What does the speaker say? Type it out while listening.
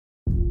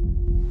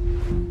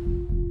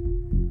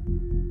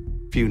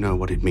Few know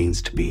what it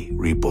means to be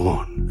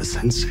reborn, a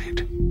Sense8.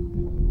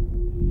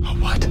 A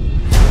what?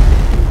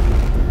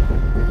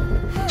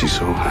 You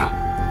saw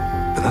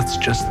her, but that's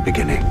just the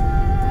beginning.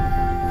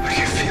 I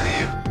can feel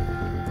you.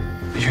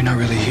 But you're not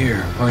really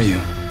here, are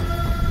you?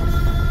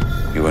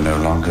 You are no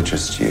longer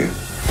just you.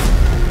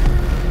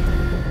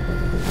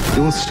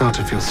 You will start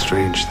to feel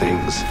strange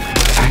things.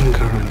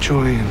 Anger and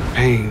joy and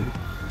pain.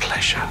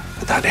 Pleasure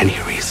without any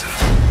reason.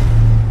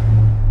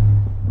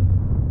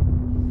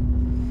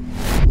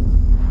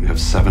 You have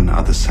 7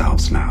 other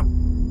selves now.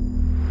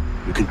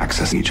 You can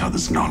access each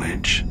other's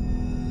knowledge,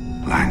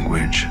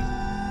 language,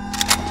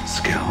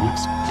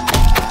 skills.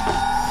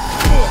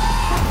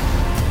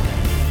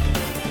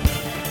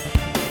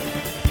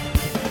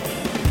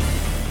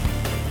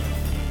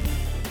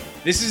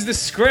 This is The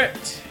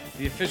Script,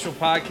 the official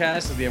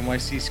podcast of the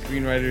NYC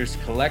Screenwriters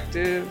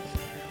Collective.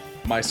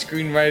 My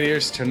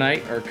screenwriters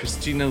tonight are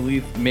Christina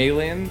Leith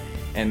Malin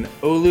and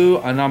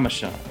Olu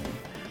Anamashan.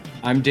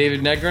 I'm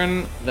David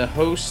Negron, the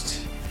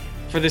host.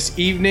 For this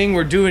evening,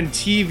 we're doing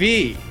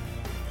TV.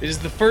 It is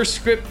the first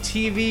Script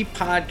TV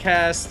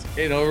podcast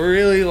in a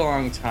really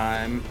long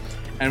time,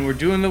 and we're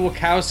doing the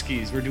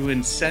Wachowskis. We're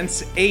doing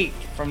Sense8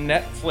 from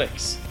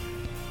Netflix.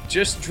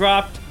 Just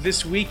dropped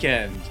this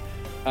weekend.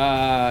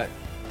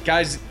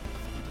 Guys,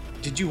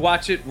 did you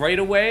watch it right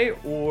away,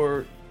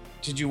 or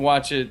did you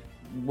watch it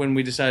when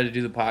we decided to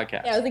do the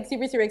podcast? Yeah, I was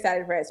super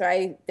excited for it, so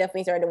I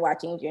definitely started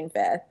watching June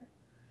 5th.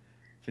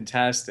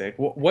 Fantastic.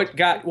 What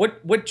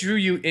drew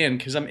you in?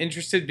 Because I'm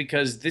interested,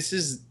 because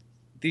these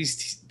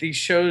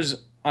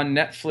shows on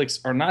Netflix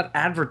are not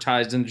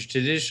advertised in the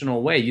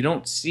traditional way. You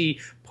don't see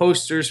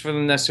posters for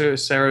them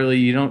necessarily.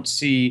 You don't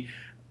see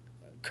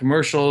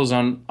commercials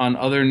on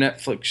other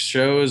Netflix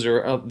shows,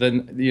 or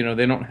then they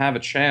don't have a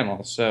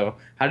channel. So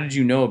how did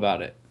you know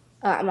about it?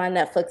 I'm on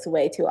Netflix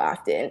way too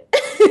often.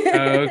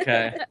 Oh,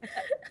 okay.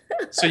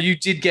 So you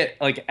did get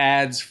like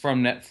ads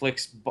from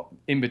Netflix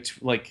in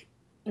between, like,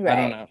 right.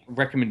 I don't know,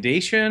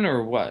 recommendation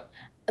or what?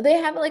 They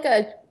have like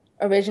a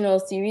original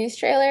series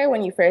trailer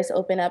when you first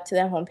open up to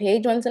their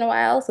homepage once in a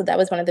while. So that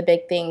was one of the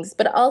big things.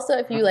 But also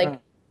if you like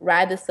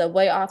ride the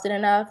subway often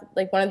enough,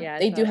 like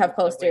they do have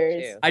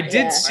posters. I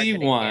did see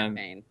one.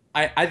 Campaign.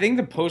 I think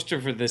the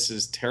poster for this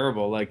is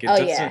terrible. Like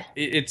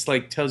it's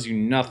like tells you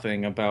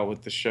nothing about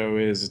what the show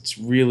is. It's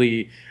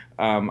really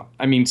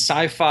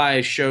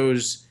sci-fi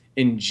shows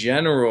in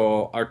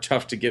general are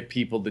tough to get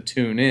people to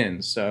tune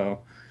in. So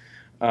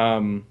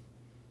I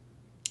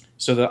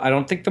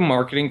don't think the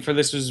marketing for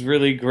this was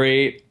really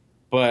great,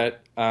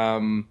 but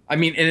and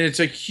it's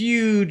a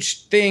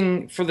huge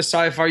thing for the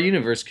sci-fi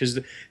universe, because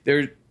the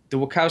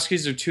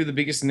Wachowskis are 2 of the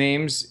biggest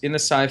names in the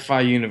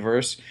sci-fi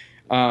universe.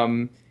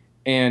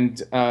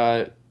 And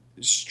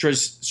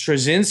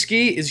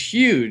Straczynski is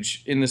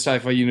huge in the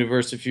sci-fi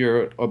universe if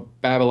you're a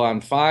Babylon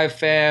 5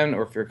 fan,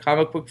 or if you're a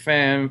comic book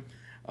fan.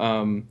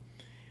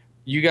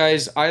 You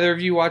guys, either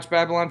of you watch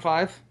Babylon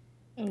 5?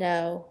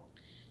 No.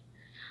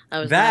 I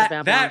was not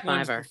a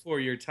Babylon 5er. That one's before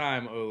your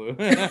time, Olu.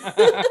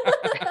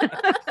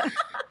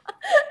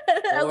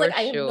 I was like,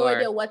 I have no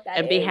idea what that is.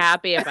 And be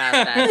happy about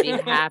that. Be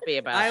happy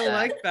about that. I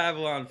like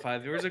Babylon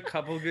 5. There was a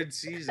couple good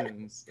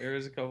seasons.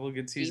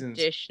 Deep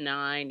Dish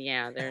 9.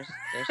 Yeah, there's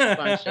a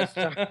bunch of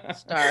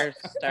Star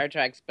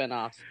Trek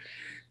spinoffs.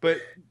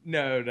 But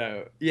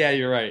no. Yeah,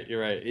 you're right.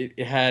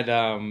 It had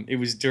it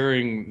was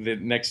during the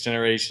Next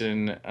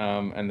Generation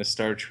and the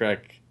Star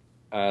Trek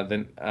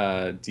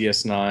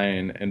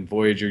DS9 and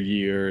Voyager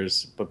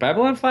years. But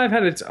Babylon 5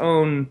 had its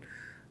own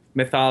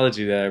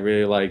mythology that I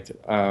really liked.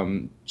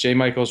 J.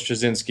 Michael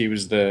Straczynski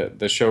was the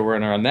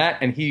showrunner on that,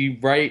 and he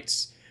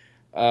co-writes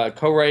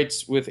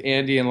with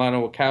Andy and Lana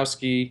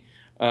Wachowski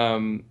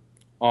on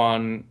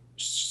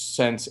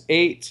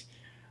Sense8,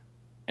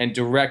 and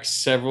directs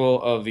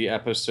several of the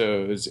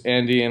episodes.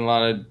 Andy and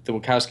Lana, the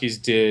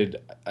Wachowskis,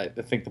 did I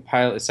think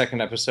the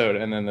second episode,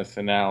 and then the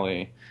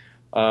finale.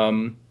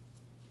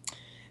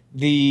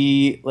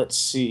 Let's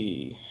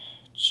see.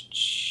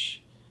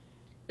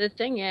 The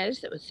thing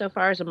is, so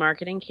far as a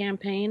marketing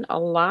campaign, a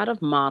lot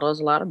of models,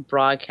 a lot of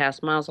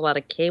broadcast models, a lot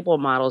of cable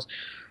models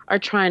are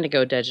trying to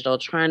go digital,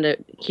 trying to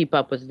keep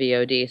up with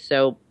VOD.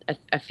 So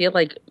I feel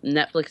like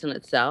Netflix in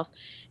itself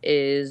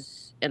is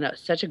in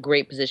such a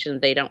great position.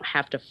 They don't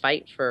have to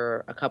fight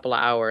for a couple of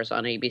hours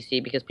on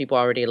ABC, because people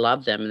already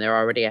love them, and they're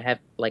already a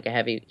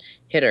heavy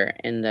hitter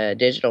in the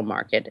digital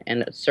market,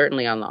 and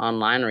certainly on the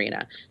online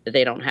arena, that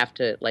they don't have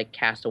to like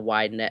cast a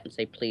wide net and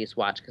say please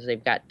watch, because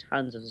they've got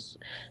tons of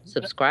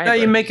subscribers. No,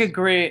 you make a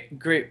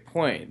great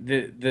point.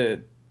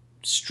 The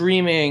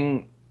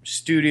streaming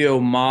studio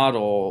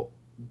model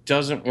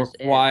doesn't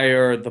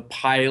require the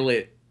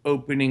pilot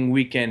opening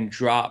weekend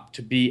drop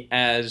to be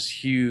as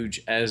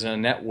huge as a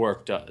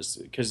network does,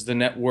 because the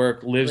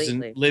network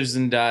lives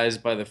and dies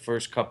by the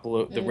first couple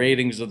of the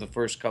ratings of the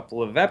first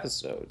couple of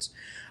episodes.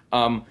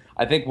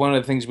 I think one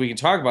of the things we can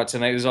talk about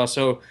tonight is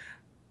also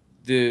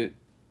the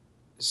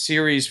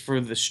series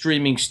for the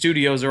streaming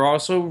studios are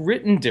also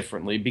written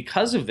differently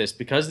because of this,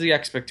 because the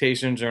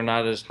expectations are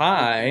not as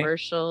high.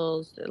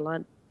 Commercials, a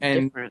lot.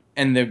 different.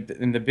 And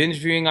the binge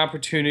viewing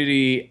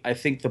opportunity, I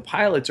think the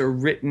pilots are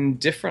written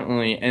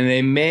differently, and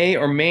they may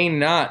or may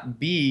not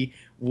be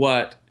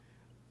what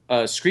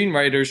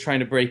screenwriters trying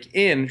to break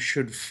in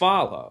should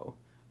follow.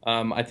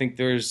 I think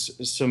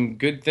there's some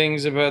good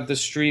things about the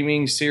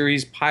streaming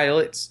series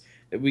pilots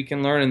that we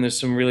can learn, and there's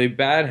some really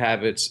bad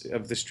habits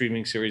of the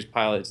streaming series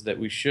pilots that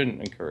we shouldn't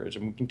encourage,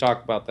 and we can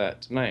talk about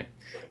that tonight.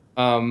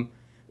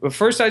 But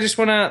first, I just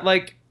want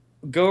to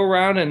go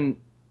around and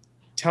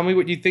tell me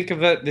what you think of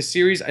the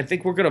series. I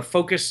think we're going to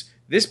focus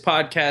this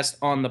podcast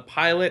on the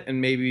pilot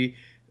and maybe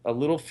a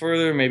little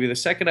further, maybe the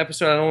second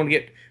episode. I don't want to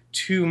get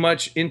too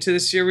much into the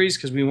series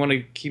because we want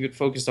to keep it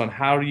focused on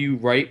how do you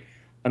write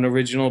an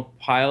original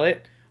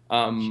pilot.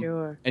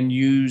 Sure. And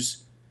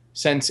use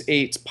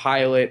Sense8's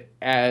pilot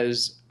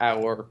as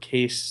our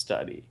case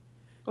study.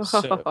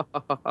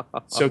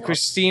 So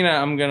Christina,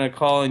 I'm going to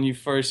call on you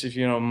first if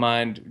you don't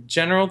mind.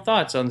 General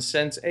thoughts on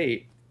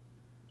Sense8.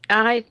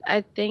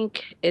 I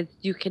think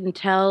you can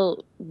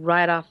tell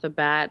right off the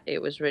bat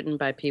it was written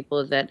by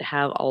people that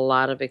have a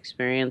lot of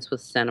experience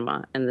with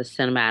cinema and the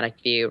cinematic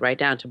view, right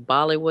down to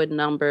Bollywood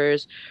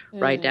numbers,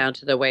 right down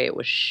to the way it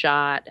was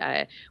shot,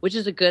 which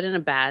is a good and a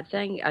bad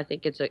thing. I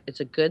think it's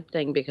a good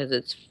thing because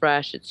it's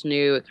fresh, it's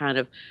new, it kind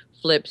of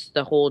flips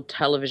the whole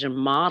television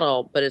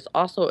model, but it's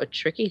also a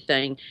tricky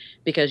thing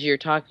because you're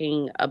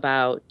talking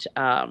about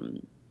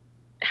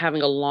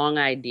having a long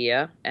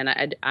idea,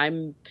 and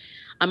I'm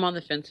on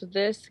the fence with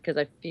this because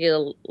I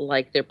feel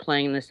like they're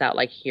playing this out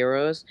like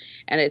heroes,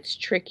 and it's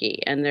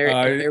tricky. And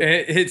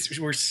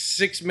we're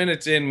 6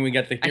 minutes in. We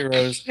got the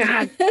heroes,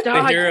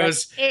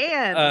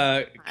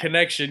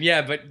 connection.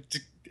 Yeah, but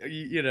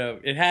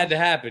it had to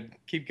happen.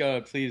 Keep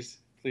going, please.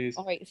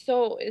 All right.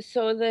 So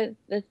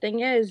the thing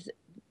is,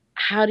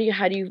 how do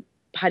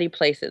you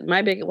place it?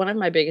 One of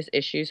my biggest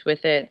issues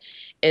with it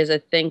is I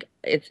think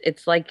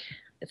it's like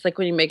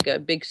when you make a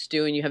big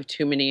stew and you have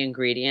too many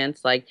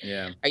ingredients.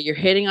 You're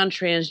hitting on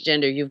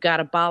transgender. You've got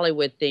a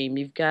Bollywood theme.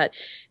 You've got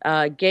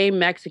gay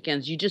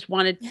Mexicans. You just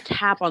want to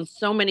tap on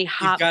so many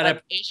hot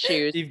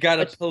issues. You've got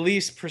a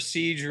police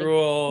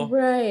procedural.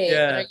 Right.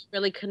 Yeah. But are you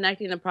really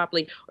connecting them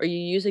properly? Or are you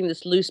using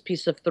this loose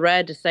piece of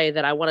thread to say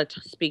that I want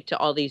to speak to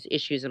all these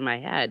issues in my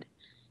head?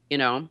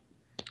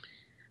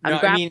 No,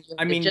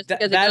 I mean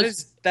that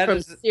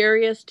is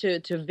serious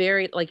to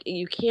very,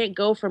 you can't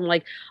go from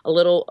a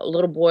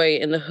little boy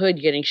in the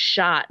hood getting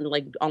shot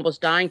and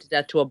almost dying to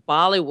death to a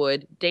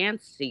Bollywood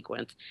dance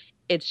sequence.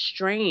 It's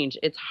strange.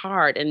 It's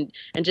hard. And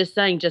just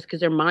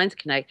because their minds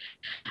connect,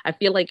 I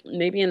feel like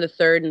maybe in the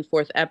third and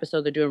fourth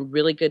episode they're doing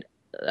really good.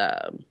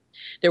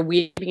 They're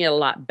weaving it a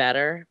lot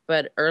better,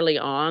 but early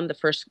on, the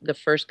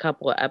first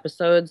couple of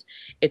episodes,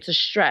 it's a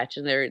stretch,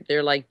 and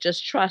they're like,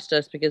 just trust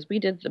us because we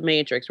did The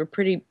Matrix. We're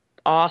pretty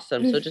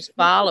awesome, so just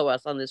follow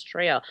us on this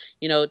trail.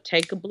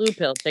 Take a blue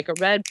pill, take a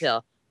red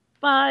pill.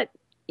 But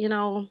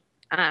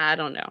I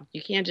don't know.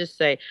 You can't just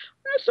say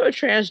I saw a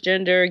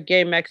transgender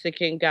gay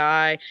Mexican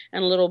guy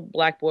and a little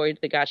black boy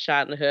that got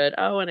shot in the hood.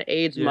 Oh, and an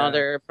AIDS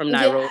mother from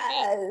Nairobi.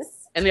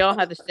 Yes. And they all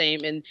have the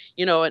same, and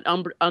an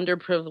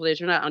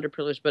underprivileged, or not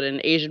underprivileged, but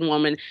an Asian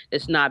woman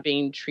that's not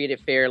being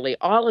treated fairly.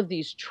 All of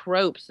these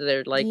tropes,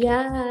 they're like,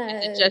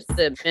 yes. Is it just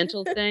the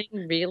mental thing,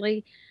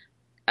 really?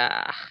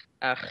 That's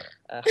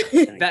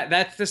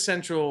the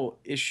central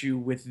issue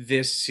with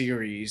this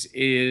series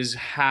is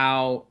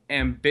how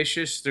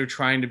ambitious they're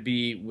trying to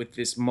be with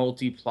this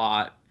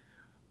multi-plot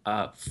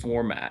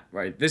format,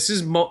 right? This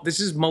is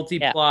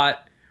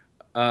multi-plot.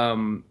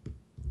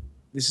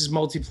 This is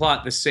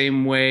multi-plot the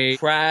same way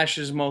Crash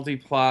is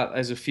multi-plot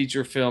as a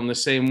feature film, the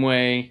same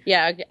way.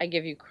 Yeah, I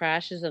give you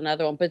Crash is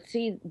another one, but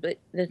the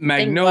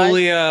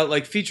Magnolia,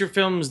 feature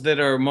films that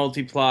are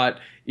multi-plot.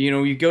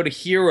 You go to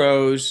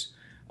Heroes.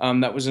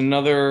 That was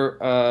another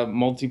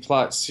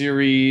multi-plot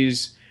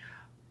series.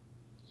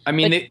 I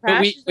mean,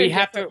 we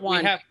have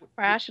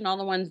Crash and all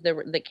the ones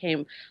that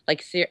came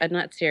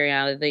not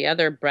Syria, the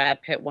other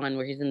Brad Pitt one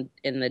where he's in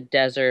the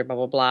desert, blah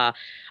blah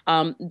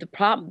blah. The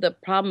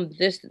problem.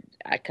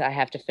 I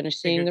have to finish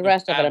seeing the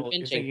rest of it. I'm binging.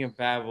 You're thinking of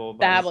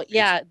Babel.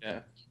 Yeah.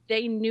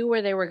 They knew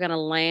where they were going to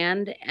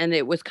land, and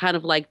it was kind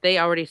of like they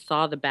already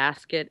saw the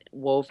basket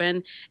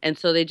woven, and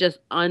so they just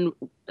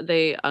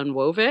they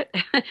unwove it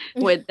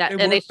with that,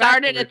 and they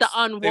started at the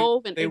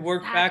unwoven. They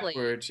worked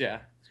backwards, yeah.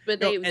 But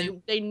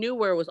they knew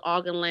where it was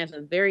all going to land.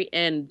 At the very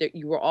end, that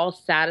you were all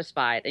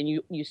satisfied, and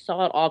you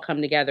saw it all come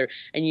together,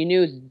 and you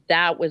knew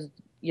that was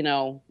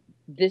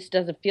this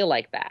doesn't feel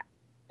like that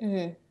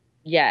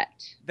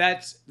yet.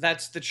 That's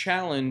the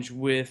challenge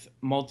with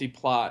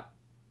multi-plot.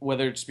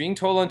 Whether it's being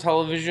told on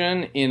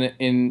television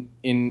in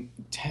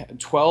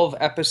 12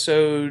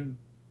 episode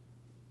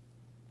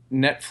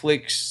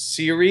Netflix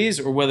series,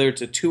 or whether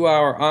it's a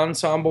 2-hour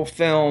ensemble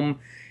film,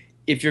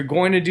 if you're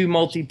going to do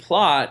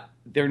multi-plot,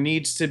 there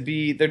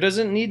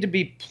doesn't need to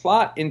be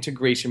plot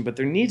integration, but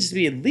there needs to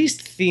be at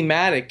least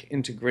thematic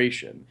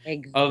integration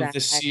of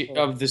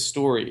the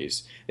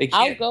stories.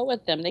 I'll go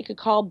with them. They could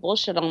call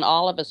bullshit on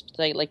all of us,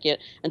 say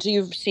until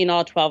you've seen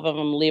all 12 of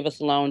them, leave us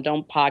alone.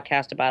 Don't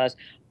podcast about us.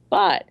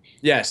 but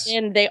yes,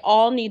 and they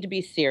all need to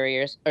be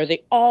serious, or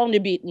they all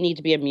need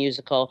to be a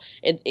musical.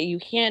 You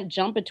can't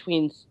jump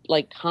between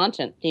like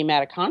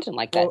thematic content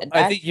like that.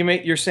 well, I think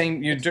you're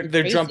saying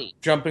they're crazy.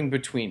 jumping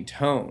between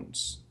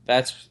tones.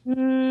 That's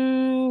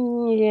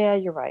yeah,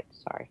 you're right.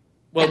 Sorry.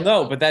 well,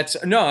 no, but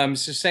I'm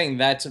just saying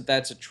that's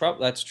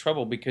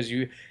trouble because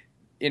you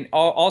in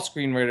all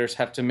screenwriters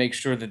have to make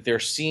sure that their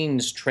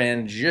scenes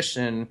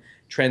transition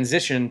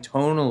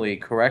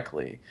tonally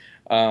correctly.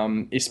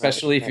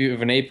 Especially if you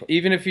have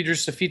even if you're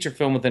just a feature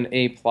film with an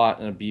A plot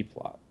and a B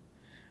plot.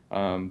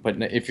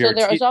 But if you're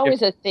there's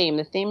always a theme.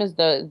 The theme is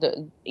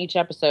the each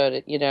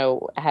episode,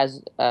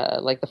 has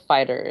like the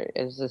fighter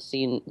is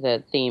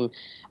the theme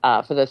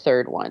for the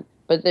third one.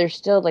 But there's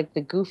still like the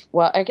goof.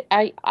 Well,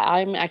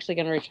 I'm actually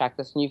going to retract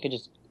this, and you can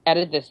just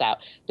edit this out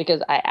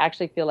because I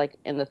actually feel like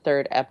in the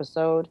third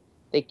episode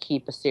they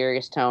keep a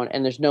serious tone,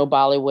 and there's no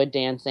Bollywood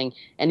dancing,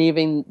 and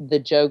even the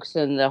jokes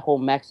and the whole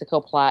Mexico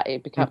plot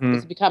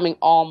it's becoming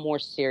all more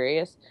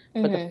serious.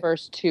 But the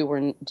first two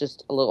were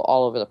just a little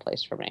all over the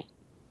place for me.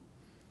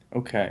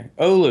 Okay,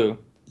 Olu,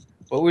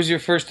 what was your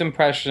first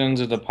impressions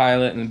of the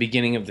pilot and the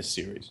beginning of the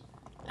series?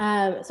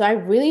 So I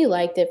really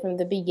liked it from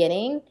the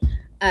beginning.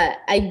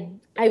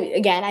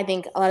 I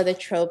think a lot of the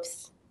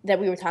tropes that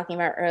we were talking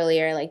about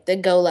earlier, like the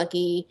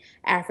go-lucky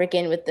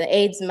African with the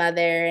AIDS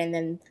mother, and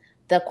then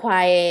the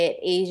quiet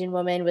Asian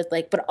woman with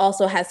but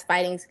also has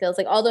fighting skills.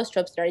 Like all those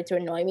tropes started to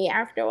annoy me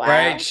after a while.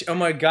 Right. Oh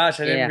my gosh,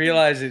 I didn't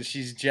realize that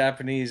she's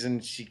Japanese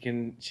and she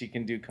can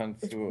do kung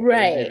fu.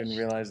 Right. I didn't even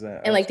realize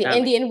that. And the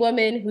Indian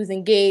woman who's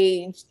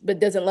engaged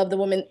but doesn't love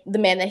the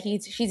man that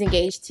she's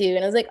engaged to.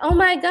 And I was like, oh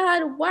my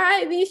God,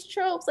 why these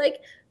tropes? Like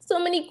so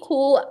many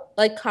cool,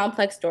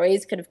 complex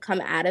stories could have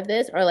come out of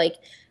this, or at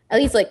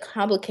least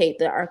complicate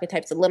the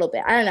archetypes a little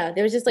bit. I don't know.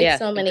 There was just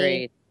so many.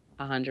 Agreed.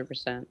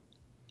 100%.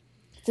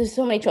 There's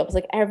so many tropes.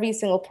 Every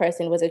single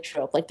person was a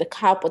trope. The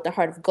cop with the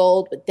heart of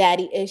gold with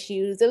daddy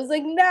issues. It was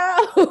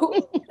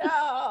no,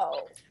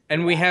 no.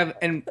 And we have,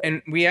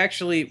 and we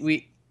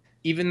actually,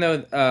 even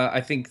though I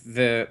think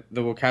the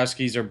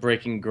Wachowskis are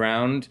breaking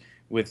ground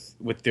with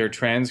their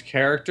trans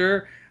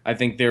character, I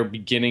think they're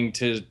beginning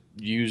to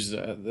use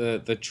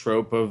the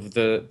trope of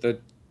the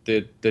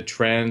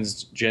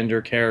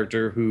transgender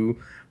character who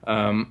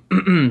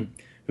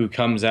who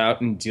comes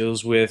out and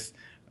deals with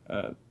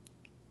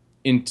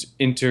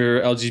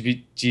inter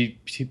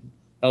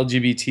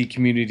LGBT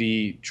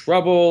community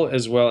trouble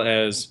as well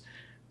as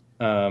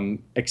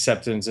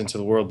acceptance into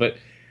the world. But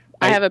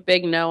I have a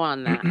big no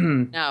on that.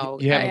 No.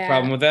 You have a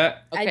problem with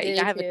that? Okay,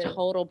 I have a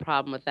total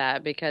problem with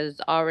that because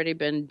it's already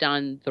been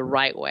done the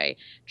right way.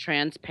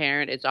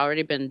 Transparent, it's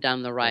already been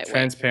done the right way.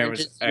 Transparent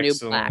was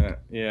excellent. Black.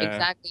 Yeah.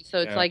 Exactly. So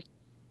it's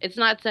it's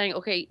not saying,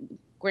 okay,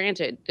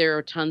 granted, there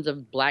are tons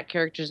of black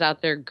characters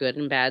out there, good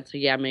and bad. So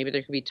yeah, maybe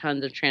there could be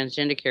tons of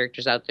transgender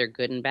characters out there,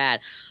 good and bad.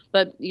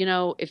 But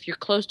if you're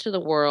close to the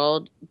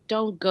world,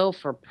 don't go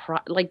for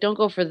don't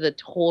go for the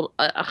whole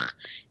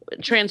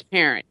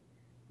transparent,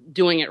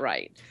 doing it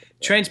right.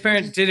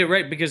 Transparent did it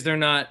right because they're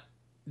not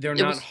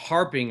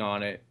harping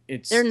on it.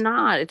 They're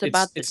not.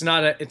 It's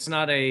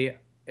not a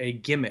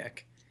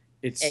gimmick.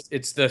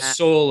 It's the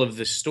soul of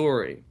the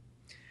story.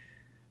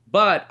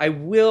 But I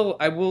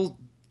will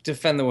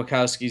defend the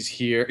Wachowskis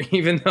here,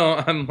 even though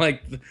I'm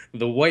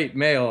the white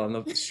male on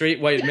the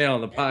straight white male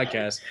on the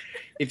podcast.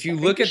 If you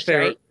look at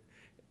their,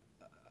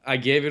 I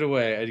gave it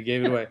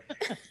away.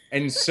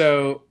 And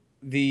so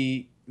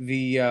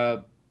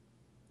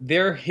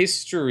their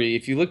history,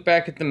 if you look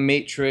back at The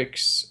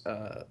Matrix,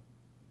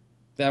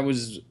 that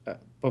was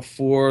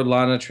before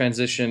Lana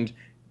transitioned.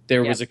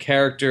 There was a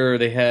character,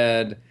 they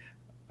had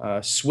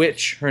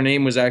Switch. Her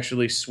name was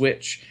actually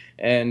Switch.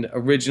 And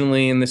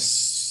originally in the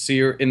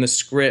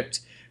script,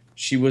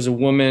 she was a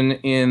woman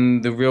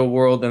in the real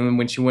world. And then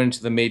when she went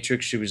into The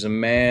Matrix, she was a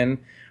man.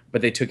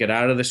 But they took it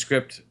out of the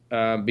script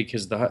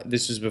because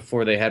this was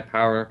before they had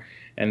power.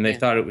 And they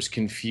thought it was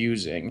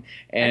confusing.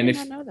 And I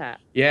did not know that.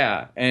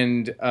 Yeah,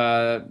 and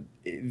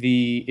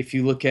if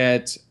you look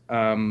at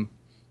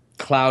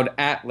Cloud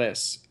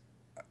Atlas,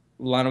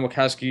 Lana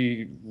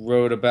Wachowski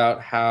wrote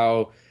about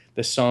how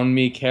the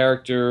Sonmi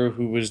character,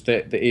 who was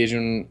the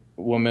Asian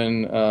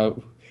woman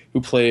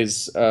who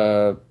plays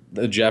the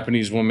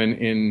Japanese woman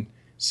in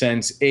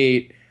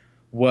Sense8,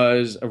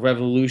 was a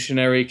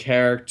revolutionary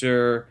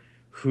character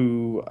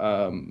who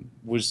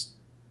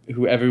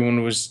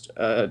everyone was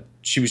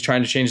she was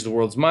trying to change the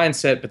world's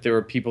mindset, but there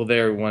were people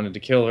there who wanted to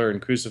kill her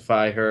and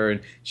crucify her, and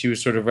she was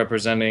sort of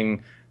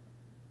representing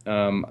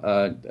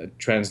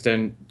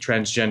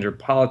transgender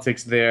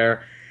politics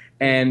there.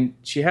 And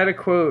she had a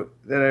quote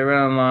that I read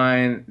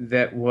online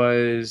that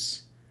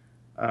was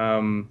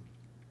and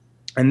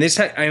this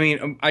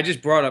I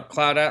just brought up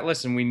Cloud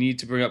Atlas, and we need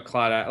to bring up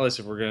Cloud Atlas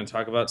if we're going to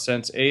talk about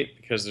Sense8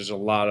 because there's a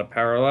lot of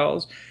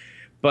parallels.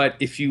 But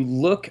if you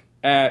look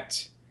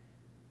at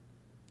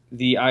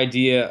the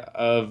idea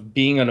of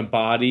being on a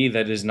body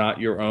that is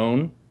not your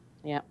own.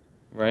 Yeah.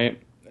 Right?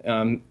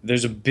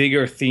 There's a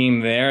bigger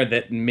theme there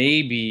that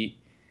maybe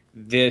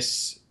that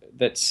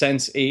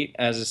Sense8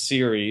 as a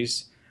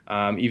series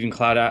even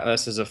Cloud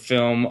Atlas as a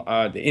film,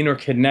 the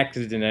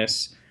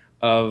interconnectedness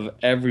of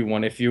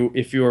everyone. If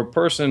you're a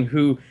person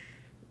who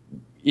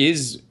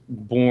is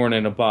born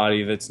in a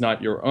body that's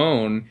not your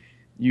own,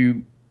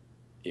 you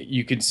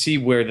could see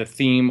where the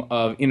theme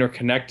of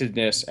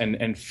interconnectedness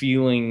and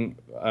feeling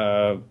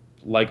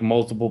like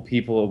multiple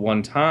people at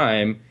one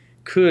time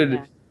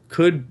could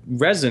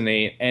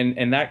resonate,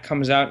 and that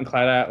comes out in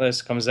Cloud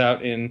Atlas, comes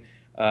out in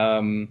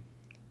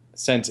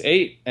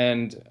Sense8,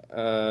 and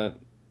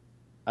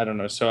I don't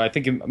know. So I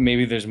think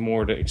maybe there's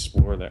more to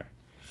explore there.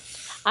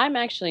 I'm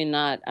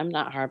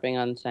not harping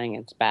on saying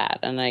it's bad,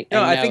 and I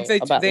think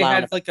they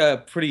had like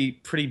a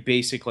pretty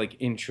basic like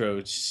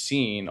intro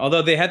scene.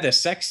 Although they had the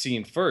sex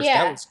scene first,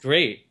 that was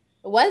great.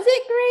 Was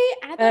it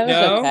great? I thought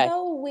it was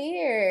so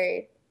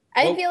weird.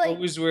 What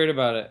was weird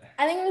about it?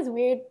 I think it was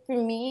weird for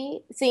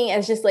me seeing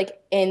as just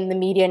like in the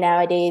media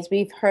nowadays,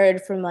 we've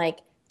heard from like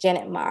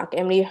Janet Mock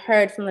and we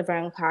heard from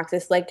Laverne Cox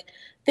this like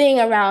thing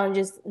around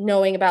just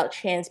knowing about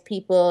trans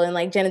people and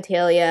like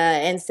genitalia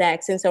and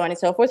sex and so on and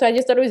so forth. So I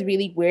just thought it was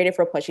really weird if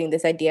we're pushing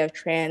this idea of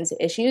trans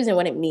issues and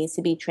what it means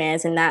to be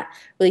trans and not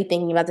really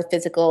thinking about the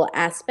physical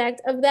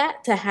aspect of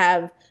that, to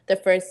have the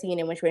first scene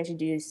in which we're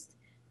introduced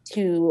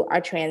to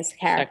our trans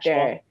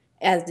character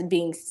as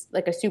being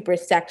like a super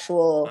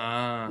sexual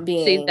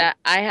being. See, that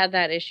I had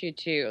that issue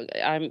too.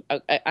 I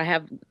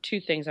have two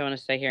things I want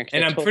to say here,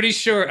 and I'm pretty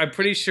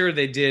sure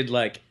they did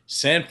like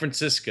San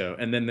Francisco,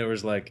 and then there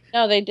was like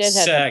they did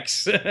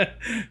sex,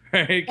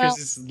 right? Because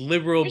it's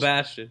liberal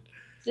bastion.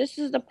 This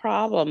is the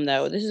problem,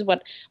 though. This is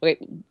what. Okay,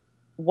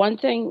 one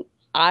thing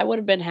I would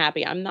have been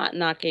happy. I'm not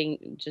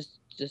knocking. Just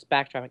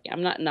backtracking.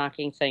 I'm not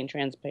knocking saying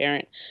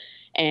transparent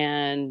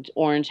and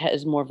orange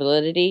has more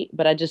validity,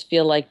 but I just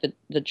feel like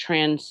the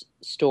trans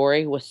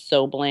story was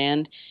so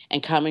bland,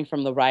 and coming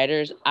from the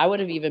writers, I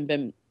would have even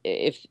been,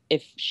 if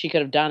she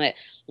could have done it,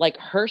 like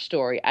her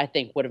story, I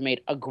think would have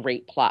made a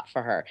great plot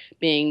for her,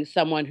 being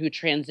someone who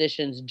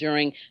transitions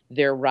during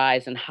their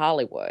rise in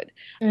Hollywood.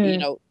 You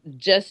know,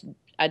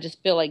 I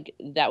just feel like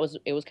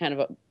it was kind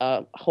of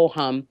a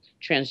ho-hum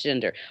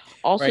transgender.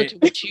 Also, to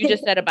what you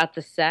just said about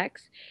the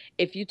sex,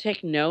 if you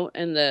take note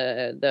in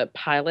the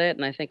pilot,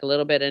 and I think a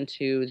little bit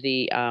into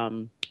the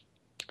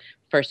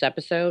first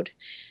episode,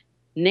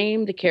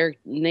 name the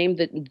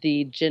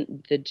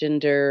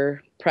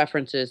gender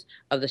preferences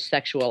of the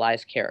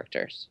sexualized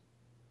characters.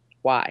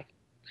 Why?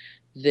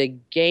 The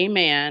gay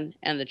man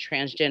and the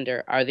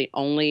transgender are the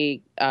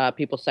only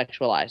people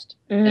sexualized.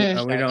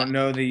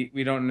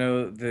 We don't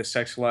know the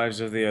sex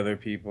lives of the other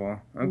people.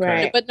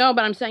 Okay, but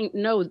I'm saying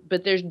no.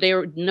 But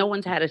no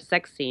one's had a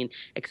sex scene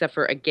except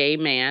for a gay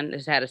man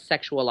has had a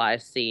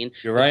sexualized scene.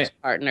 You're right. With his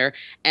partner,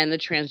 and the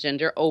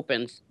transgender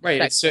opens.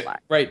 Right.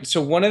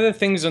 So one of the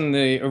things on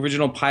the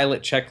original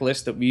pilot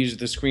checklist that we use at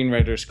the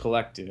Screenwriters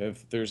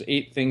Collective, there's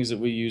 8 things that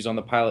we use on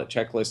the pilot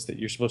checklist that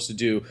you're supposed to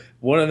do.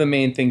 One of the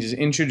main things is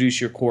introduce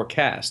your core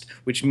cast,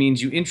 which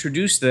means you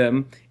introduce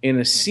them in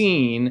a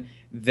scene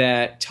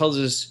that tells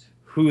us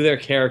who their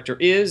character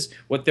is,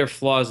 what their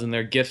flaws and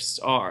their gifts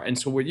are. And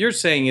so what you're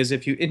saying is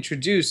if you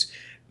introduce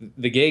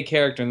the gay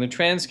character and the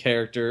trans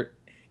character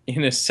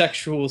in a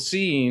sexual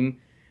scene,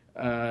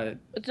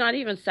 it's not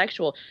even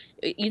sexual.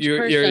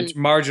 You're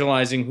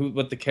marginalizing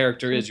what the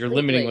character is. You're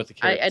limiting what the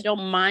character is. I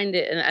don't mind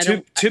it.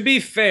 And to be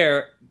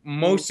fair,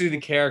 most of the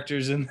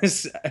characters in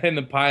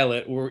the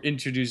pilot were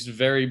introduced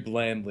very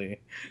blandly.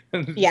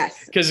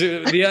 Yes. Because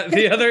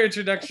the other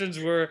introductions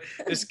were,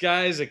 this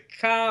guy's a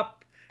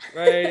cop,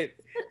 right?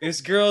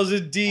 This girl's a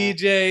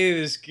DJ.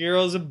 This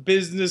girl's a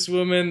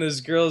businesswoman.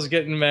 This girl's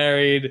getting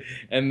married,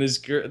 and this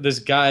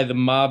guy, the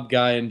mob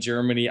guy in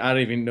Germany, I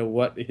don't even know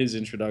what his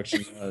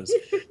introduction was.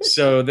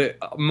 So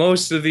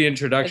most of the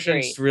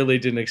introductions really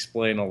didn't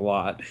explain a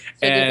lot.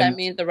 So does that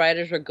mean the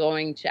writers were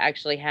going to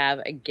actually have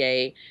a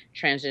gay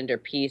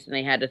transgender piece, and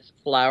they had to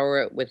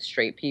flower it with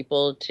straight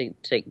people to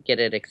get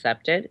it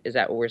accepted? Is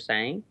that what we're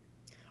saying?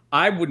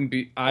 I wouldn't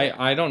be.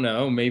 I don't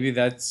know. Maybe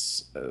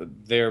that's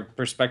their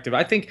perspective.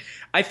 I think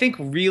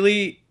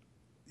really,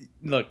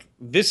 look,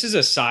 this is a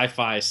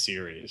sci-fi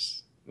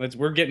series.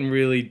 We're getting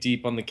really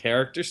deep on the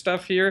character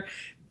stuff here.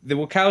 The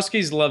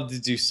Wachowskis love to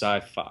do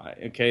sci-fi.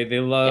 Okay,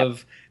 they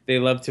love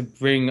to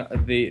bring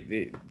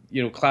the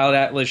Cloud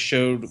Atlas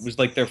was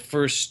like their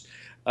first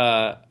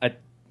bite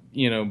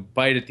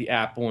at the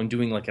apple and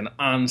doing like an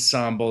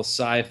ensemble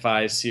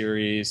sci-fi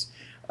series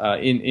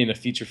in a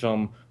feature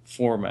film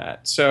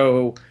format.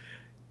 So,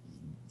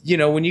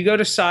 when you go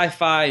to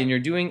sci-fi and you're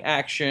doing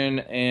action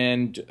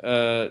and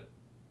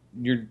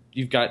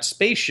you've got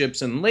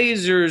spaceships and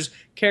lasers,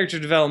 character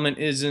development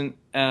isn't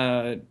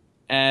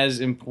as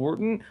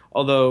important.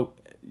 Although,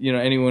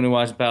 anyone who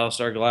watched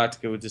Battlestar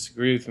Galactica would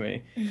disagree with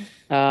me.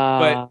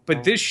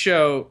 But this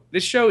show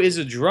is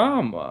a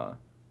drama,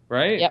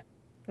 right? Yep.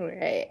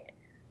 Right.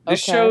 This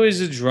show is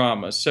a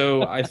drama,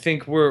 so I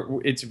think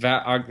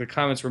the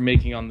comments we're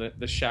making on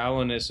the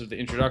shallowness of the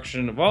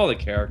introduction of all the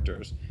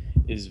characters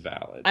is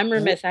valid. I'm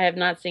remiss. I have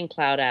not seen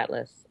Cloud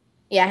Atlas.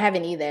 Yeah, I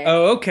haven't either.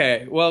 Oh,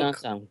 okay. Well, dun,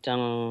 dun,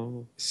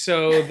 dun.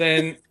 So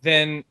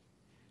then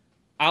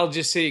I'll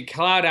just say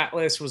Cloud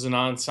Atlas was an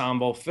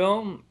ensemble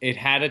film. It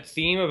had a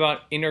theme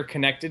about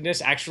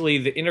interconnectedness. Actually,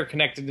 the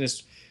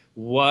interconnectedness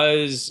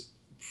was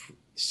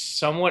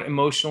somewhat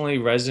emotionally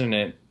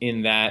resonant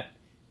in that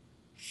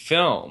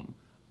film,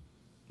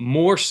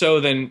 more so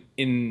than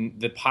in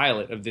the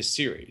pilot of this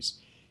series.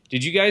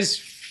 Did you guys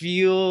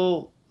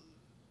feel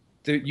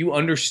that you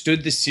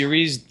understood the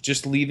series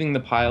just leaving the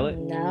pilot?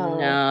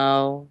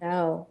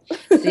 No.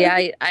 See,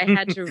 I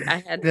had to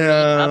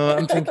No,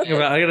 I'm thinking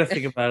about. I gotta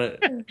think about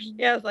it.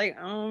 Yeah, I was like,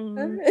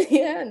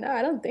 yeah, no,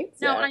 I don't think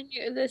so. No, I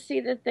knew.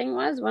 The thing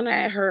was, when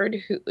I heard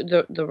who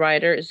the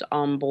writers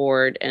on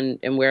board and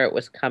where it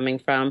was coming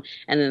from,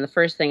 and then the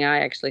first thing I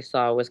actually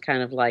saw was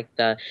kind of like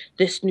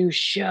this new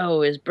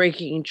show is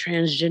breaking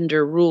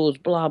transgender rules,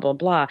 blah blah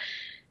blah.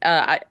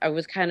 I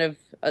was kind of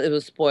it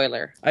was a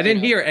spoiler. I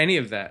didn't hear any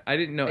of that. I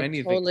didn't know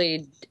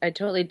anything. I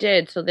totally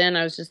did. So then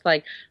I was just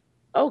like,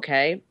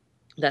 okay,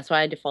 that's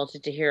why I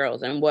defaulted to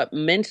Heroes, and what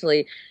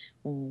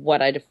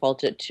I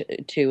defaulted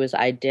to was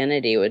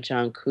Identity with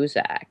John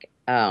Cusack.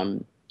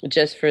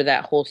 Just for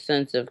that whole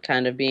sense of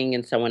kind of being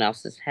in someone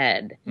else's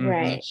head.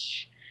 Right.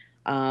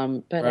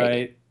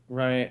 But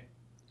Right.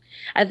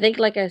 I think,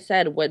 like I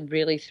said, what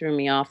really threw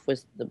me off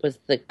was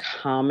the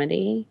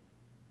comedy.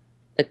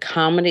 The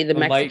comedy, the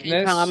Mexican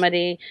lightness.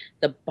 comedy,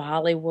 the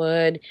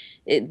Bollywood.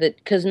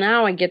 Because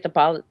now I get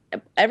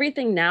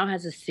everything now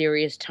has a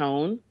serious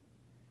tone.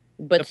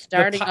 But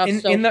starting off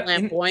so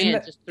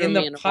flamboyant just threw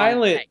me in the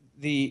pilot,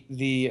 wrong way.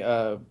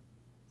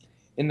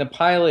 In the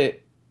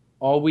pilot,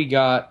 all we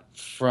got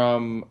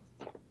from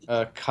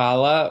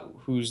Kala,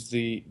 who's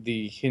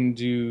the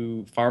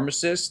Hindu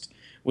pharmacist,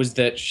 was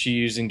that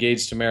she's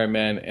engaged to marry a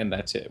man, and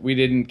that's it. We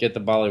didn't get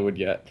the Bollywood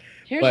yet.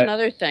 Here's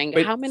another thing.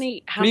 How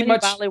many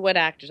Bollywood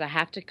actors? I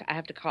have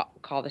to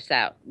call this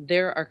out.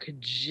 There are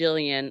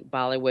cajillion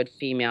Bollywood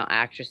female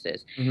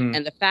actresses,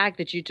 and the fact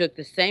that you took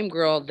the same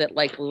girl that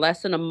like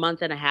less than a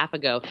month and a half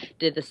ago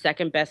did the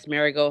second best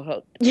Marigold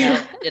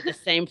Hotel, did the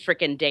same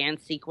freaking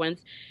dance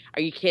sequence.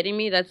 Are you kidding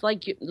me? That's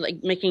like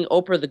making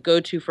Oprah the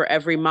go-to for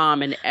every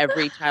mom and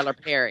every Tyler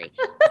Perry.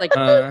 It's like,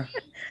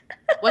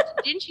 what?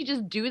 Didn't she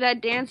just do that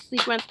dance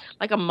sequence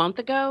like a month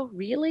ago?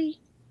 Really?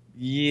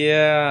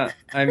 Yeah,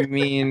 I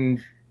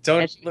mean,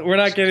 we're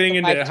not getting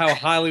into how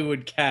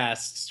Hollywood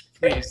casts,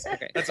 please.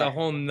 Okay. That's a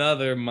whole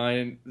nother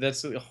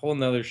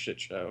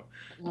shit show.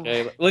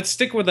 Okay, let's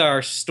stick with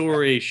our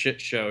story shit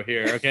show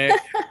here. Okay,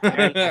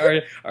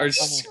 our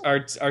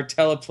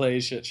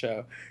teleplay shit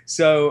show.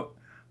 So,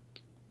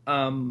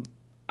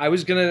 I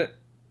was gonna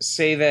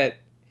say that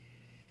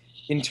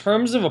in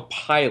terms of a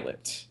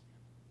pilot,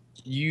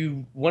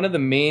 one of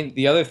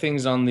the other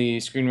things on the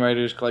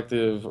Screenwriters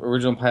Collective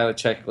original pilot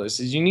checklist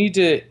is you need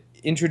to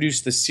introduce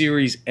the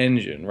series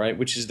engine, right?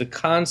 Which is the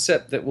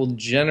concept that will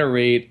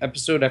generate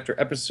episode after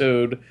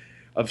episode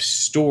of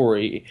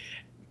story.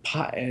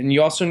 And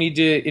you also need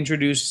to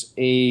introduce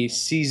a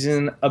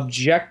season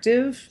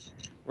objective,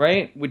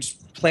 right? Which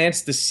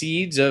plants the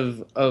seeds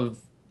of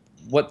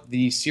what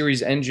the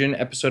series engine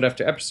episode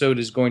after episode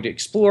is going to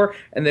explore.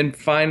 And then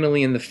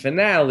finally in the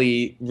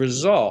finale,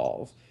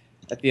 resolve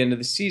at the end of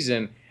the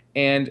season,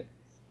 and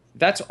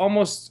that's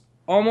almost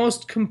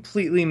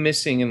completely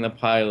missing in the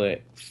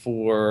pilot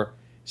for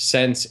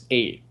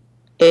Sense8.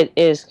 It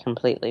is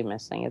completely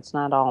missing. It's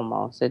not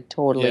almost. It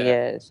totally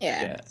is.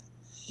 Yeah.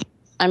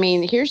 I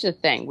mean, here's the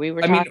thing. We were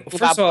talking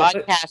about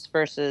broadcast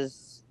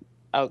versus.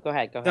 Oh, go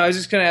ahead. No, I was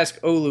just going to ask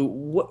Olu,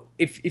 what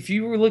if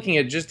you were looking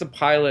at just the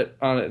pilot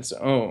on its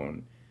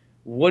own,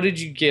 what did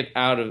you get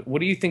out of? What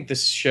do you think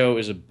this show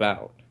is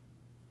about?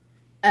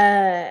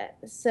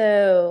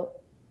 So,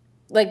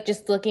 like,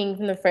 just looking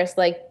from the first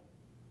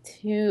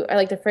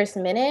the first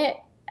minute,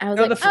 I was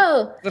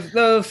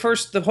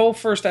the whole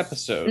first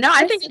episode. No,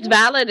 I think it's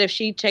valid if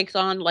she takes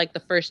on like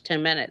the first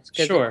 10 minutes.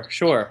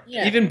 Sure.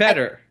 Yeah. Even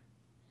better.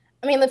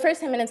 I mean, the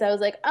first 10 minutes, I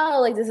was like, oh,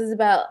 like this is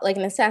about like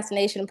an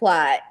assassination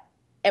plot,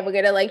 and we're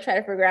gonna like try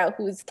to figure out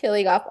who's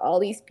killing off all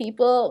these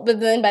people. But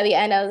then by the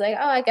end, I was like,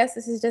 oh, I guess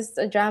this is just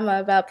a drama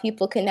about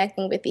people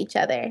connecting with each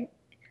other.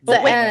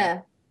 But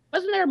wait,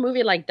 wasn't there a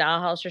movie like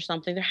Dollhouse or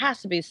something? There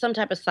has to be some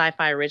type of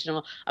sci-fi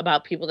original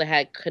about people that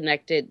had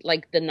connected,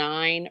 like the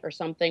 9 or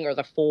something, or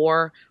the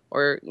 4,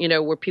 or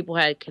where people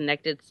had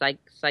connected psychic.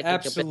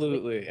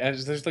 Absolutely,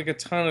 there's like a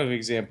ton of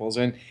examples,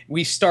 and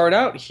we start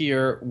out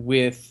here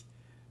with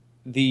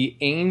the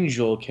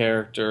angel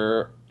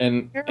character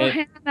and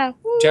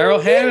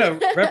Daryl Hannah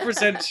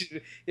represents.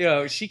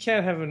 She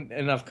can't have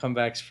enough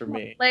comebacks for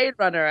me. Blade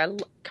Runner,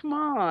 come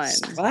on.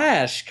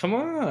 Slash, come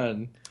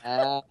on.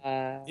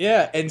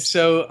 Yeah, and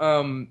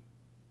so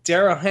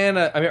Daryl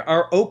Hannah. I mean,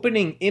 our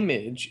opening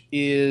image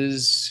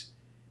is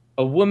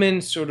a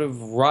woman sort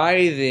of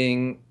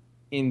writhing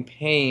in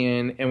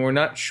pain, and we're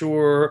not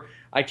sure.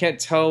 I can't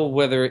tell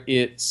whether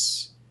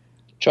it's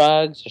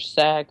drugs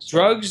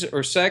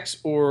or sex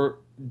or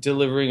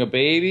delivering a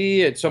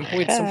baby. At some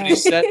point, somebody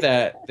said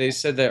that. They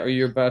said that, "Are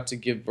you about to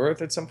give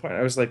birth?" At some point,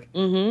 I was like,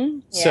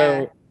 mm-hmm.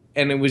 So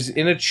and it was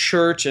in a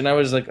church, and I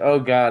was like, oh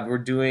God,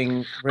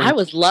 I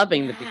was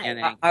loving the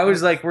beginning. I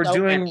was like, we're so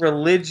doing much.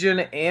 religion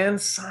and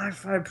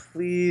sci-fi.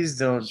 Please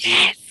don't do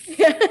Yes.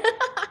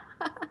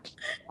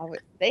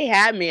 They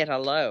had me at a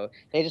low.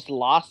 They just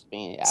lost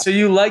me. So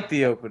you liked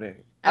the opening?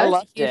 I was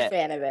loved a huge it.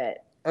 fan of it.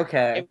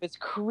 Okay. It was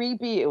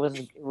creepy. It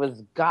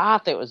was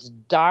goth. It was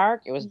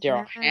dark. It was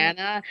Daryl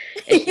Hannah.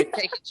 And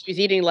she was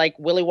eating like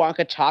Willy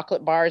Wonka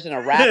chocolate bars in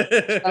a wrap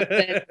or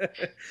something.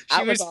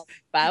 I was all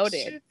about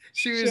it.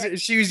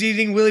 She was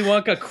eating Willy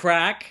Wonka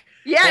crack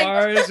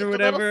bars or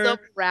whatever. Little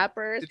silver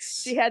wrappers.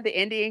 She had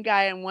the Indian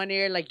guy in one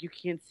ear, like, you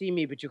can't see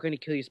me, but you're going to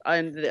kill you.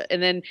 And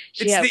then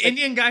it's the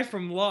Indian guy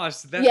from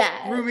Lost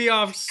that threw me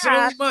off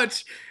so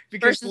much.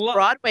 Because versus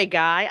Broadway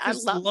guy, I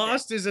love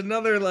Lost is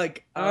another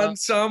like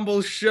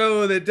ensemble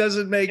show that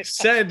doesn't make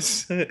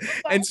sense,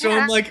 and so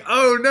I'm like,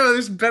 oh no,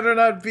 this better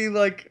not be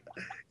like,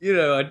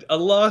 a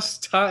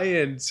Lost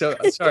tie-in. So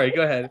sorry,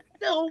 go ahead.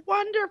 So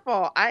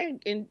wonderful. And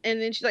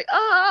then she's like,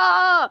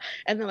 oh,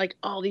 and then like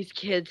all these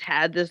kids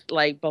had this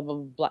like blah blah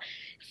blah.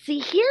 See,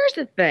 here's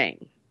the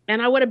thing.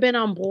 And I would have been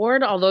on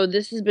board, although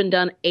this has been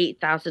done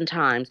 8,000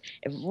 times.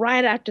 If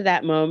right after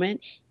that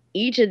moment,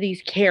 each of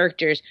these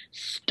characters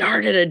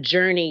started a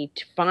journey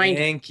to find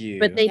her.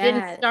 But they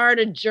didn't start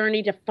a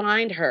journey to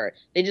find her.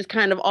 They just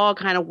kind of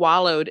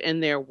wallowed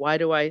in there. Why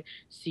do I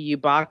see you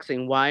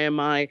boxing? Why am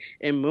I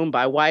in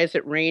Mumbai? Why is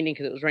it raining?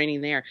 Because it was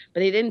raining there. But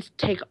they didn't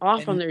take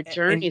off on their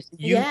journeys.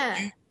 You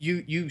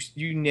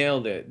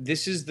nailed it.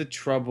 This is the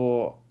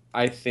trouble,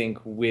 I think,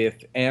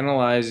 with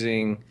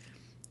analyzing.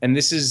 And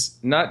this is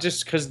not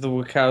just because the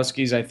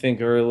Wachowskis, I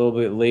think, are a little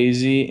bit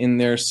lazy in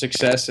their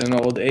success in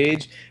old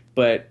age,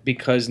 but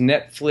because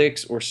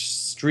Netflix or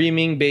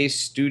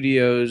streaming-based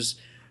studios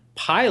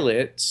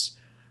pilots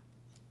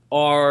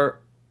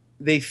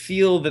they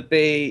feel that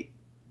they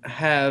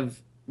have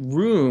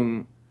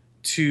room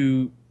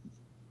to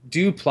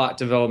do plot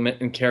development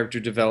and character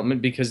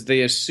development because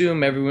they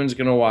assume everyone's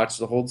going to watch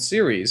the whole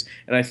series.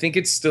 And I think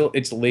it's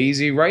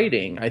lazy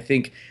writing. I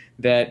think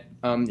that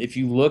if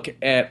you look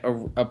at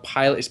a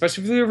pilot,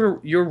 especially if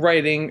you're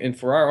writing, and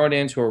for our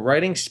audience who are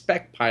writing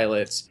spec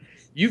pilots,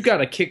 you've got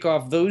to kick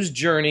off those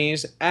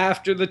journeys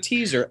after the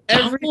teaser.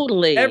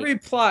 Every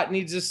plot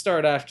needs to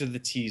start after the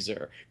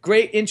teaser.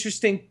 Great,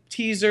 interesting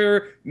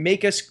teaser.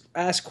 Make us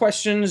ask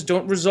questions.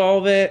 Don't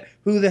resolve it.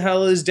 Who the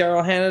hell is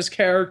Daryl Hannah's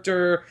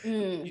character?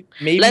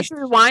 Maybe let's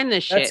rewind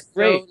this shit.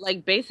 Great. So,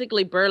 like,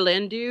 basically,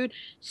 Berlin dude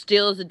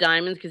steals the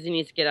diamonds because he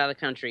needs to get out of the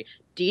country.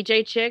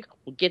 DJ chick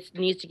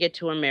needs to get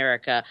to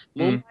America.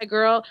 Mumbai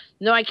girl,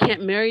 no, I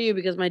can't marry you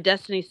because my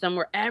destiny's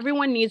somewhere.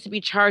 Everyone needs to be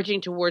charging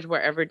towards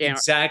wherever they are.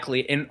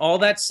 Exactly, and all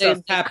that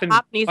stuff happened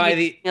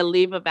by a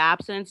leave of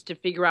absence to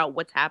figure out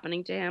what's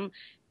happening to him.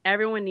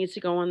 Everyone needs to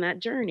go on that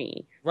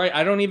journey. Right.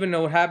 I don't even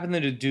know what happened to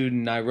the dude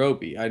in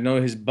Nairobi. I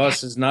know his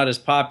bus is not as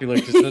popular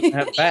because it doesn't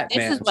have Batman.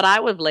 This is what I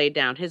would have laid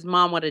down. His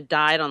mom would have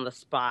died on the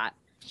spot.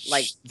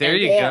 Like, there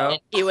you go.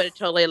 He would have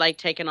totally like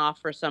taken off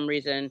for some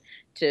reason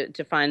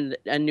to find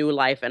a new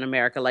life in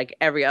America, like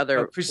every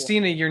other.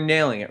 Christina, you're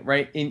nailing it,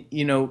 right?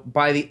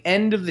 By the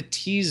end of the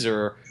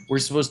teaser, we're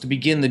supposed to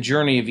begin the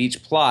journey of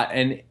each plot,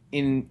 and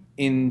in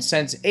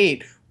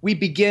Sense8, we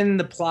begin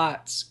the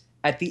plots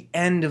at the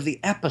end of the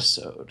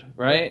episode,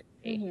 right?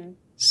 Mm-hmm.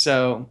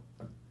 So,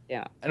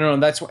 yeah, I don't know.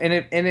 That's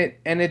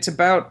it's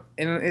about,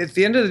 and at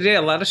the end of the day,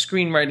 a lot of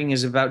screenwriting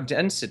is about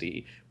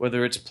density,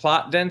 whether it's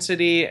plot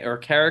density or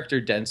character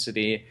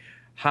density.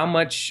 How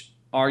much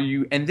are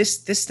you? And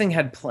this thing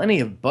had plenty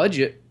of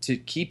budget to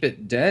keep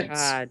it dense.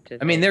 I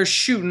mean, they're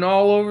shooting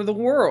all over the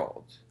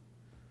world.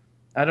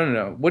 I don't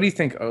know. What do you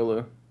think,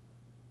 Olu?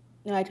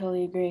 No, I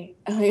totally agree.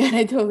 Oh my God,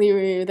 I totally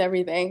agree with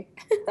everything.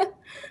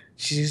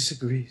 She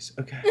disagrees.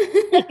 Okay.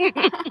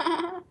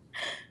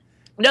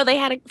 No, they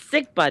had a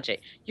sick budget.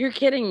 You're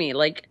kidding me.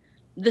 Like,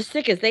 the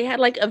sickest. They had,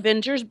 like,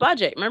 Avengers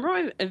budget. Remember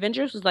when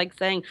Avengers was, like,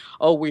 saying,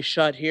 oh, we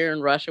shot here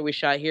in Russia, we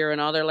shot here, and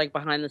all their, like,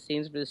 behind the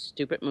scenes for this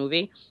stupid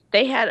movie?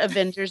 They had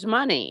Avengers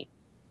money.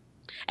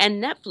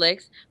 And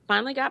Netflix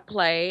finally got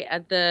play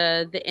at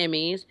the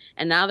Emmys,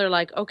 and now they're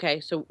like, okay,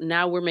 so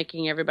now we're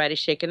making everybody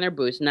shake in their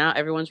boots. Now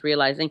everyone's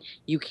realizing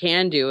you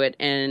can do it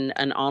in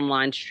an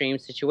online stream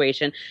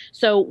situation.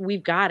 So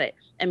we've got it.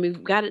 And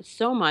we've got it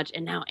so much,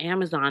 and now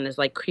Amazon is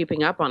like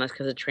creeping up on us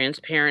because of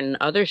Transparent and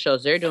other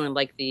shows. They're doing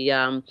like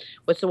the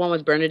what's the one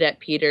with Bernadette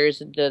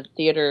Peters, the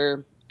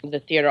theater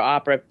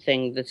opera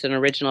thing that's an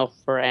original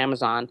for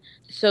Amazon.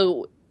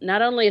 So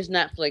not only is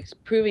Netflix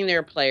proving they're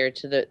a player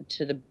to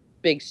the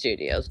big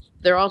studios,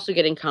 they're also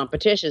getting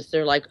competitions.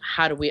 They're like,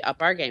 how do we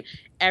up our game?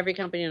 Every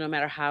company, no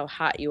matter how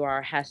hot you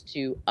are, has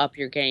to up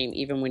your game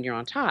even when you're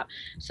on top.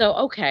 So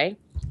okay.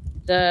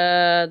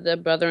 The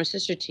brother and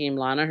sister team,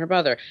 Lana and her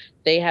brother,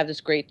 they have this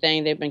great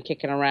thing they've been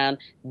kicking around.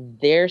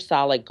 They're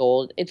solid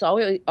gold. It's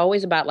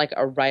always about like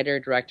a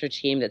writer-director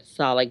team that's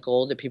solid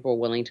gold that people are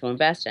willing to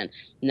invest in.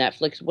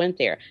 Netflix went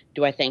there.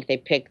 Do I think they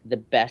picked the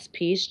best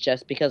piece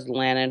just because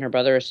Lana and her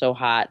brother are so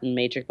hot and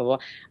Matrix, blah, blah,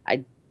 blah?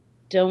 I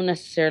don't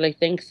necessarily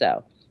think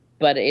so.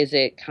 But is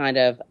it kind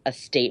of a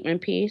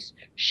statement piece?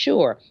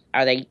 Sure.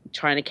 Are they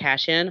trying to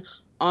cash in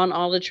on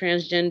all the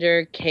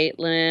transgender,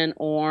 Caitlyn,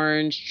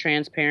 orange,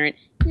 transparent.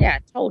 Yeah,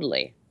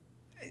 totally.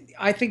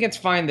 I think it's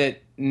fine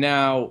that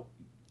now,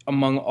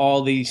 among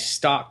all the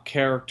stock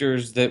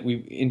characters that we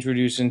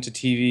introduce into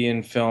TV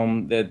and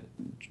film, that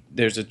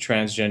there's a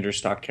transgender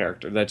stock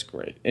character. That's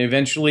great.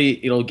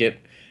 Eventually, it'll get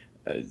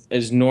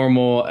as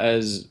normal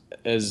as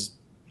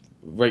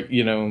right.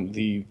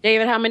 The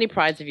David, how many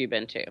prides have you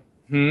been to?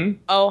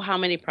 Oh, how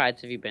many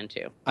prides have you been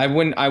to? I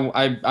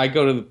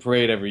go to the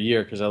parade every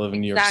year because I live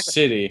in New York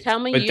City. Tell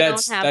me you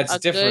don't have a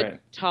good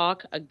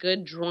talk, a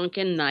good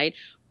drunken night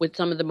with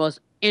some of the most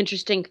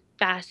interesting,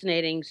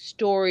 fascinating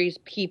stories,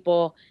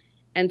 people.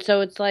 And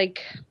so it's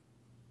like,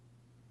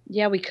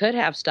 yeah, we could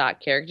have stock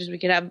characters. We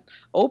could have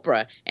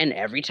Oprah and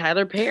every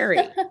Tyler Perry.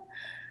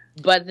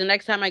 But the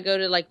next time I go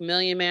to like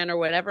Million Man or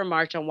whatever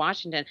march on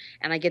Washington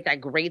and I get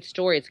that great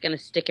story, it's going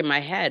to stick in my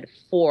head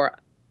for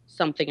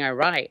something I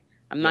write.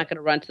 I'm not going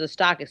to run to the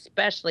stock,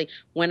 especially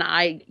when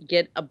I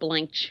get a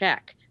blank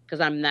check because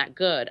I'm that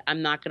good.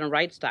 I'm not going to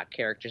write stock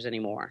characters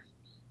anymore.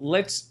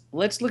 Let's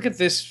look at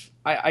this.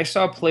 I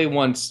saw a play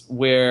once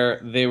where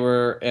they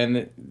were,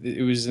 and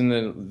it was in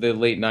the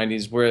late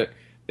 90s, where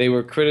they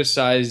were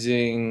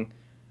criticizing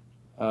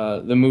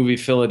the movie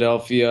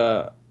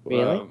Philadelphia.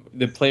 Really?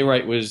 The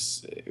playwright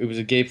was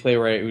a gay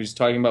playwright who was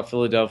talking about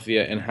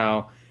Philadelphia and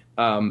how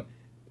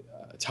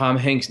Tom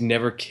Hanks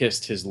never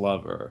kissed his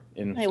lover.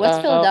 Wait, what's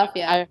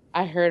Philadelphia?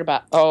 I heard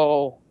about.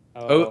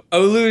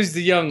 Olu's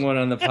the young one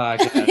on the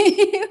podcast.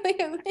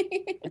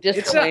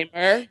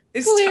 Disclaimer.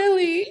 It's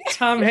Clearly.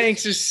 Tom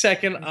Hanks'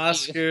 second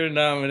Oscar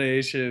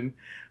nomination.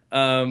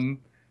 Denzel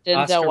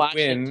Oscar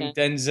Washington. win.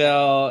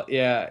 Denzel.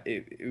 Yeah,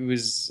 it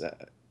was.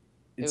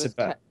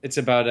 It's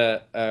about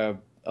a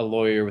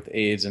lawyer with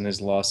AIDS and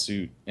his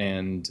lawsuit,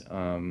 and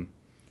Tom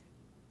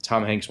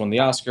Hanks won the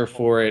Oscar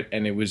for it,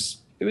 and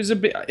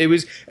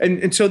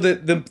so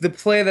the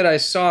play that I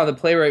saw, the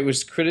playwright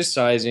was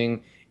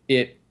criticizing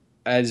it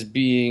as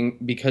being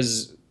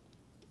because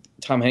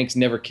Tom Hanks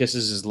never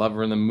kisses his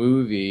lover in the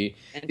movie.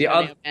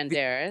 Antonio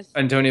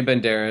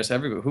Banderas,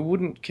 everybody who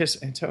wouldn't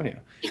kiss Antonio.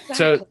 Exactly.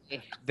 So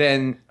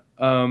then,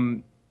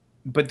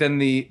 but then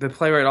the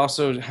playwright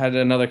also had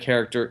another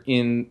character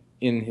in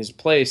his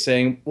play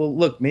saying, well,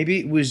 look, maybe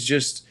it was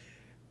just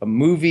a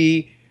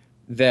movie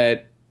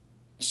that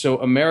so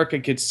America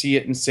could see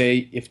it and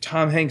say, if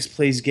Tom Hanks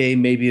plays gay,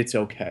 maybe it's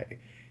okay.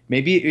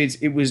 Maybe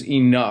it was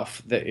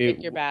enough that it.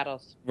 Pick your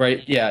battles.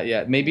 Right?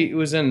 Yeah. Maybe it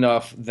was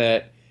enough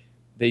that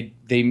they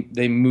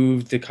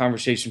moved the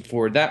conversation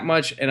forward that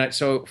much, and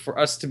so for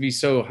us to be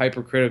so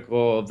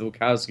hypercritical of the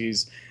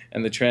Wachowskis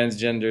and the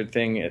transgender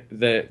thing,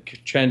 the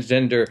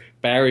transgender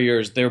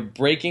barriers they're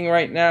breaking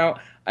right now,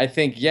 I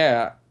think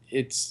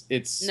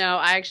it's. No,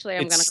 I'm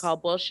going to call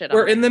bullshit.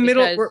 We're in the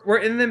middle. We're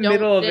in the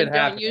middle of it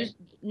happening.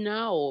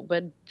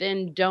 But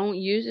then don't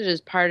use it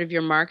as part of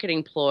your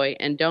marketing ploy,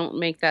 and don't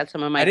make that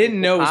some of my. I didn't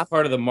know it was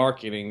part of the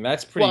marketing.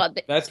 That's pretty. Well,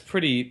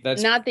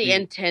 that's not the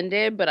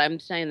intended, but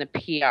I'm saying the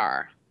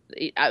PR.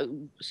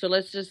 So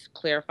let's just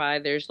clarify.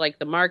 There's like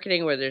the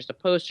marketing where there's the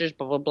posters,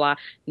 blah blah blah.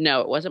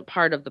 No, it wasn't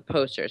part of the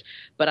posters.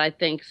 But I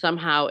think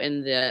somehow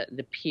in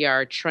the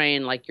PR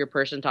train, like your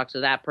person talks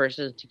to that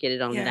person to get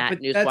it on that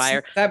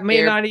newswire. That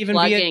may not even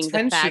be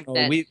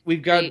intentional.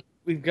 We've got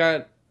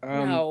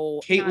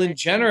Caitlyn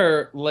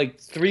Jenner like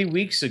 3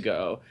 weeks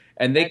ago,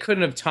 and they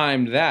couldn't have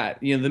timed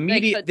that. You know, the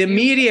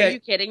media. Are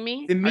you kidding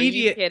me? The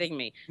media. Are you kidding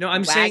me? No,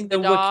 I'm saying the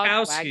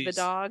Wachowskis. Wag the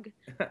dog.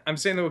 I'm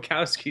saying the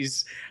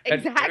Wachowskis.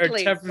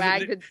 Exactly.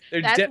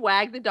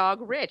 Wag the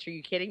dog rich. Are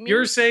you kidding me?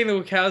 You're saying the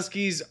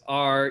Wachowskis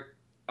are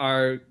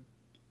in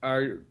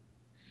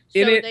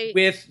it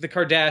with the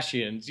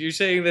Kardashians. You're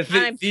saying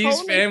that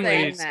these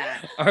families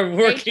are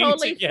working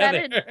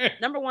together.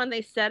 Number one,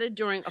 they said it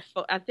during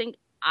I think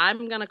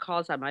I'm going to call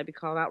this, I might be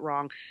calling that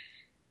wrong.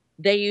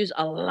 They use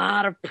a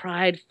lot of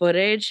Pride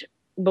footage,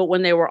 but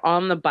when they were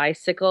on the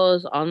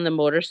bicycles, on the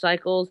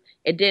motorcycles,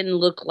 it didn't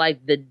look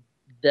like the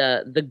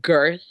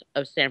girth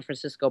of San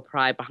Francisco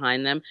Pride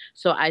behind them.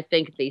 So I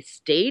think they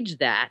staged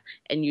that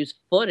and used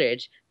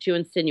footage to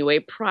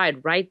insinuate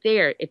Pride right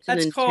there. That's an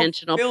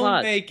intentional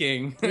plug.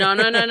 Filmmaking.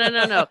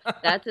 No.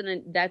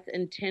 That's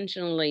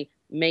intentionally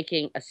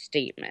making a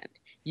statement.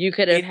 You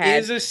could have It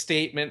is a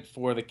statement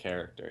for the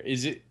character.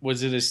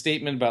 Was it a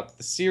statement about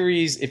the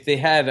series? If they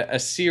had a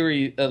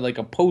series like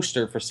a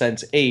poster for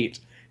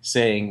Sense8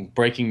 saying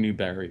breaking new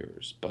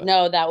barriers, but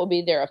no, that would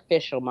be their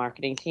official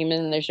marketing team,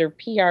 and there's your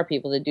PR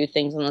people that do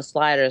things on the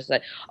sliders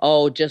like,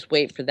 oh, just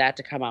wait for that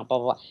to come out, blah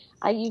blah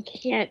blah. You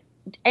can't.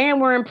 And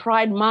we're in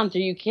Pride Month. Are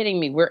you kidding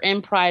me? We're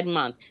in Pride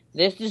Month.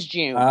 This is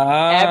June.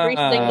 Every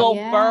single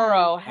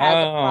borough has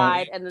a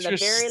Pride, and then the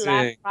very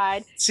last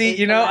Pride.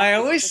 See, I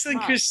always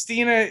think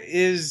Christina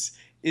is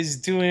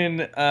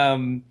doing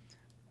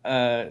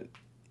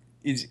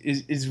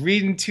is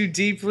reading too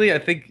deeply. I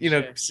think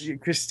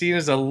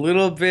Christina's a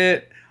little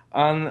bit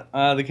on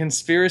the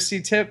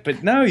conspiracy tip,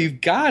 but no,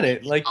 you've got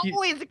it. Like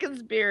always a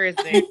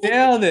conspiracy. You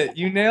nailed it.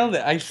 You nailed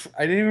it. I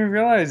didn't even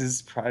realize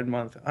it's Pride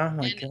Month. Oh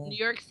my god. In New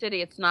York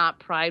City, it's not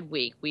Pride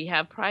Week. We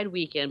have Pride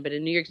Weekend, but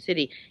in New York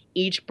City,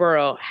 each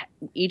borough,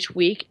 each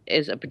week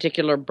is a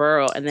particular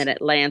borough, and then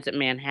it lands at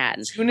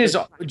Manhattan.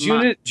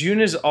 June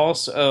is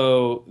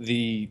also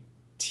the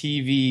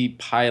TV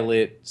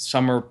pilot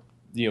summer,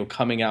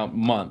 coming out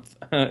month,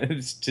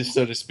 just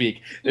so to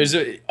speak. There's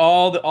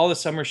all the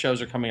summer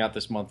shows are coming out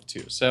this month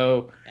too.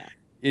 So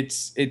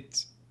it's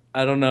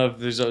I don't know if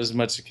there's as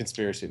much a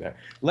conspiracy there.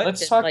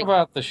 Let's talk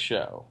about the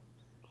show.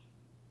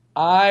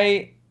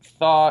 I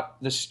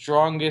thought the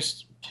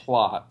strongest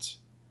plot,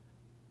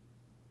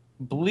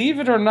 believe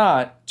it or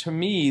not, to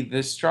me,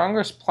 the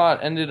strongest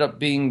plot ended up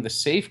being the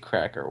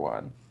safecracker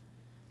one.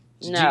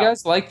 Did you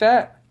guys like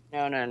that?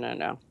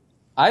 No.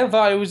 I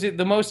thought it was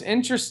the most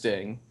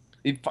interesting.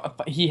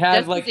 He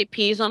had he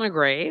pees on a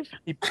grave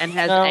and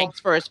has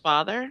angst for his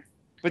father.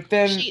 But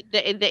then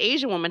the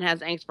Asian woman has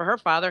angst for her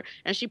father,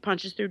 and she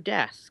punches through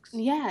desks.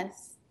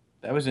 Yes,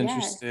 that was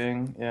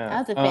interesting. Yeah, I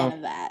was a fan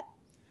of that.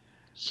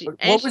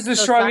 What was the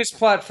strongest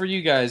plot for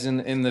you guys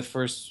in the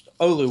first?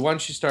 Olu, why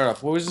don't you start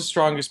off? What was the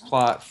strongest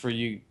plot for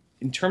you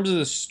in terms of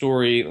the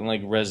story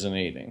and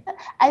resonating?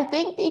 I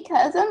think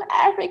because I'm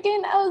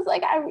African, I was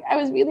I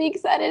was really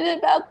excited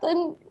about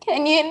the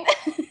Kenyan.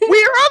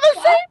 We are on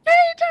the same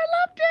page. I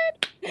loved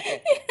it.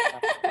 Okay.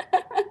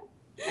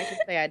 I can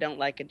say I don't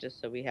like it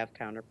just so we have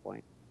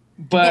counterpoint.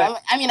 But yeah,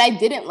 I mean, I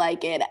didn't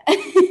like it.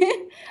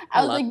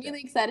 I was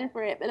really excited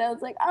for it, but I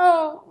was like,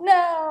 oh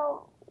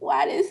no.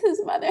 Why does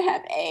his mother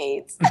have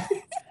AIDS?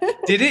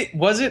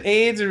 Was it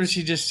AIDS or was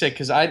she just sick?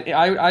 Because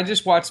I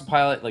just watched the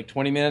pilot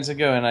 20 minutes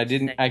ago and I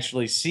didn't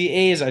actually see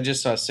AIDS. I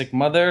just saw a sick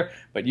mother.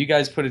 But you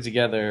guys put it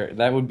together.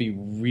 That would be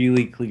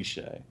really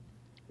cliche.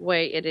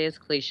 Wait, it is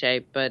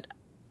cliche, but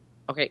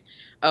okay.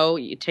 Oh,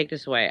 you take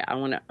this away. I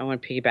want to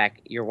piggyback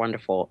your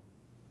wonderful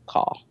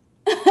call.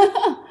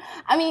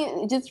 I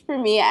mean, just for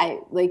me,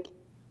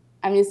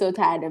 I'm just so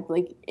tired of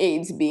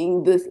AIDS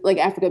being this,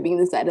 Africa being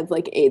the side of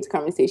AIDS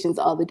conversations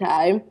all the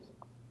time.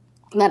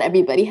 Not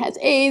everybody has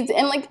AIDS.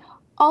 And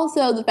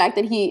also the fact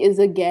that he is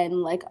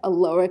again a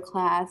lower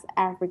class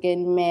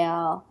African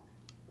male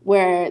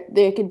where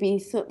there could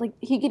be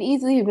he could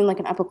easily have been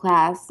an upper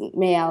class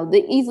male.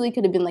 They easily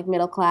could have been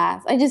middle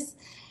class. It's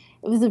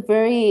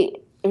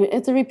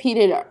a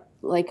repeated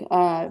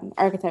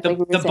archetype.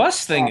 The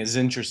bus thing is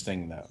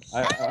interesting though.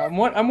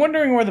 I'm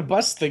wondering where the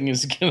bus thing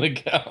is gonna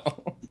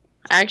go.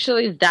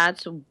 Actually,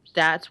 that's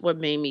what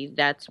made me.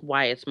 That's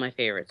why it's my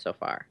favorite so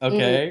far.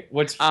 Okay,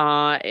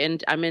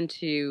 and I'm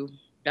into.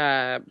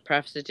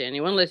 Preface it to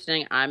anyone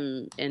listening.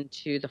 I'm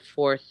into the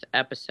 4th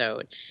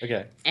episode.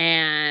 Okay.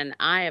 And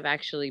I have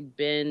actually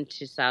been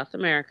to South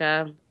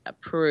America,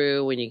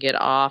 Peru. When you get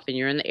off and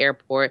you're in the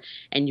airport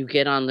and you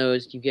get on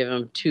those, you give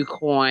them 2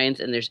 coins,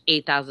 and there's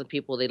 8,000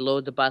 people. They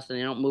load the bus and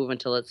they don't move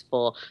until it's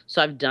full.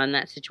 So I've done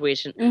that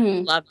situation.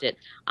 Loved it.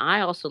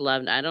 I also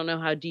loved. I don't know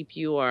how deep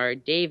you are,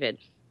 David.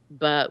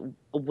 But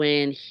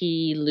when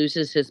he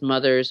loses his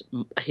mother's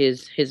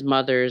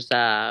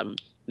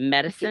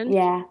medicine,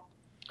 yeah.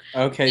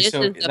 Okay,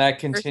 so that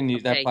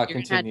continues. That plot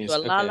continues.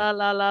 Okay.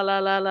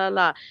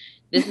 La.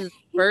 This is the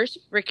first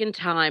freaking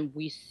time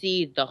we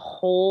see the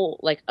whole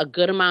a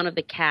good amount of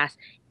the cast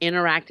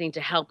interacting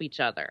to help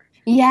each other.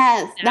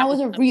 Yes, that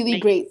was a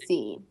really great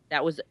scene. I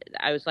was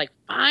like,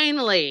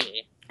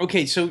 finally.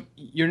 Okay, so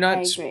you're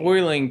not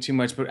spoiling too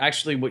much, but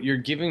actually what you're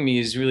giving me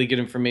is really good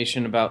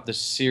information about the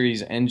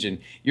series engine.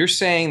 You're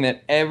saying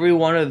that every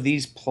one of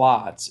these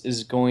plots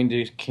is going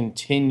to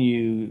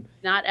continue.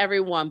 Not every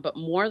one, but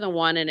more than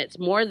one, and it's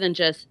more than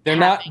just. They're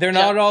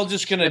not all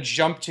just going to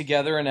jump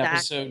together in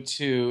episode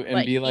 2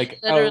 and be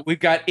oh,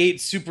 we've got 8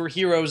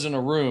 superheroes in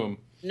a room.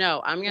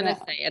 No, I'm going to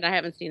say, and I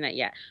haven't seen that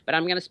yet, but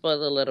I'm going to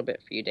spoil it a little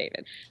bit for you,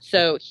 David.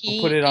 So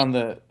we'll put it on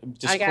the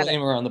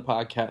disclaimer on the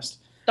podcast.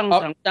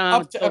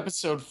 Up to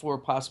episode 4,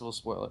 possible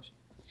spoilers.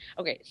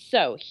 Okay,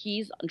 so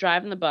he's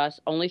driving the bus,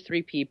 only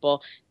 3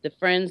 people. The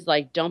friend's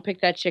don't pick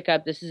that chick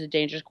up. This is a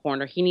dangerous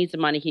corner. He needs the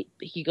money.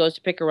 He goes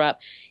to pick her up.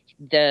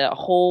 The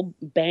whole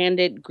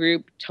bandit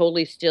group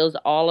totally steals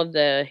all of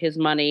his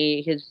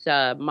money, his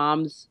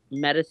mom's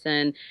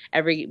medicine,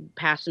 every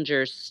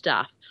passenger's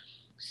stuff.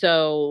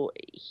 So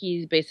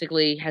he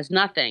basically has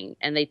nothing,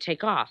 and they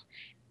take off.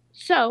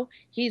 So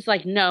he's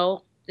like,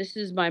 no. This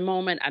is my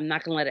moment. I'm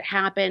not going to let it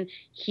happen.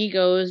 He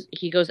goes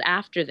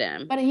after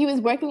them. But he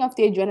was working off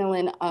the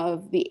adrenaline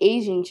of the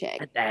Asian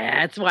chick.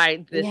 That's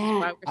why this is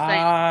why we're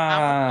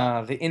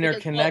saying the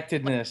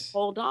interconnectedness.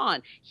 Hold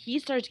on.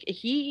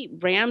 He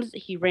rams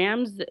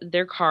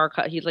their car.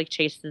 He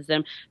chases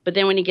them. But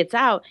then when he gets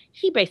out,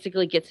 he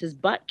basically gets his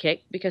butt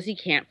kicked because he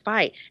can't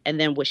fight. And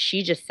then what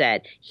she just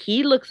said,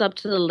 he looks up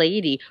to the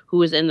lady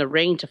who is in the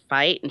ring to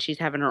fight, and she's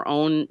having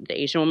the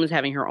Asian woman's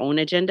having her own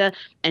agenda.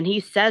 And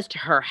he says to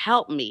her,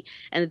 help me.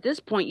 And at this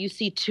point, you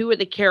see 2 of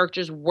the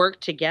characters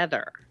work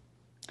together.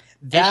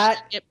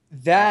 That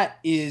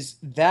is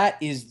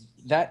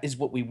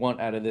what we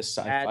want out of this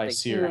sci-fi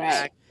series.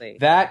 Exactly.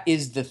 That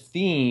is the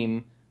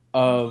theme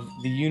of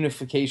the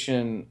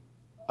unification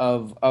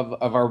of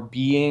our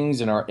beings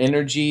and our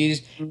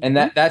energies. And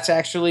that's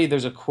actually,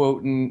 there's a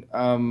quote in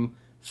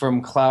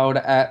from Cloud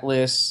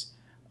Atlas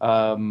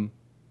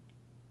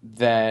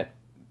that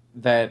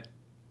that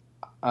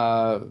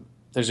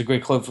there's a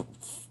great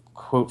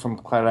quote from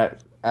Cloud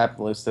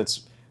Atlas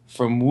that's,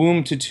 "From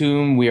womb to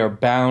tomb we are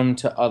bound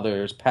to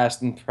others,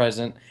 past and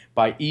present.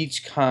 By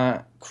each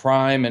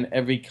crime and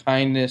every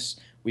kindness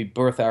we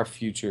birth our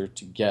future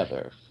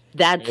together."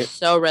 That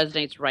so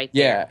resonates right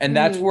there. Yeah, and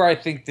that's where I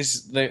think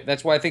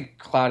that's why I think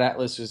Cloud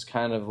Atlas is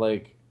kind of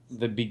like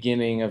the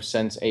beginning of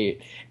Sense8.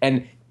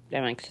 And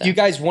that makes sense. You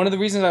guys, one of the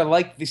reasons I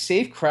like the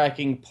safe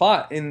cracking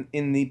plot in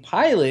the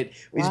pilot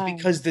is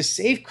because the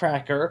safe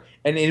cracker,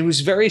 and it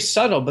was very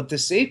subtle, but the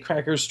safe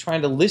cracker is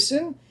trying to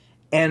listen,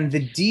 and the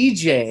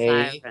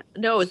DJ.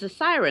 No, it was the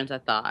sirens, I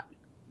thought.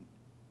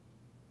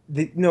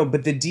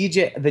 But the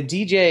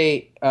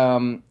DJ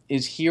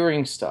is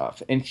hearing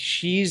stuff, and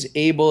she's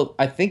able.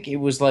 I think it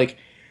was like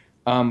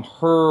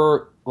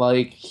her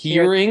like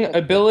hearing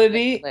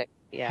ability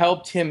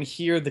helped him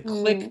hear the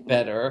click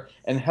better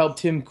and helped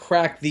him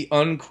crack the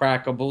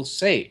uncrackable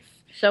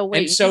safe. So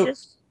wait, you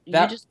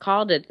just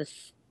called it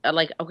this.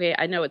 Like, okay,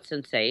 I know it's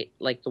Sense8,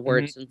 like the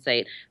word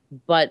Sense8,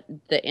 but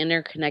the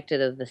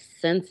interconnected of the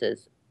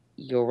senses.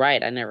 You're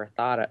right. I never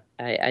thought it.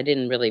 I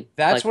didn't really.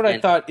 That's what I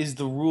thought is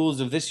the rules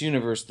of this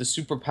universe, the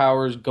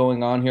superpowers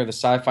going on here, the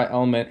sci-fi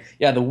element.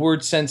 Yeah, the word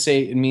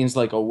Sense8, it means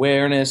like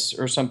awareness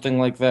or something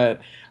like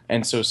that.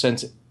 And so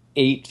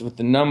Sense8 with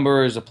the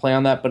number is a play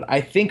on that. But I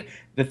think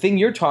the thing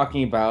you're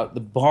talking about,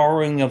 the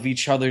borrowing of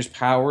each other's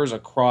powers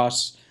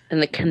across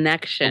and the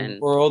connection, the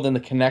world and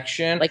the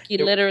connection. Like he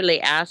literally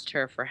asked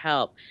her for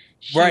help.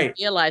 She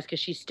realized because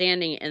she's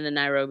standing in the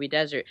Nairobi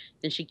desert,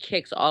 then she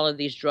kicks all of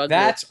these drugs.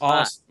 That's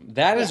awesome.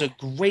 That is a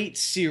great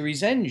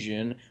series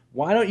engine.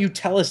 Why don't you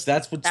tell us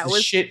that's what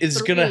the shit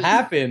is going to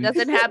happen?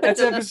 Doesn't happen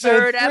until the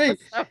third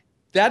episode.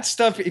 That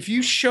stuff. If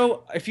you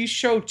show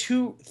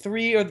 2,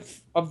 3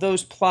 of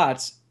those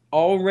plots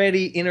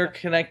already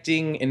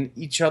interconnecting and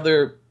each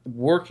other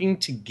working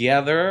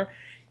together,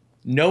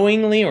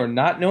 knowingly or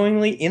not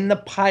knowingly, in the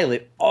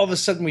pilot, all of a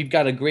sudden we've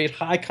got a great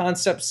high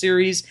concept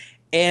series.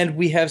 And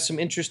we have some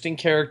interesting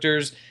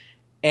characters,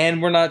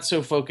 and we're not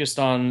so focused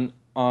on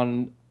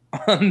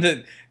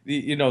the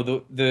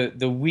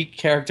weak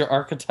character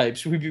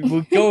archetypes.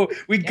 We'd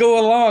go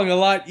along a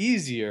lot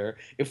easier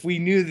if we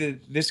knew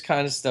that this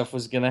kind of stuff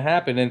was going to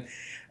happen. And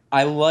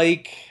I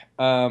like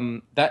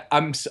that.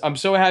 I'm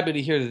so happy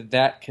to hear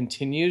that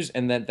continues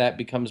and that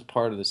becomes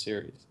part of the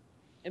series.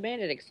 It made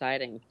it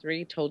exciting.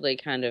 3 totally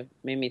kind of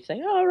made me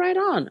say, "Oh, right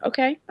on.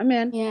 Okay, I'm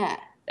in." Yeah.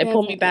 It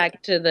pulled me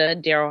back to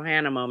the Daryl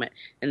Hannah moment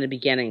in the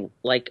beginning.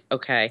 Like,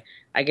 okay,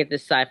 I get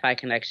this sci-fi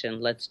connection.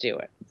 Let's do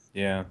it.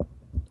 Yeah.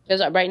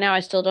 Because right now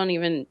I still don't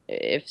even,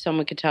 if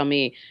someone could tell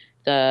me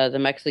the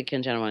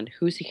Mexican gentleman,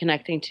 who's he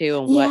connecting to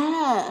and what?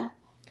 Yeah.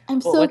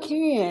 I'm so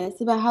curious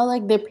about how,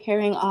 like, they're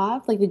pairing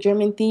off, like the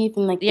German thief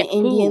and, like, the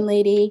Indian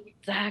lady.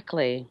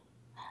 Exactly.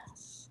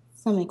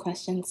 So many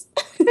questions.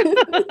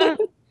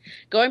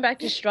 Going back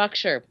to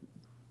structure.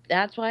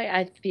 That's why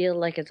I feel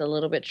like it's a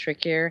little bit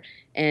trickier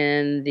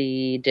in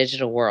the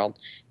digital world,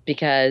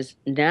 because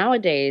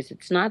nowadays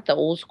it's not the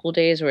old school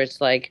days where it's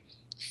like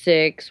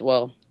 6,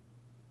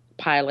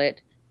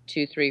 pilot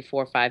 2, 3,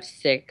 4, 5,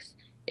 6.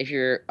 If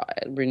you're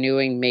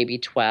renewing, maybe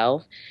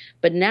 12.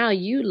 But now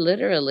you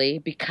literally,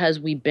 because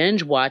we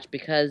binge watch,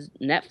 because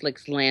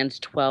Netflix lands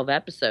 12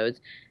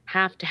 episodes,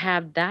 have to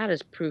have that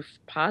as proof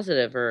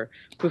positive or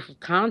proof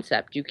of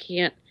concept. You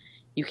can't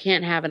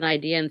have an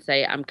idea and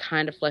say, I'm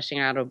kind of fleshing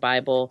out a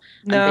Bible.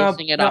 I'm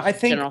basing it off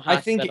General Hospital.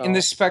 I think in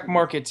the spec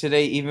market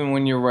today, even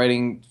when you're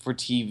writing for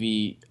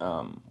TV,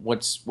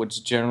 what's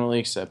generally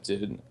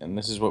accepted, and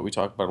this is what we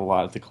talk about a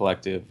lot at the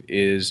Collective,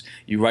 is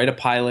you write a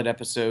pilot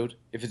episode.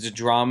 If it's a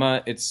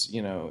drama, it's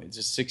a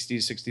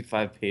 60,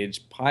 65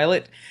 page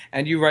pilot,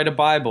 and you write a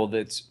Bible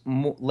that's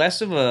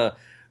less of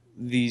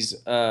these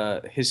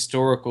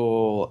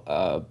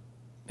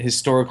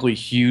historically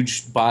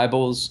huge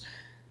Bibles.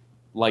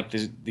 Like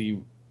the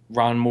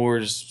Ron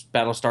Moore's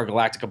Battlestar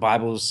Galactica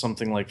Bible is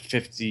something like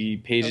 50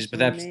 pages, but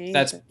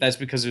that's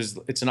because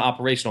it's an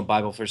operational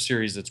Bible for a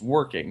series that's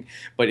working.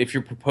 But if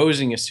you're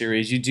proposing a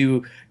series, you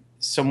do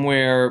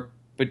somewhere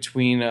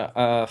between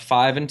a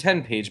 5 and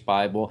 10 page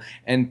Bible,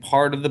 and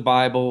part of the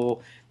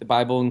Bible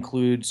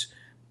includes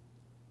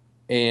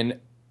a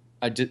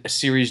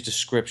series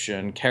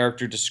description,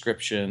 character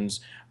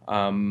descriptions.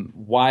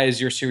 Why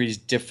is your series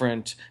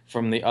different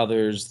from the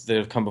others that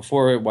have come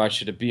before it? Why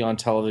should it be on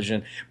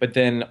television? But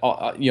then,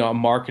 a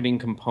marketing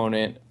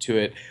component to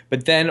it.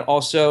 But then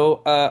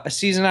also a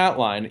season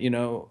outline.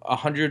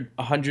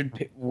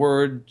 100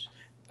 word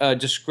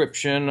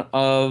description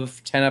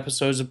of 10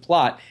 episodes of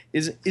plot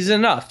is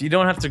enough. You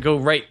don't have to go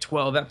write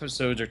 12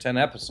 episodes or 10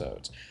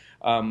 episodes.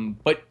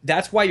 But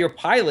that's why your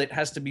pilot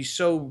has to be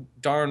so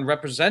darn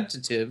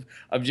representative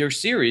of your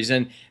series.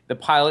 And the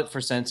pilot for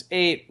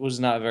Sense8 was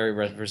not very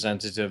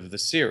representative of the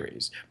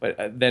series.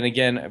 But then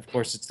again, of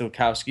course, it's the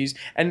Wachowskis.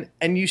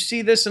 And you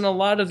see this in a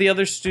lot of the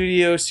other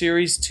studio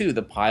series too.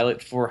 The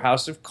pilot for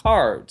House of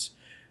Cards,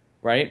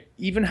 right?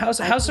 Even House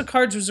of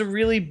Cards was a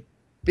really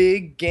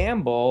big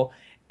gamble,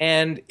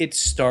 and it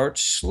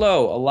starts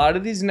slow. A lot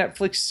of these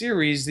Netflix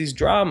series, these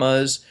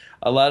dramas,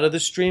 a lot of the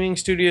streaming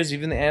studios,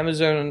 even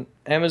the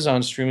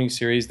Amazon streaming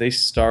series, they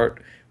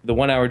start the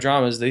 1 hour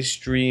dramas. They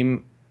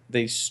stream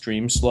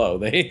slow.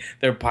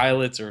 Their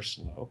pilots are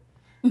slow.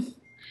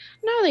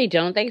 No, they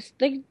don't.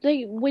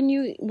 They when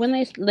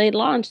they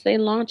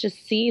launch a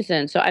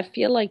season. So I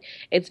feel like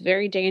it's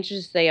very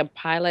dangerous to say a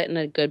pilot and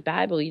a good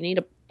Bible. You need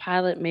a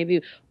pilot,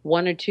 maybe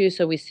 1 or 2,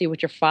 so we see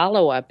what your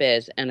follow up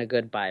is, and a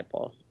good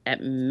Bible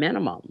at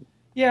minimum.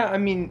 Yeah, I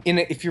mean,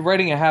 if you're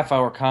writing a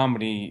half-hour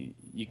comedy,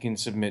 you can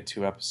submit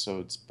 2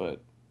 episodes,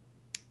 but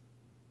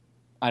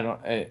I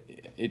don't.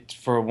 It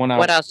for 1 hour.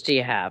 What else do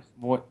you have?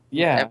 What?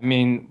 Yeah, I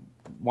mean,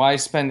 why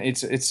spend?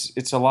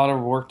 It's a lot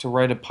of work to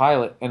write a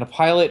pilot, and a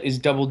pilot is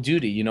double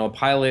duty. You know, a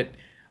pilot.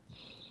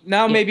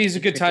 Now maybe is a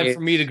good time for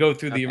me to go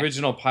through the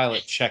original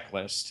pilot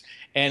checklist,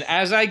 and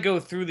as I go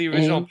through the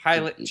original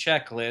pilot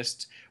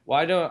checklist,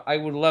 I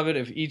would love it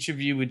if each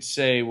of you would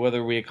say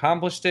whether we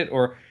accomplished it,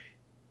 or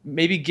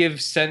maybe give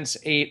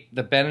Sense8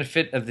 the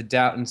benefit of the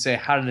doubt and say,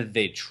 how did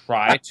they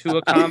try to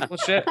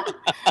accomplish it?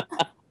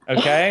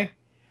 Okay?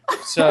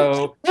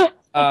 So,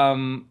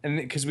 and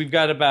because we've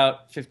got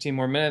about 15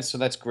 more minutes, so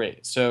that's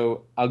great.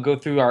 So I'll go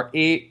through our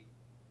 8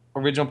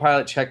 original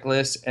pilot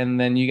checklists, and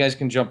then you guys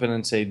can jump in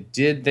and say,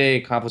 did they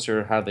accomplish it,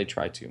 or how did they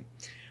try to?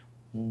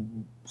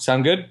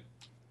 Sound good?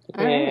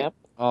 Yeah.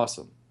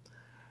 Awesome.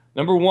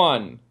 Number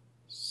 1.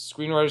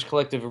 Screenwriters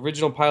Collective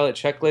original pilot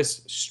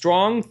checklist: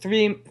 strong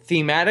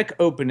thematic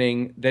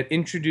opening that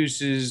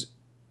introduces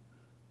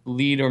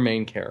lead or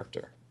main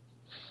character.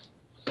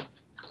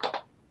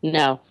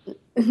 No.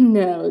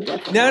 No,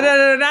 definitely.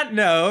 No, not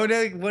no.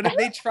 What did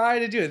they try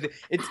to do?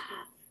 It's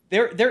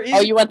there is.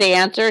 Oh, you want the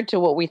answer to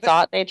what we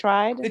thought they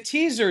tried? The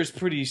teaser is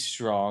pretty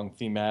strong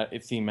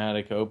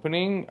thematic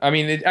opening. I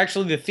mean,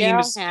 the theme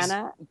is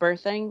Hannah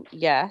birthing.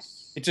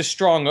 Yes, it's a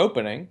strong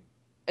opening.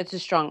 It's a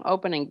strong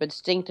opening, but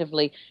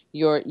distinctively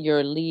your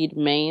lead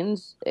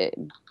mains,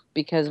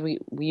 because we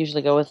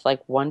usually go with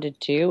like 1 to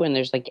 2, and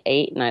there's like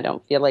 8, and I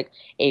don't feel like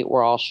 8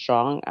 were all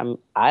strong.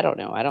 I don't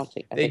know.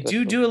 They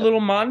do a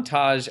little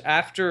montage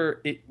after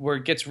it where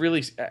it gets really.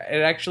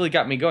 It actually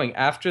got me going.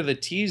 After the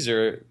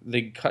teaser,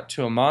 they cut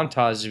to a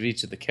montage of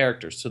each of the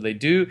characters. So they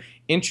do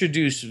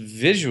introduce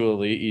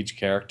visually each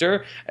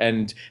character,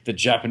 and the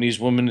Japanese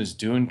woman is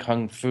doing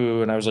kung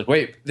fu, and I was like,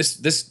 wait,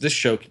 this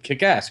show could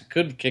kick ass. It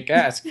could kick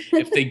ass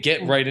if they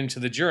get right into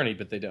the journey,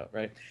 but they don't,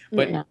 right?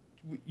 But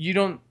you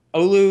don't.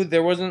 Olu,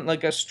 there wasn't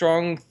like a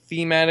strong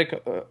thematic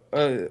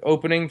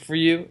opening for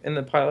you in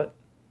the pilot?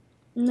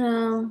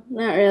 No,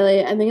 not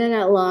really. I think I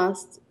got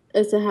lost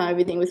as to how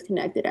everything was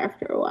connected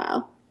after a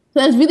while.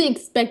 So I was really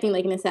expecting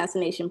like an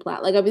assassination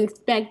plot. Like I was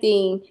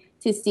expecting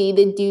to see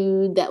the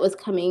dude that was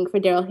coming for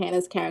Daryl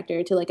Hannah's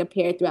character to like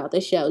appear throughout the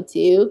show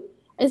too.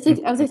 I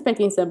was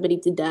expecting somebody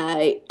to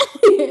die.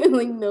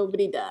 Like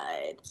nobody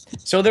died.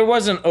 So there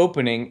was an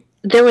opening.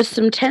 There was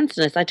some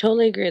tenseness. I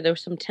totally agree. There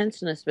was some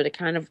tenseness, but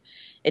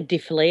it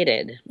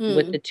deflated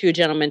with the 2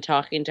 gentlemen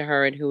talking to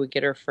her and who would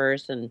get her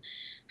first, and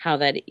how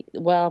that.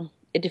 Well,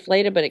 it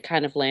deflated, but it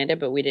kind of landed.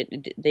 But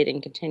they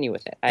didn't continue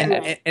with it. And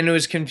it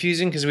was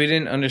confusing because we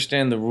didn't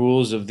understand the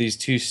rules of these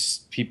 2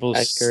 people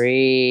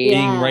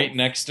being right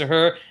next to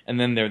her, and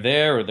then they're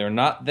there or they're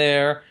not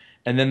there,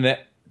 and then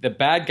the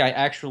bad guy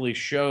actually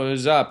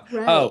shows up.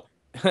 Right. Oh,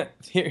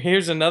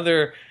 here's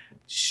another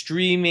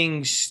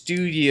streaming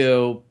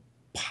studio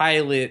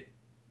pilot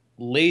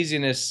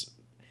laziness.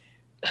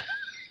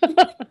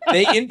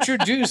 They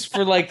introduced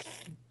for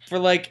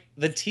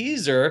the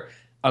teaser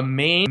a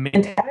main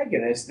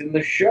antagonist in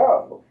the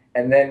show,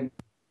 and then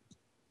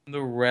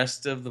the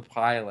rest of the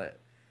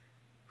pilot.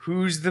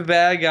 Who's the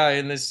bad guy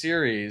in this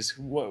series?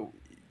 What,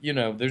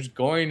 there's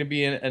going to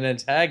be an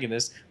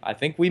antagonist. I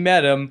think we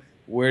met him.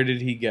 Where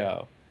did he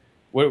go?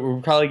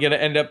 We're probably going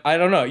to end up. I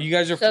don't know. You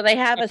guys are so they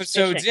have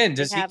episodes in.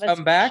 Does he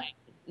come back?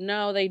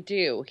 No, they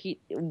do.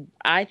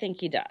 I think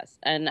he does,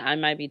 and I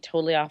might be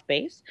totally off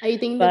base. Are you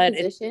thinking the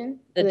physician,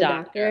 the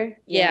doctor?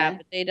 Yeah,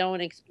 but they don't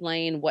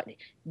explain what.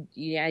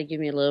 Yeah, give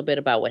me a little bit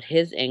about what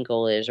his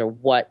angle is, or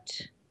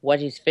what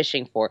he's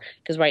fishing for.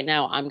 Because right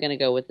now, I'm going to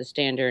go with the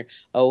standard.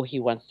 Oh, he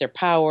wants their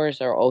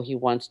powers, or oh, he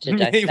wants to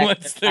dissect he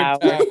wants their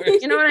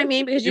powers. You know what I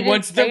mean? Because he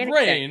wants their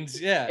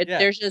brains. Yeah.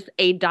 There's just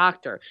a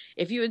doctor.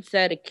 If you had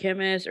said a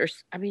chemist, or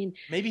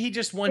maybe he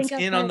just wants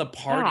in on the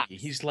party.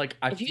 He's like,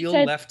 I feel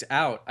left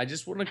out. I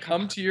just want to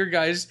come to your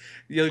guys'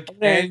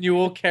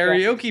 annual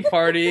karaoke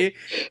party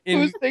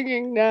in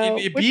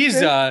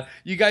Ibiza.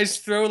 You guys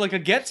throw like a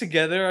get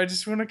together. I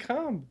just want to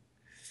come.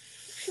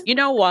 You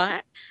know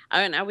what?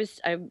 I'm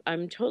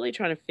totally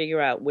trying to figure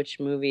out which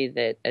movie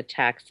that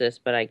attacks this,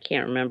 but I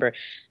can't remember.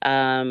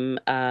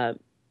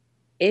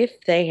 if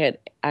they had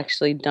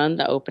actually done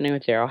the opening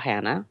with Daryl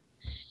Hannah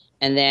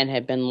and then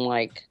had been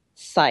like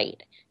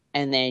Sight,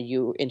 and then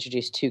you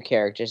introduced 2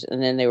 characters,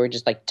 and then they were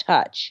just like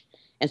Touch.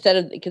 Instead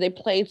of, because they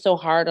played so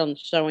hard on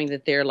showing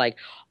that they're like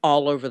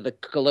all over the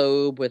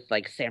globe with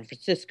like San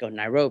Francisco,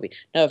 Nairobi.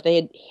 No, if they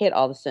had hit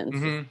all the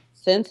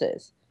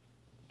senses,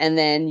 and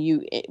then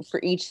you, for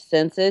each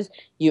senses,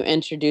 you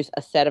introduce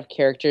a set of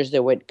characters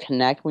that would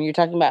connect. When you're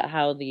talking about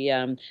how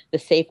the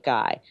safe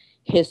guy,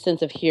 his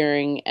sense of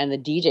hearing and the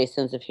DJ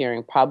sense of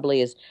hearing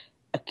probably is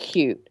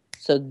acute.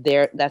 So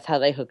that's how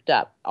they hooked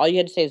up. All you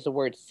had to say is the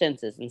word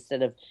senses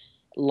instead of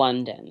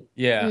London.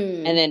 Yeah.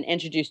 And then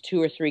introduce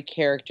 2 or 3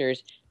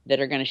 characters that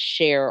are going to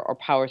share or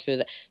power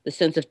through the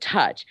sense of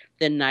touch.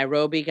 The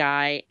Nairobi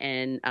guy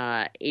and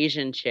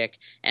Asian chick,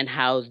 and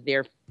how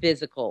their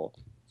physical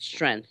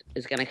strength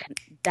is going to,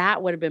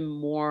 that would have been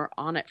more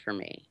on it for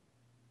me.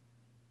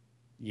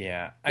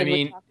 Yeah. I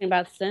mean, we're talking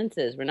about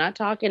senses. We're not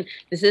talking,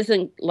 this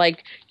isn't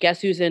like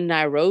Guess Who's in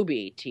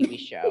Nairobi TV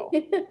show.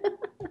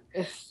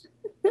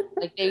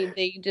 Like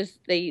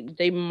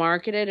they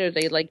marketed, or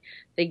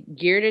they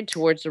geared it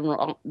towards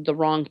the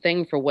wrong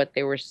thing for what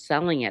they were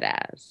selling it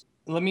as.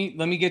 Let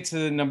me get to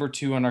the number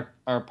 2 on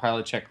our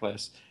pilot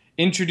checklist.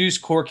 Introduce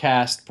core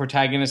cast,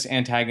 protagonists,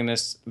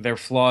 antagonists, their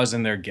flaws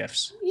and their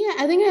gifts. Yeah,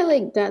 I think I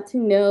got to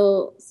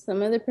know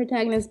some of the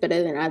protagonists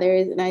better than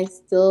others, and I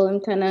still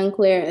am kind of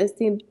unclear as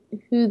to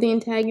who the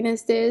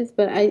antagonist is,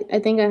 but I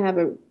think I have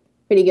a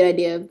pretty good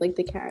idea of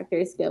the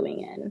characters going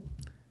in,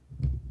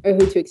 or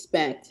who to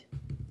expect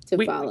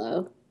to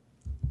follow.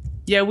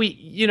 Yeah,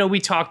 we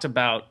talked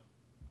about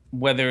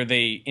whether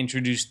they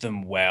introduced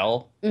them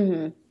well,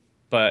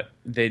 but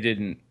they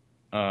didn't.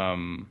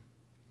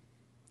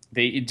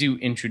 They do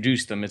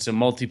introduce them. It's a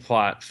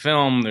multi-plot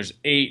film. There's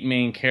 8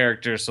 main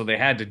characters, so they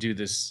had to do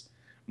this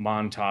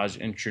montage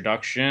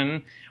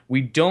introduction. We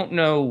don't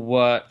know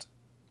what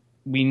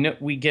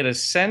we get a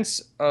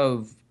sense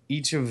of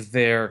each of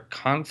their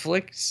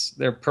conflicts,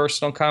 their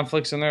personal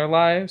conflicts in their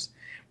lives.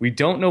 We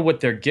don't know what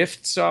their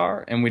gifts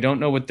are, and we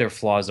don't know what their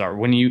flaws are.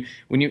 When you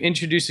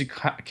introduce a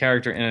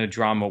character in a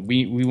drama,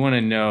 we want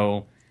to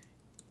know,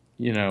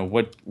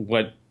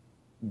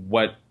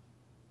 what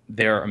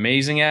they're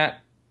amazing at,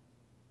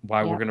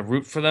 why we're going to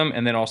root for them,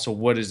 and then also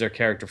what is their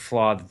character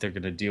flaw that they're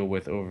going to deal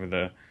with over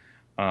the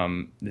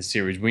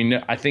series. We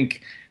know. I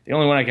think the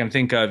only one I can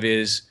think of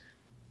is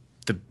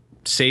the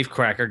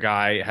safecracker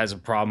guy has a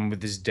problem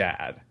with his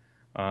dad.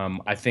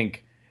 I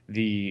think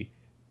the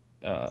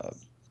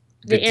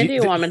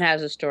Indian woman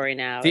has a story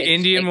now. The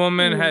Indian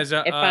woman has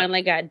a... It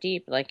finally got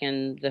deep,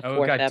 in the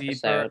 4th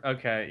episode. Deeper?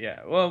 Okay, yeah.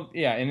 Well,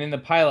 yeah, and in the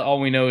pilot, all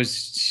we know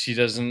is she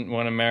doesn't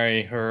want to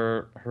marry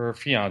her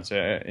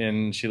fiancé,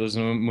 and she lives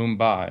in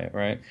Mumbai,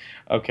 right?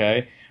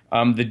 Okay.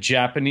 The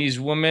Japanese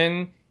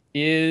woman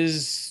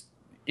is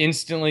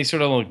instantly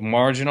sort of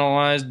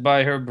marginalized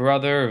by her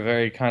brother, a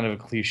very kind of a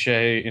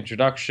cliche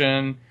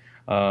introduction.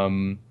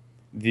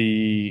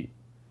 The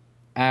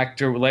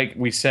actor, like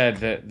we said,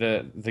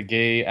 the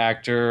gay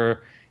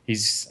actor,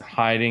 he's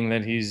hiding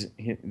that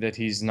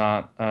he's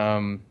not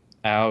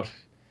out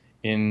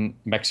in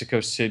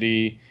Mexico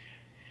City.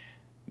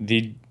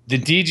 The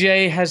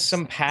DJ has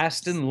some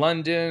past in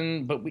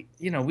London, but we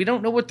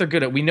don't know what they're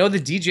good at. We know the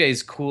DJ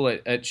is cool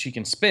at she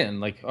can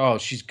spin,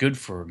 she's good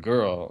for a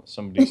girl,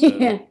 somebody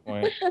said at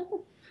one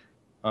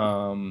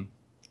point.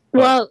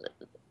 Well,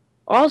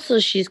 also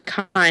she's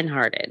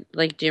kind-hearted.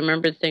 Do you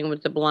remember the thing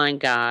with the blind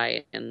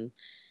guy and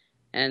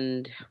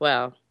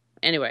well,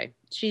 anyway,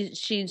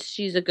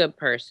 she's a good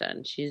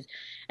person. She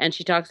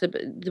talks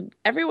about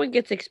everyone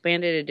gets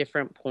expanded at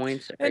different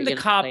points. And the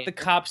cop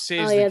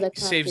saves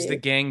the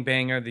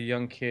gangbanger, the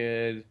young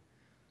kid.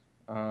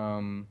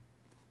 So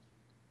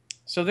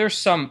there's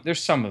some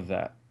of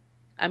that.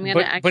 I'm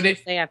gonna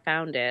say I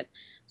found it.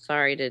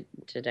 Sorry to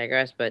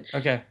digress, but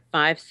okay.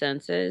 5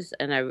 Senses,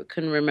 and I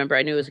couldn't remember.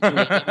 I knew it was a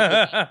Canadian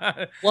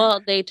movie. Well,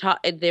 there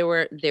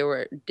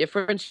were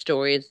different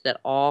stories that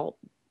all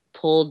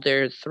pulled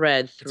their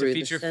thread through. It's a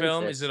feature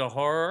film. Is it a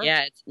horror?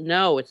 Yeah, it's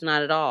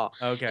not at all.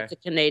 Okay, it's a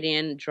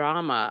Canadian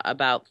drama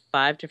about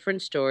 5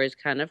 different stories,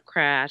 kind of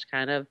Crash,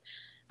 kind of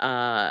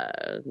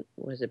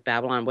was it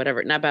Babylon?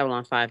 Whatever, not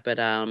Babylon 5, but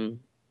Babylon.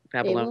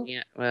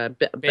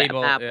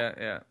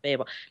 Babel.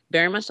 Babel.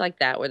 Very much like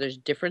that, where there's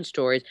different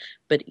stories,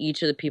 but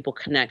each of the people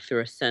connect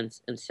through a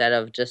sense instead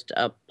of just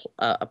a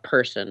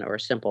person or a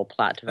simple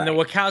plot device. And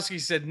the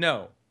Wachowski said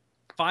no.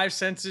 5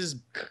 senses,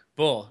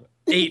 bull.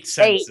 8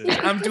 senses.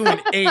 8. I'm doing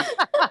 8.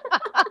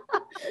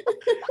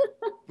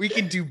 We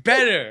can do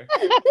better.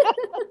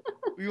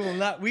 We will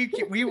not.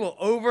 We will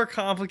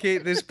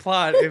overcomplicate this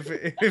plot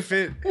if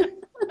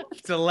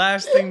it's the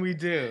last thing we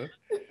do.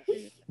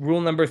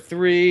 Rule number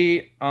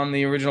 3 on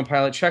the original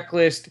pilot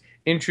checklist: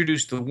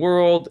 introduce the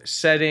world,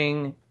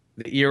 setting,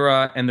 the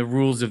era, and the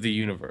rules of the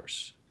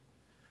universe.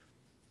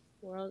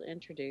 World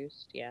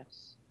introduced,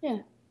 yes. Yeah.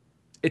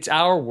 It's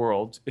our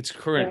world. It's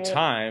current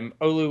time.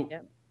 Olu.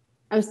 Yep.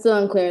 I'm still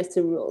unclear as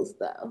to rules,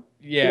 though.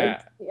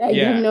 Yeah. I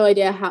have no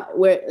idea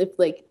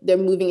if they're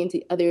moving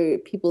into other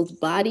people's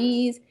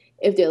bodies,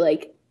 if they're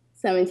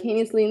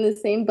simultaneously in the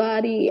same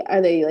body?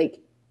 Are they like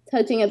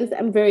touching at this?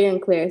 I'm very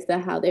unclear as to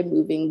how they're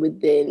moving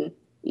within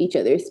each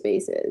other's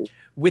spaces.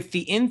 With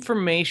the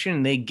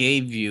information they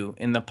gave you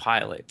in the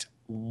pilot,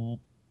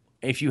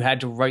 if you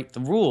had to write the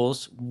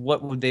rules,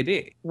 what would they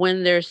be?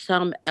 When there's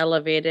some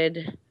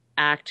elevated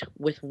act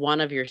with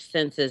one of your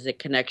senses, it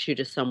connects you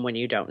to someone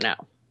you don't know.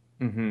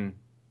 Mm-hmm.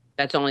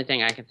 That's the only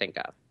thing I can think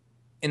of.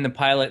 In the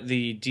pilot,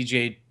 the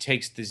DJ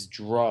takes this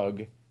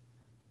drug,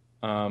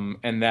 and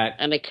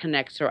it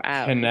connects her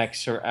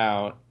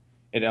out.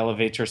 It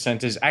elevates her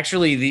senses.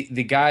 Actually,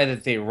 the guy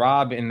that they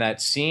rob in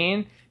that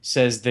scene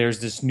says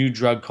there's this new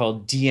drug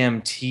called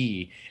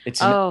DMT.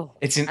 It's an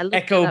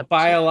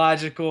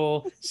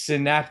echobiological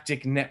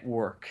synaptic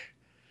network.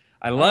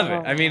 I love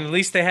it. I mean, at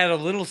least they had a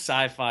little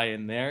sci-fi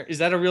in there. Is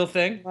that a real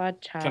thing?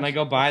 What, can I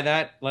go buy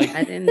that? Like,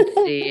 I didn't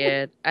see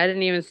it. I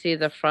didn't even see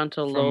the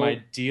frontal lobe. From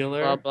my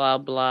dealer. Blah blah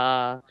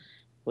blah.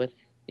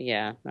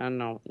 I don't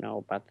know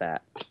about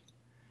that.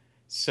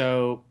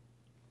 So,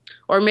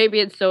 or maybe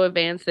it's so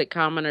advanced that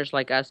commoners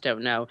like us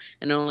don't know,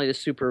 and only the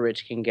super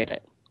rich can get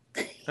it.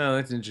 Oh,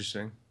 that's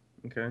interesting.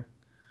 Okay.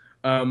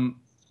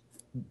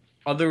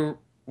 Other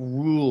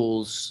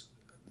rules.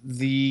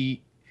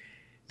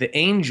 The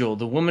angel,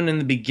 the woman in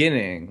the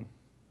beginning,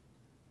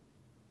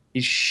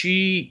 did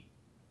she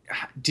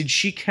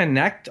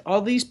connect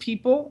all these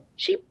people?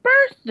 She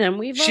birthed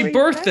them. She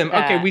birthed them.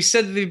 That. Okay, we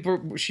said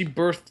she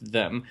birthed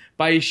them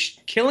by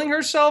killing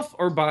herself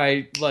or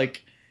by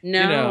like.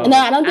 No, no,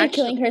 I don't think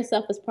killing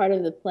herself was part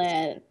of the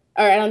plan,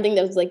 or I don't think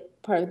that was like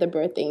part of the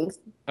birthing.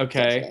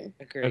 Okay.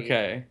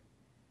 Okay.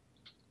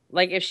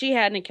 Like if she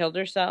hadn't killed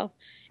herself,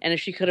 and if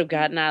she could have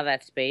gotten out of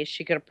that space,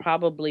 she could have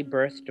probably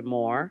birthed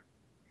more.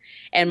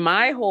 And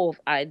my whole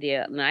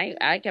idea, and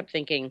I kept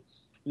thinking,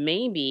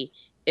 maybe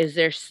is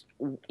there,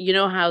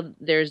 how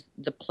there's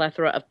the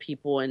plethora of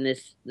people in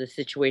this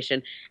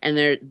situation,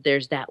 and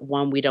there's that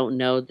one we don't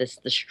know, the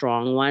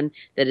strong one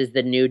that is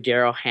the new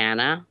Daryl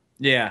Hannah.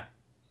 Yeah.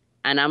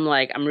 And I'm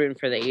rooting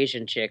for the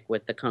Asian chick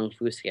with the kung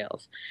fu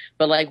skills,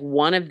 but like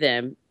one of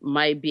them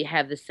might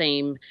have the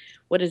same.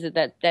 What is it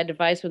that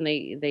device when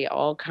they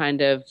all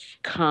kind of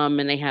come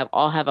and they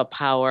all have a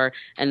power,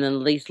 and then the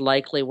least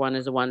likely one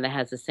is the one that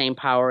has the same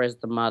power as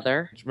the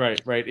mother.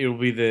 Right. It will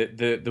be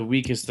the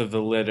weakest of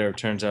the litter.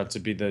 Turns out to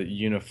be the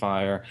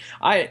unifier.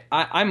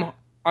 I'm.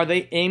 Are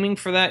they aiming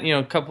for that?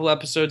 A couple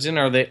episodes in,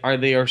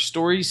 are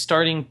stories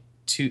starting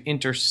to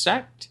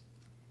intersect?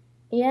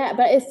 Yeah,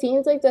 but it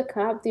seems like the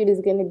cop dude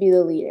is going to be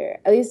the leader.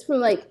 At least from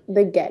like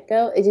the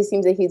get-go, it just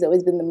seems like he's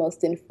always been the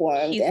most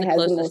informed and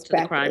has the most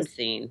practice. The crime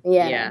scene.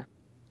 Yeah.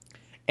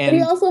 But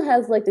he also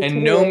has like the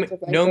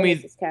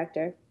Nomi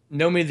character.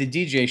 Nomi the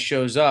DJ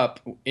shows up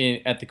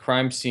at the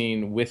crime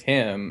scene with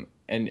him,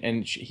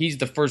 and he's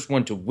the first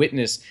one to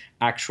witness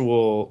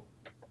actual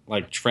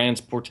like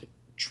transport.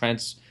 I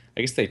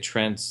guess they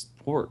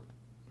transport.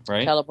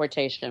 Right?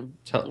 Teleportation,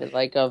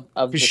 like of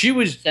she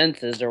was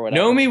senses or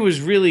whatever. Nomi was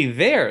really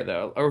there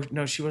though, or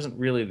no, she wasn't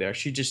really there.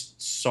 She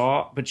just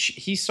saw, but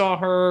he saw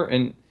her,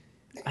 and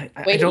I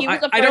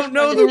don't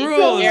know the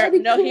rules.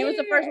 No, he was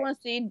the first one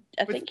to see.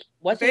 I think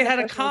they had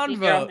a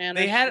convo.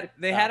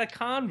 They had a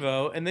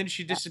convo, and then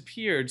she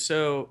disappeared.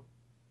 So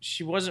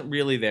she wasn't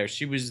really there.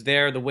 She was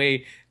there the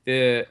way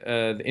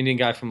the Indian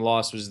guy from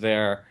Lost was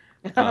there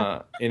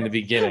in the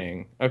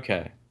beginning.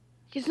 Okay.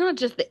 He's not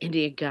just the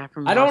Indian guy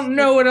from Lost. I don't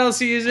know what else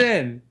he is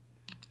in.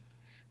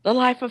 The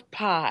Life of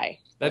Pi.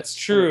 That's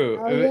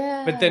true. Oh,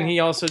 yeah. But then he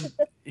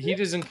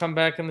doesn't come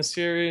back in the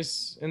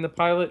series in the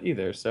pilot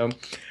either. So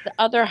the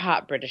other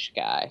hot British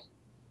guy.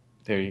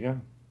 There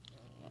you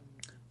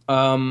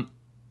go.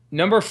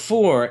 Number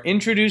 4,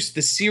 introduce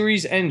the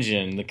series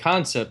engine, the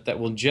concept that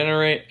will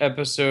generate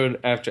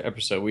episode after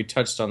episode. We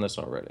touched on this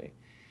already.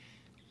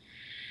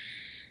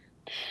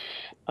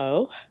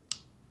 Oh?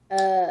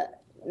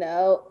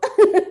 No.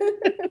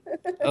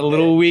 A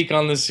little weak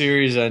on the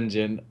series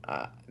engine.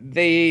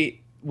 We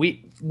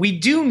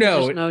do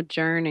know there's no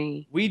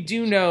journey. We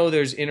do know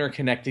there's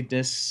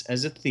interconnectedness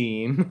as a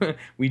theme.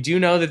 We do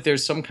know that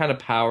there's some kind of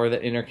power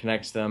that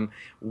interconnects them.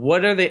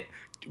 What are they?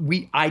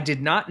 I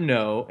did not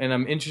know, and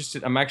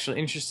I'm actually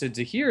interested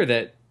to hear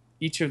that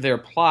each of their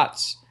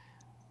plots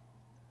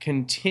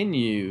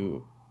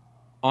continue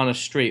on a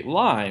straight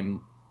line,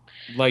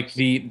 like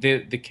the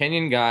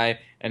Kenyan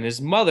guy and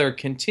his mother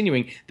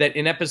continuing, that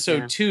in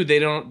episode 2 they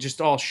don't just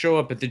all show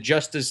up at the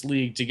Justice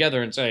League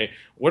together and say,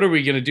 what are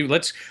we gonna do?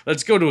 Let's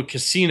go to a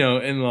casino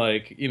and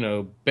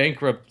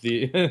bankrupt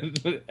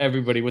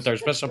everybody with our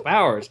special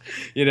powers,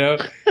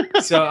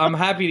 So I'm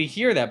happy to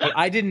hear that, but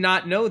I did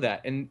not know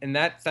that, and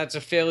that's a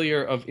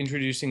failure of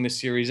introducing the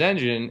series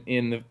engine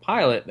in the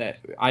pilot, that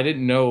I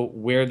didn't know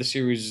where the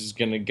series is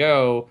gonna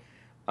go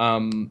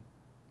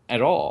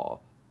at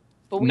all.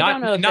 But we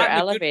don't know if they're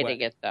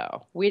elevating it,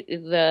 though.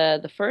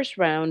 The first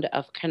round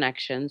of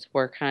connections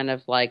were kind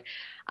of like,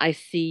 I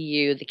see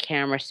you, the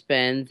camera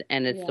spins,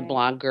 and it's the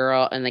blonde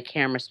girl, and the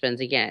camera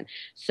spins again.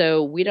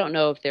 So we don't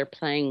know if they're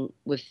playing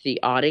with the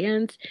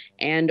audience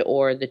and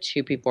or the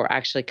two people are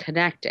actually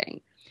connecting.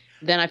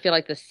 Then I feel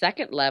like the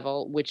second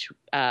level, which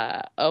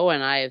O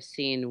and I have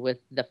seen with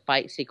the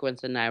fight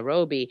sequence in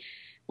Nairobi,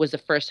 was the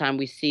first time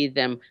we see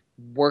them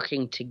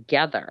working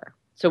together.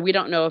 So we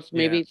don't know if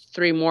maybe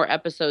 3 more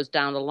episodes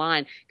down the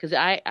line, because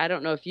I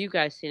don't know if you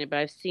guys seen it, but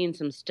I've seen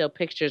some still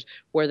pictures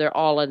where they're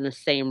all in the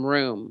same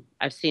room.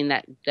 I've seen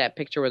that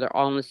picture where they're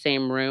all in the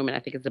same room, and I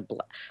think it's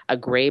a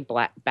gray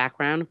black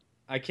background.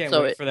 I can't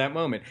wait for that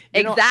moment.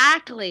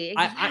 Exactly.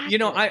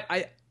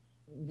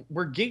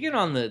 We're gigging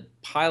on the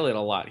pilot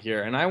a lot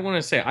here, and I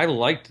want to say I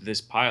liked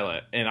this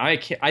pilot, and I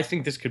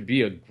think this could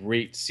be a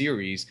great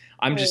series.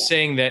 I'm just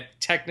saying that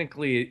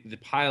technically the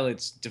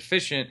pilot's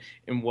deficient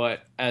in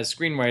what, as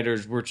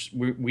screenwriters,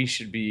 we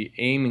should be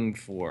aiming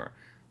for.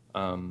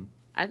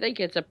 I think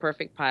it's a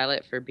perfect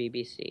pilot for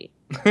BBC.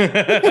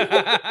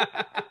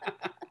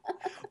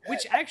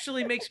 Which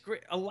actually makes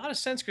a lot of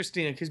sense,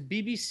 Christina, because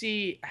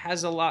BBC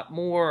has a lot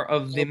more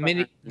of the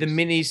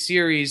mini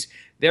series.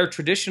 They're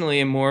traditionally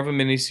in more of a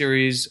mini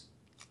series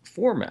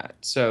format.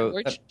 So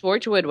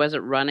Torchwood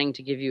wasn't running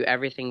to give you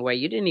everything away.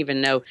 You didn't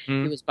even know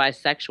he was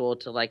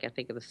bisexual till like I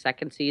think the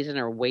second season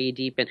or way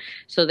deep in.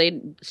 So they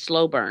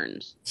slow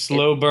burns.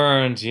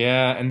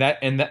 Yeah, and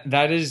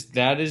that is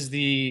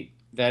the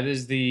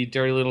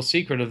dirty little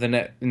secret of the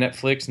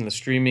Netflix and the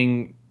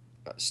streaming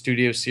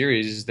studio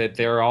series, is that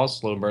they're all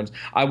slow burns.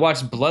 I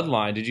watched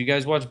Bloodline. Did you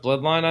guys watch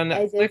Bloodline on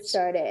Netflix? I did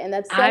start it, and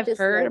that's I've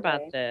heard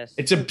about this.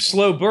 It's a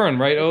slow burn,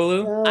 right,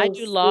 Olu? So I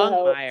do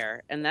Longmire,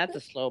 and that's a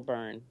slow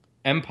burn.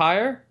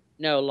 Empire?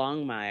 No,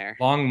 Longmire.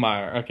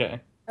 Okay.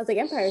 I was like,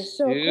 Empire is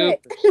so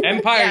quick.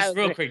 Empire's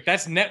real quick.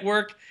 That's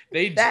network.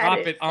 They drop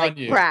it on like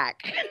you.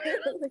 Crack.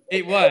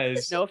 It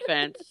was. No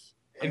offense.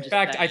 In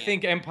fact, I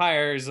think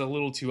Empire is a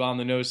little too on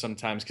the nose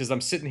sometimes, because I'm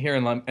sitting here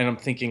and I'm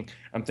thinking,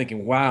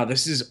 wow,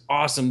 this is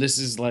awesome. This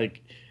is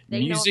like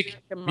music.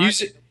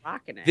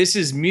 This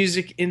is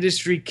music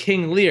industry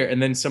King Lear.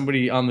 And then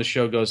somebody on the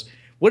show goes,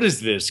 "What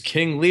is this,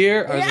 King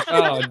Lear?" I was like,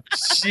 "Oh,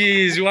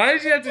 jeez, why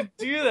did you have to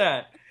do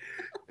that?"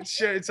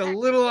 It's a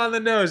little on the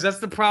nose. That's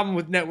the problem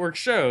with network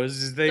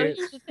shows. Is they? So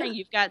here's the thing: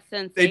 you've got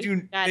Sense8,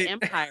 you've got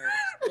Empire,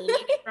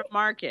 different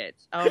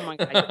markets. Oh my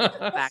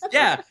God!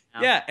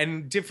 Yeah,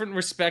 and different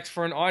respect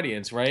for an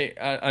audience, right?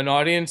 An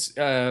audience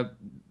that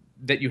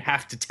you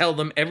have to tell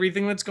them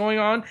everything that's going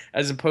on,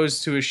 as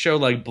opposed to a show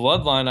like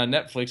Bloodline on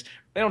Netflix.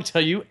 They don't tell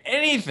you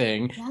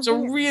anything. It's a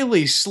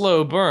really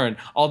slow burn.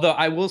 Although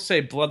I will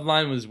say,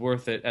 Bloodline was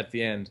worth it at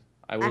the end.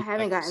 I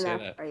haven't gotten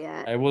that far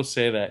yet. I will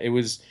say that it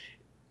was.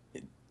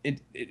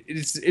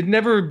 It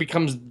never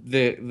becomes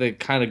the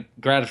kind of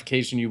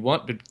gratification you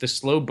want, but the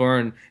slow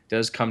burn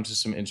does come to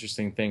some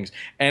interesting things,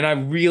 and I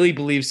really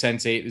believe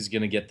Sense8 is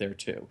going to get there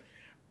too.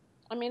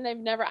 I mean,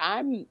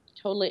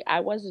 I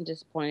wasn't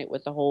disappointed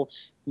with the whole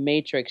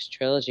Matrix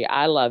trilogy.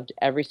 I loved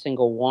every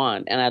single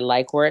one, and I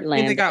like where it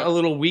landed. I think they got a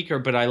little weaker,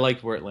 but I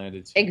liked where it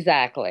landed too.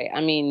 Exactly.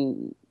 I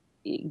mean,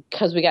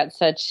 because we got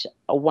such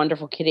a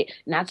wonderful kitty,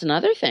 and that's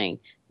another thing.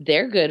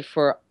 They're good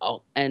for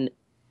an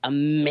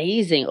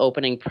amazing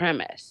opening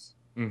premise,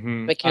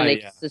 but can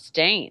they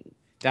sustain?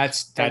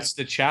 That's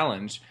the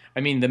challenge.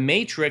 I mean, the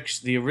Matrix,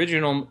 the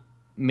original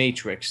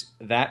Matrix,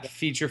 that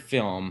feature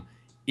film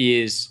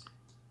is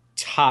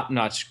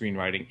top-notch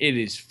screenwriting. It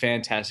is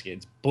fantastic.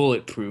 It's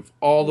bulletproof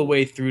all the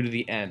way through to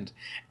the end.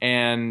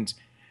 And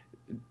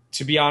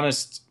to be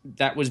honest,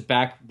 that was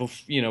back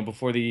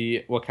before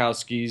the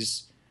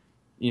Wachowskis,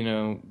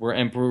 were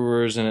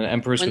emperors and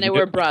empress when with they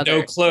were brothers.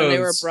 No clothes. When they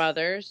were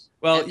brothers.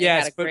 Well,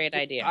 yes, had a great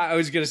idea. I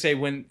was going to say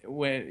when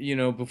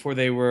before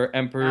they were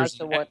emperors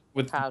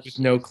with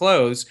no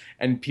clothes,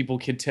 and people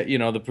could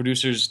the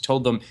producers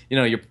told them,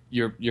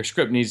 your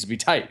script needs to be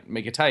tight,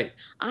 make it tight.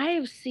 I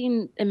have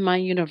seen in my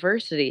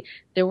university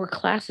there were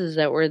classes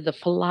that were the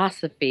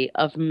philosophy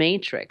of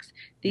Matrix.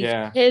 These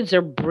kids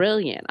are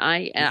brilliant.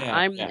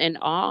 I'm in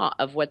awe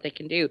of what they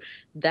can do.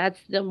 That's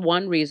the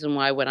one reason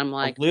why when I'm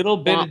like a little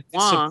bit of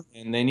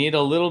discipline. They need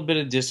a little bit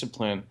of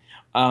discipline.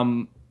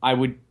 I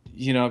would.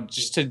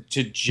 Just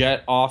to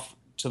jet off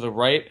to the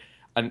right,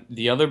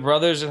 the other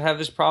brothers that have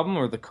this problem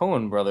are the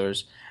Coen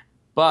brothers,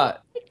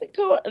 but they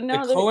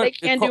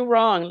can't do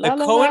wrong. The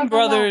Coen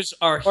brothers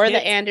are or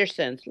the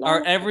Andersons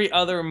are every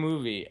other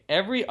movie.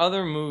 Every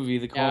other movie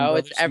the Coen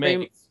brothers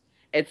make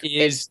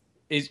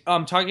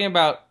I'm talking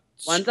about.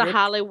 One's a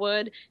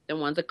Hollywood, then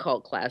one's a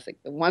cult classic.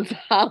 Then one's a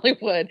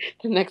Hollywood,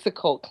 the next a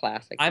cult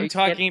classic. I'm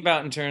talking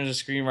about in terms of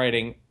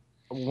screenwriting.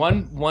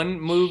 One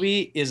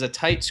movie is a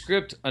tight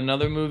script.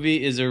 Another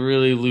movie is a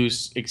really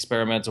loose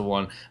experimental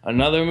one.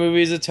 Another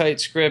movie is a tight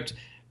script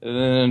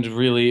and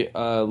really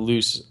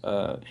loose.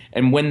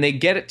 And when they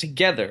get it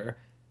together,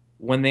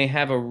 when they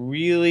have a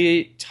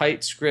really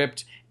tight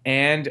script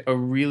and a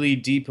really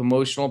deep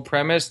emotional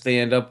premise, they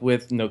end up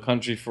with No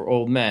Country for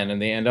Old Men,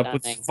 and they end up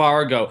with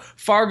Fargo.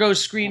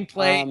 Fargo's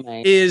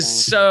screenplay is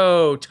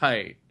so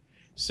tight.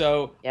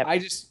 So I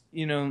just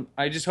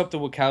hope the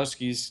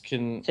Wachowskis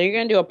can. So you're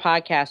gonna do a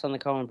podcast on the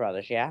Coen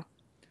brothers, yeah?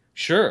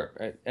 Sure.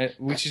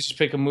 We should just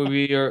pick a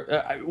movie, or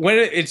when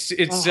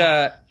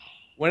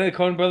when are the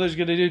Coen brothers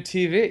gonna do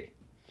TV?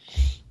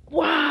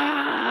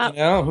 Wow.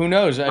 Yeah. Who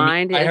knows?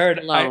 I mean,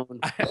 blown.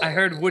 I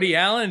heard Woody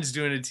Allen's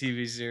doing a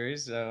TV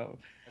series. So,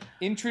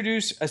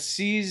 introduce a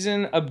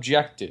season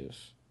objective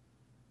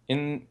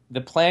in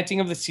the planting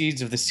of the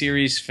seeds of the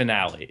series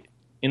finale.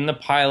 In the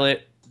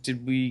pilot,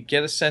 did we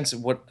get a sense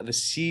of what the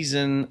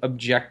season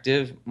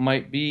objective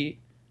might be,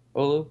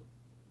 Olu?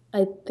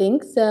 I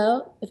think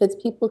so. If it's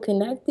people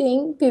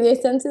connecting through their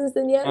senses,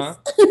 then yes.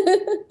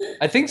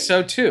 I think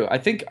so too. I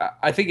think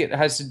it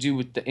has to do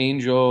with the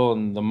angel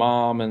and the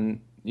mom,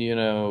 and Is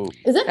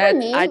that her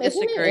name? I Isn't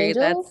it disagree.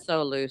 Angel? That's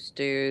so loose,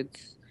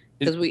 dudes.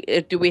 Because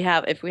if we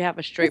have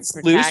a straight It's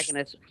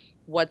protagonist,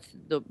 what's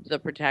the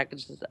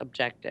protagonist's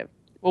objective?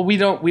 Well, we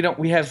have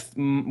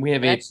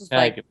eight just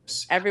like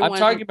protagonists. everyone. I'm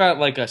talking about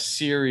like a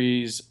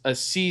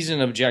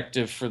season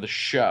objective for the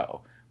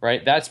show,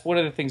 right? That's one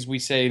of the things we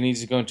say needs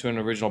to go into an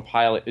original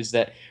pilot, is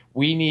that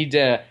we need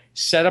to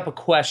set up a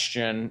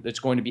question that's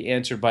going to be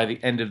answered by the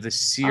end of the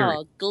series.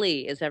 Oh,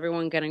 Glee, is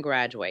everyone going to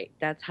graduate?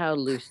 That's how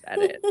loose that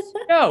is.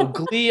 No,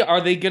 Glee,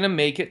 are they going to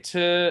make it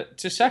to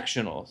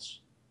sectionals?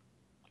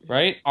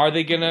 Right?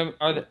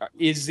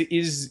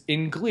 Is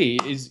in Glee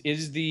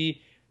is the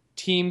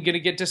team going to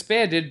get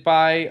disbanded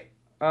by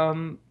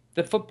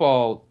the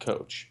football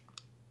coach?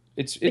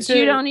 But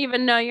you don't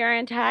even know your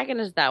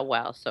antagonist that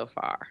well so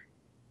far.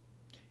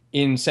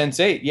 In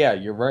Sense8, yeah,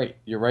 you're right.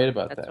 You're right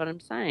about that. That's what I'm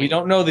saying. We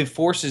don't know the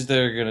forces that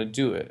are going to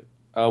do it.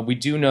 We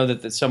do know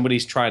that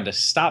somebody's trying to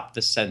stop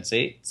the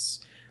Sense8s.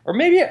 Or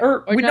maybe,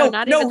 you're right.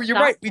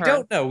 We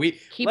don't know. We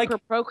keep her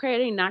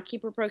procreating, not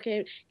keep her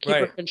procreating, keep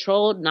her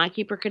controlled, not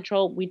keep her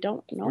controlled. We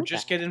don't know. Or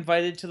just get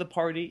invited to the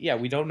party. Yeah,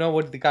 we don't know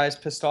what the guy's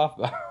pissed off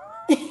about.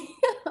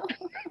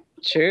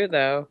 True,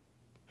 though.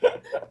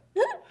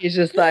 He's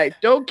just like,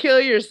 don't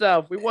kill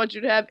yourself. We want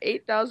you to have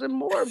 8,000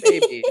 more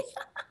babies.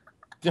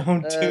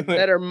 Don't do it.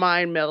 That are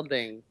mind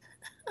melding.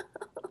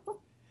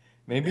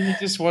 Maybe he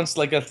just wants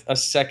like a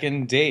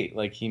second date.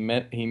 Like he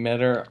met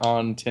her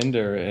on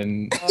Tinder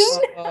and.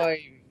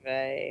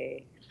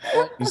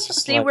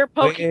 See, we're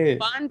poking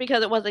fun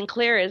because it wasn't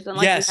clear. Isn't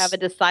like you have a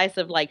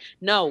decisive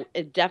no.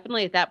 It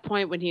definitely at that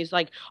point when he's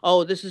like,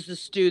 oh, this is the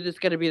stew that's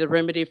going to be the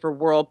remedy for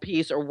world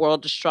peace or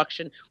world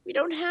destruction. We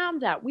don't have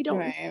that. We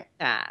don't have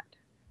that.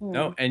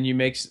 No, and you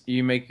make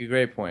a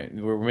great point.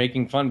 We're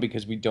making fun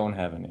because we don't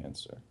have an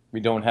answer. We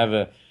don't have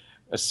a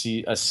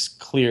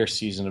clear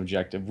season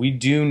objective. We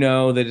do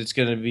know that it's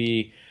going to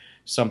be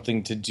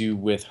something to do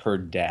with her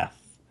death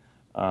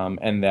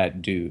and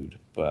that dude.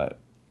 But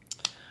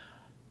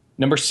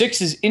number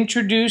 6 is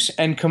introduce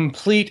and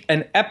complete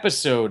an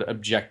episode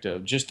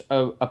objective. Just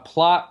a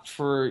plot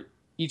for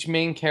each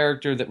main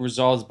character that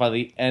resolves by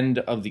the end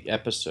of the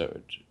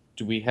episode.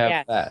 Do we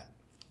have that?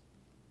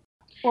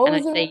 And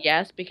I say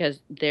yes because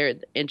they're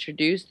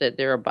introduced that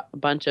there are a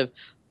bunch of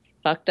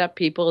fucked up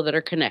people that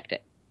are connected.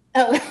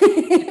 Oh.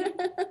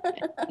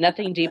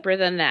 Nothing deeper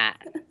than that.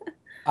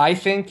 I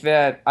think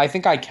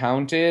I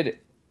counted,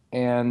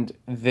 and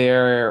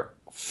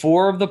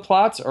 4 of the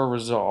plots are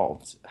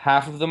resolved.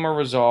 Half of them are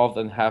resolved,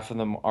 and half of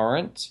them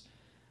aren't.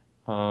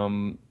 Let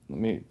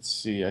me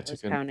see. I took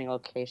counting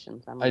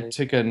locations. I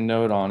took a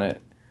note on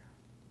it.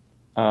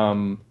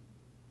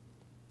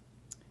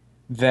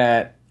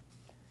 That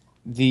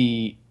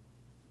the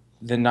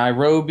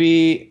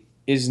Nairobi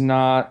is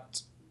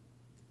not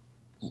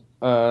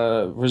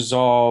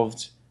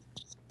resolved.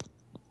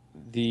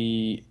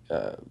 The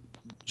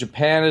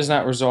Japan is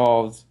not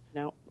resolved.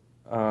 No.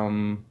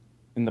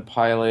 In the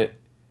pilot,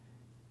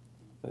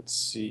 let's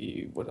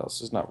see what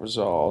else is not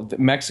resolved.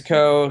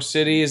 Mexico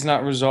City is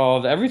not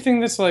resolved. Everything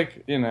that's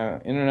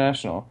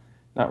international,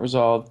 not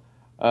resolved.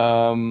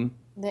 The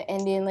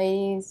Indian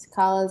lady's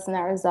call is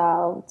not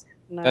resolved.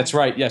 No. That's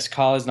right. Yes,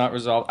 call is not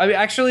resolved.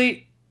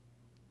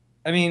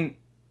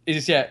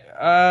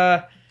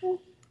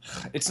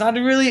 It's not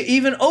really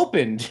even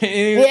opened.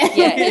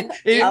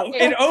 It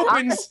opens.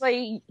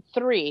 Honestly,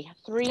 three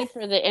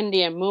for the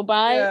Indian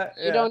Mumbai.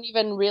 You don't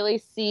even really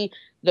see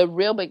the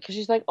real big because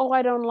she's like, oh,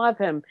 I don't love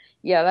him.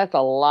 Yeah, that's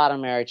a lot of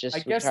marriages. I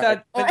guess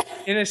that,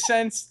 in a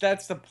sense,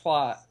 that's the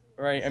plot,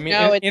 right? I mean,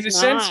 no, it's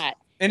not.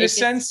 In a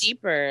sense,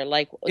 deeper.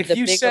 Like the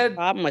bigger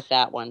problem with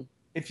that one.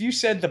 If you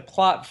said the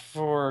plot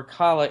for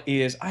Kala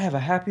is I have a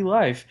happy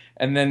life,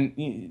 and then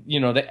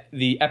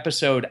the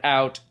episode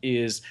out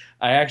is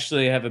I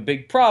actually have a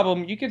big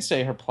problem, you could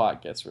say her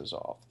plot gets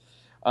resolved.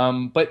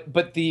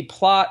 But the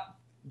plot,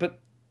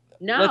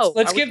 no,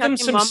 let's give them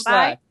some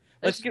slack.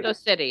 Let's give those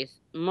cities.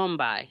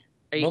 Mumbai.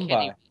 Are you kidding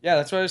me? Yeah,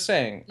 that's what I was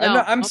saying.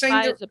 No, I'm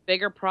saying it's a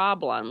bigger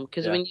problem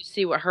because when you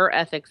see what her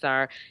ethics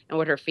are and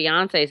what her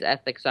fiance's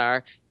ethics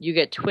are, you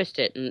get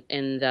twisted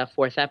in the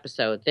 4th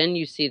episode. Then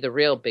you see the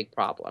real big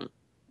problem.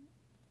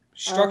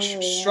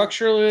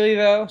 Structurally,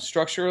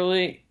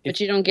 but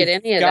you don't get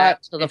any of that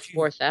until the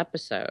 4th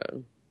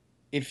episode.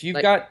 If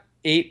you've got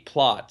 8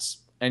 plots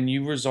and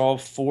you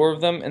resolve 4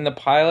 of them in the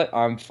pilot,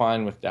 I'm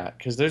fine with that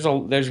because there's a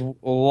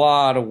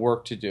lot of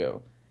work to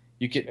do.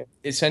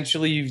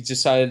 You've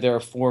decided there are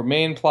 4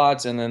 main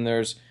plots, and then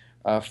there's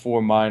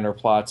for minor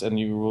plots, and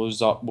you will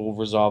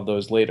resolve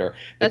those later.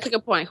 That's a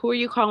good point. Who are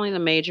you calling the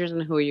majors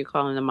and who are you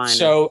calling the minors?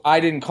 So I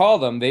didn't call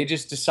them. They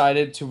just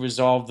decided to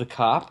resolve the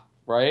cop,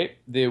 right?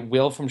 The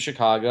Will from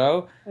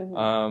Chicago.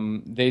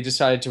 They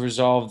decided to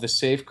resolve the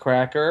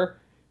safecracker,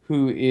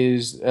 who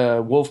is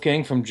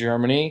Wolfgang from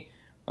Germany.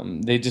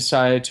 They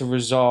decided to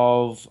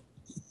resolve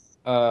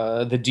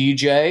the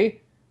DJ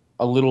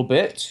a little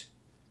bit.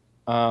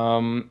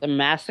 The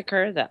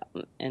massacre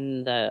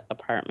in the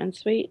apartment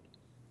suite.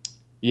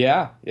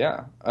 Yeah.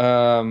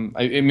 I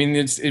mean,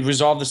 it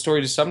resolved the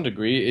story to some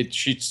degree.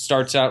 She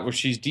starts out where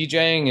she's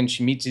DJing and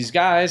she meets these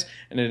guys,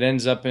 and it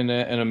ends up in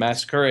a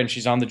massacre, and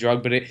she's on the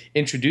drug. But it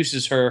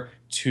introduces her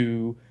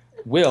to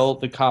Will,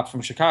 the cop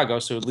from Chicago.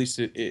 So at least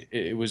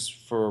it was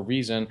for a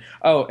reason.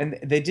 Oh, and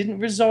they didn't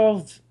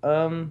resolve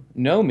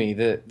Nomi,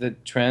 the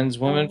trans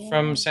woman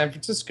from San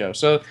Francisco.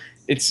 So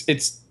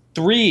it's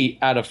 3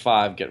 out of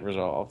 5 get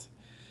resolved.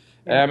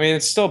 I mean,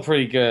 it's still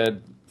pretty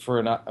good.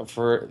 We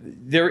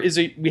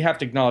have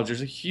to acknowledge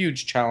there's a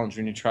huge challenge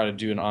when you try to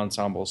do an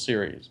ensemble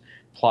series,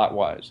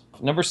 plot-wise.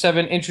 Number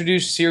 7,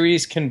 introduce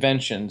series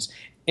conventions.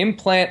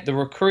 Implant the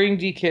recurring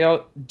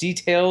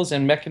details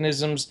and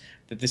mechanisms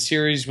that the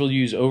series will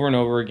use over and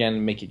over again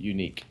and make it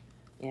unique.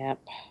 Yep.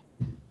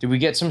 Did we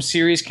get some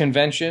series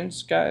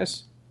conventions,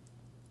 guys?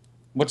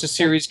 What's a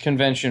series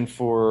convention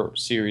for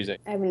Series 8?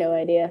 I have no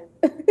idea.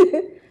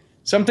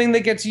 Something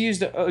that gets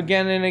used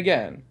again and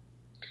again.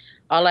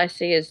 All I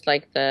see is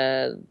like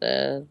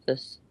the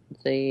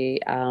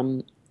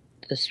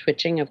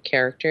switching of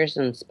characters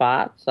and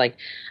spots. Like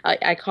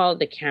I call it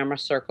the camera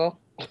circle.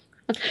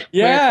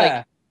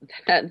 Yeah.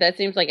 That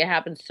seems like it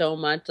happens so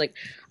much. Like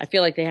I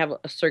feel like they have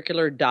a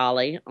circular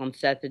dolly on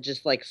set that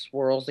just like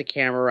swirls the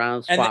camera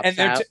around, swaps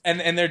out.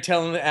 And they're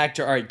telling the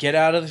actor, all right, get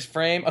out of the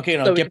frame. Okay,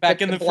 no, so get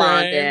back in the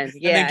frame. Yeah. And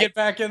then get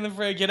back in the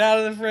frame. Get out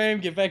of the frame.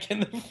 Get back in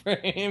the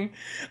frame.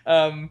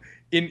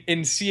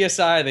 In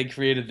CSI, they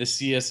created the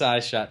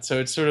CSI shot, so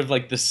it's sort of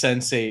like the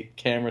Sense8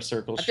 camera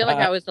circle shot. I feel like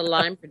I was the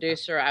line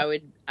producer.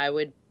 I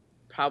would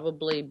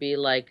probably be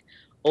like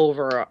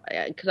over,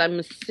 because I'm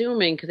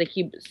assuming, because they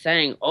keep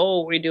saying,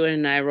 oh, we do it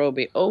in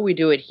Nairobi, oh, we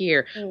do it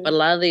here, but a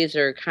lot of these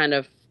are kind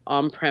of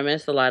on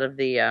premise. A lot of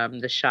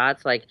the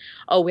shots, like,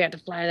 oh, we have to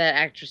fly that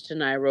actress to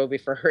Nairobi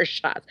for her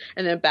shots,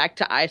 and then back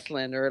to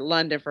Iceland or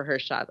London for her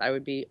shots. I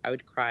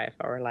would cry if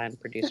I were a line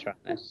producer on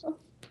this.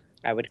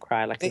 I would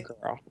cry like a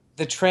girl.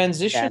 The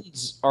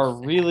transitions are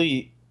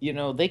really,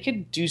 they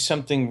could do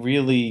something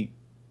really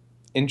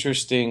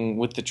interesting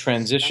with the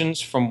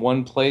transitions from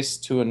one place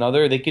to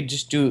another. They could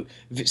just do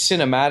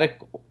cinematic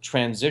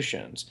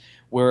transitions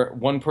where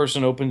one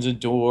person opens a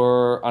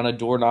door on a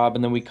doorknob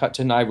and then we cut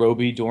to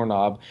Nairobi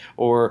doorknob,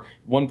 or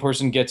one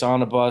person gets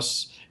on a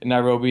bus in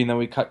Nairobi and then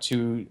we cut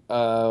to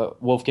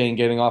Wolfgang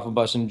getting off a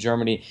bus in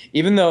Germany.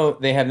 Even though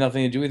they have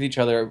nothing to do with each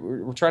other,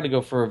 we're trying to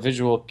go for a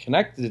visual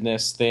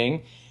connectedness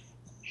thing.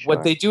 Sure.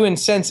 What they do in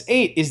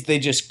Sense8 is they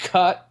just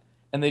cut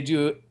and they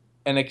do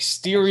an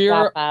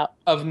exterior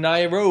of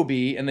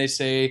Nairobi and they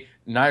say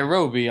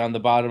Nairobi on the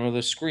bottom of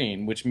the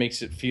screen, which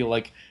makes it feel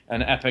like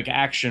an epic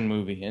action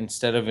movie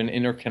instead of an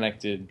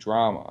interconnected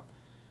drama.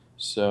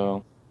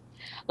 So,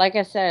 like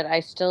I said,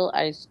 I still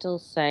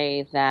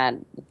say that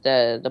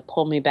the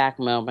pull me back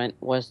moment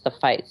was the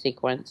fight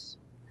sequence.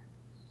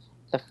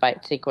 The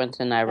fight sequence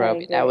in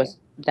Nairobi.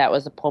 That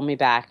was a pull me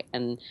back,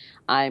 and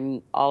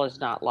all is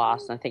not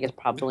lost. And I think it's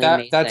probably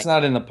amazing. That's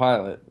not in the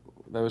pilot.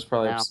 That was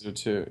probably episode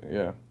 2.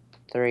 Yeah.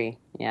 3.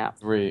 Yeah.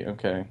 3.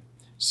 Okay.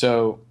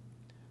 So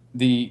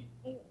the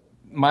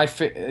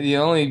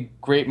only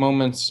great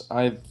moments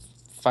I've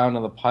found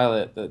in the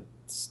pilot that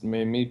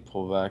made me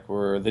pull back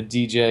were the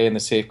DJ and the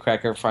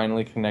safecracker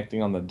finally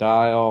connecting on the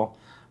dial.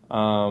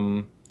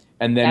 And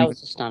then that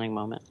was a stunning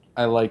moment.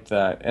 I liked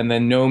that. And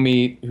then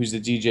Nomi, who's the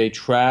DJ,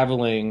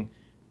 traveling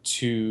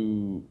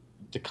to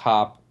the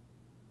cop,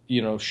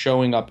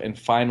 showing up and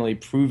finally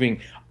proving,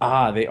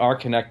 they are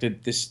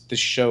connected. This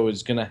show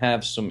is going to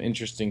have some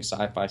interesting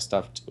sci-fi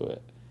stuff to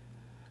it.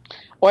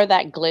 Or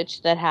that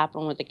glitch that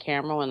happened with the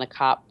camera when the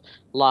cop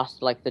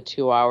lost like the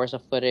 2 hours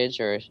of footage,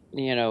 or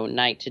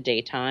night to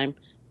daytime.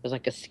 There's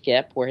like a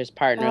skip where his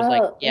partner's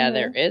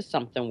there is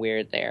something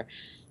weird there.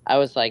 I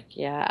was like,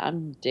 yeah,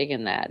 I'm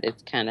digging that.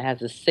 It kind of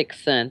has a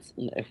sixth sense.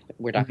 If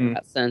we're talking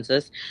about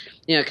senses,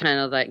 kind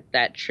of like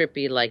that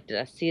trippy, like, did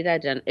I see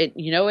that done?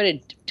 What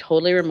it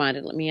totally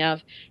reminded me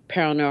of?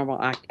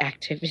 Paranormal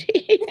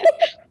Activity.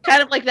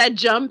 Kind of like that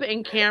jump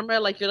in camera,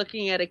 like you're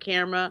looking at a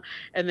camera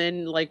and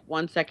then like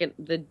 1 second,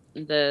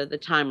 the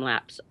time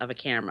lapse of a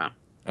camera.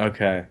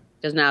 Okay.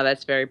 Because now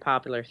that's a very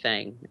popular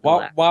thing.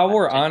 While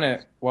we're on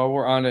it,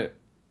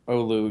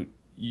 Olu,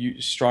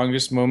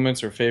 strongest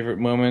moments or favorite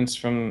moments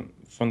from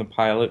the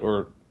pilot,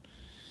 or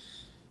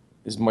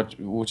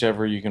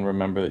whichever you can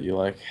remember that you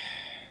like.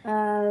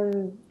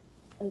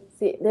 Let's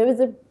see. There was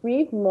a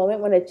brief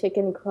moment when a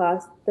chicken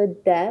crossed the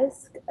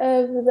desk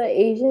of the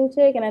Asian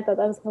chick, and I thought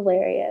that was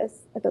hilarious.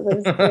 I thought that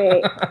was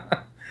great.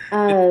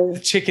 The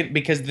chicken,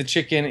 because the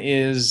chicken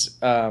is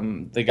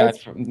the guy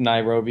from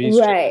Nairobi.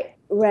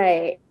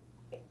 Right.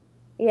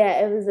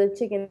 Yeah, it was a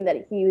chicken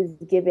that he was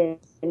given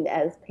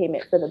as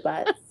payment for the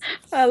bus.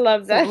 I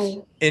love that.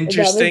 So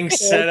Interesting that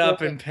was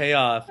setup and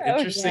payoff. That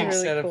was Interesting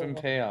really setup cool. and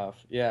payoff.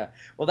 Yeah.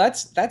 Well,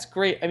 that's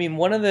great. I mean,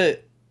 one of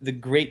the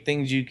great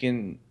things you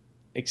can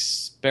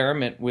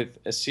experiment with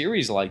a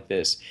series like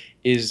this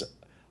is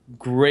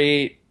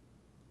great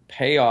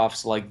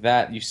payoffs like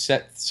that. You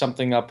set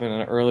something up in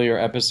an earlier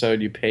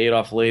episode, you pay it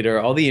off later.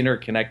 All the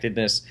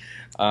interconnectedness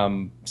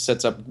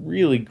sets up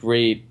really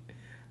great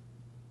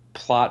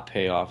plot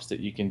payoffs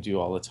that you can do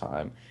all the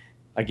time.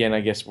 Again,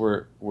 I guess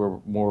we're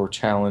more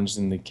challenged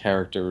in the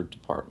character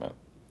department.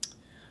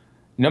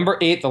 Number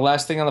 8, the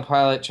last thing on the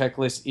pilot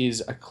checklist,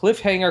 is a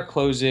cliffhanger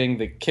closing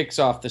that kicks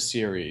off the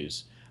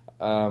series.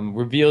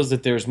 Reveals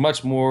that there's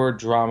much more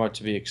drama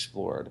to be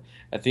explored.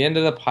 At the end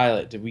of the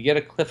pilot, did we get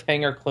a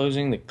cliffhanger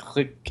closing that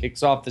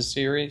kicks off the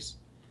series?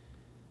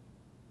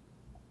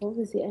 What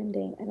was the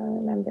ending? I don't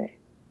remember.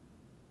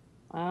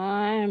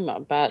 I'm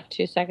about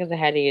 2 seconds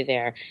ahead of you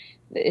there.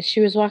 She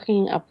was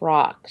walking up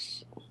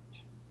rocks.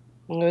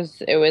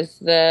 It was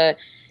the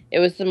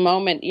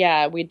moment.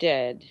 Yeah, we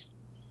did.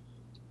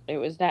 It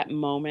was that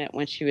moment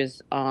when she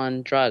was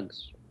on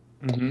drugs.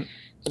 Mm-hmm.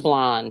 The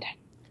blonde.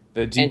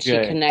 The DJ. And she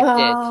connected.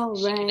 Oh,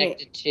 She right.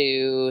 connected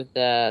to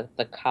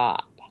the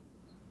cop,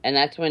 and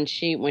that's when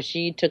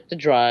she took the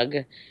drug,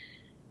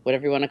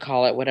 whatever you want to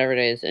call it, whatever it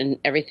is, and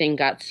everything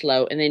got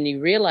slow. And then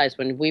you realize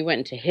when we went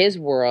into his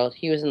world,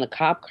 he was in the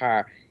cop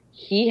car.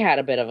 He had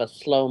a bit of a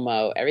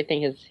slow-mo.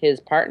 Everything his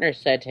partner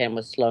said to him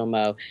was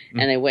slow-mo,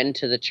 and they went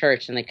into the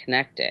church and they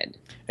connected.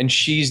 And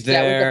she's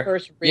there. That was the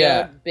first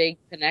real big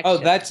connection. Oh,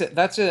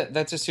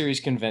 that's a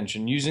series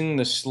convention, using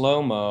the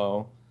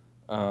slow-mo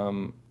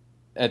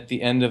at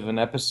the end of an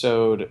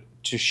episode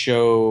to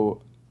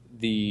show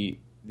the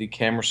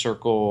camera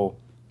circle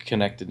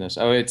connectedness.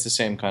 Oh, it's the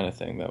same kind of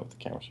thing though with the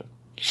camera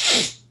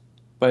circle.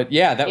 But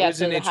yeah, that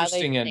was an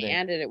interesting ending. They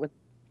ended it with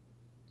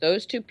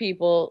those two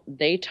people.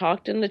 They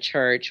talked in the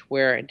church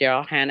where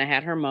Daryl Hannah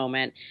had her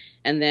moment,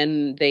 and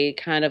then they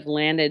kind of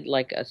landed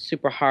like a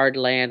super hard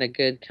land, a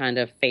good kind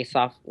of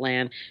face-off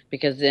land,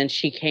 because then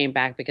she came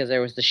back because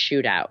there was the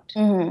shootout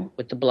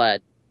with the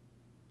blood,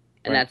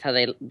 and that's how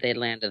they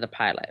landed the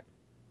pilot.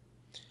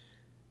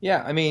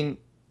 Yeah, I mean,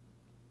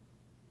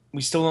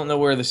 we still don't know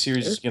where the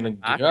series is going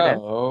to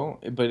go,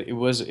 but it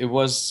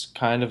was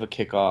kind of a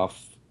kickoff.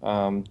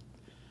 I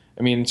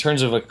mean, in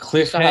terms of a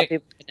cliffhanger,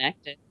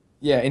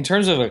 in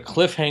terms of a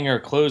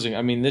cliffhanger closing,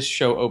 I mean, this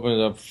show opens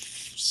up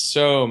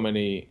so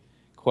many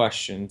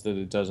questions that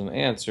it doesn't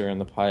answer in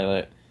the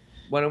pilot.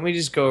 Why don't we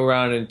just go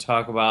around and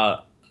talk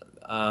about,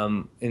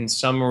 in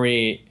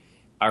summary,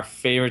 our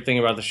favorite thing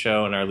about the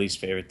show and our least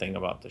favorite thing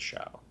about the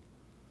show?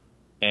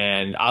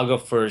 And I'll go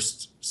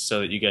first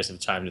so that you guys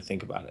have time to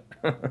think about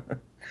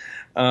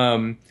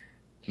it.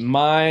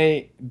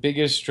 My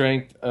biggest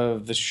strength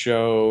of the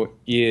show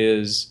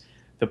is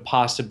the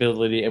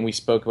possibility, and we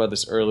spoke about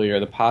this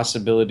earlier, the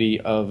possibility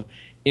of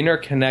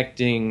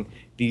interconnecting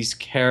these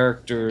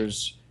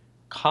characters'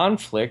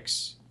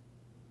 conflicts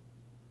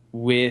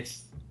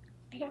with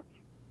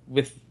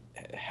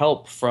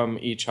help from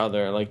each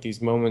other. Like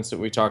these moments that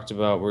we talked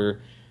about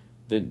where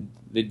the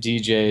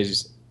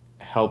DJs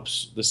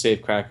helps the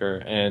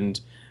safecracker,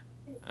 and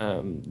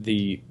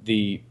the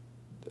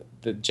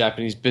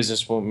Japanese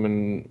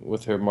businesswoman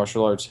with her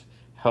martial arts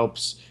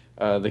helps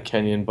the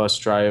Kenyan bus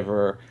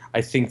driver.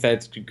 I think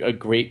that's a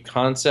great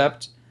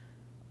concept,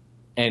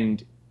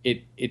 and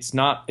it's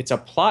a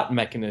plot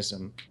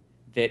mechanism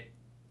that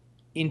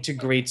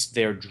integrates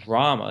their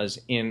dramas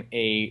in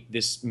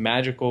this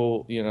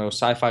magical,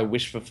 sci-fi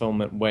wish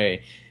fulfillment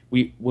way.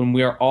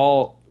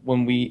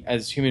 When we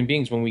as human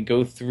beings, when we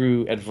go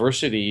through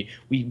adversity,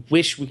 we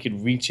wish we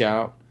could reach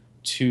out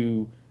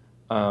to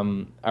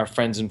our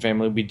friends and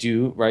family. We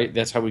do, right?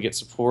 That's how we get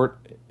support.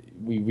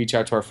 We reach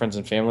out to our friends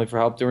and family for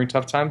help during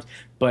tough times.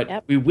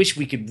 But we wish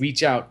we could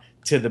reach out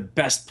to the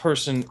best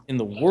person in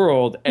the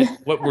world at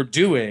what we're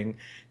doing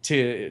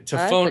to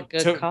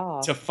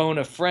phone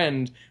a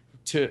friend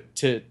to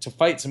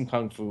fight some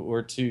kung fu,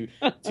 or to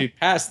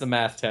pass the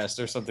math test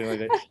or something like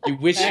that. You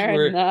wish you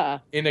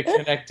were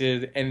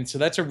interconnected, and so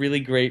that's a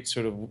really great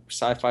sort of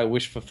sci-fi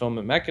wish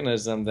fulfillment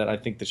mechanism that I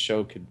think the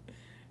show could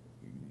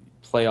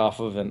play off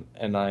of,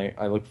 and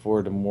I look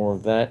forward to more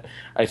of that.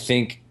 I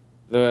think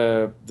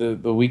the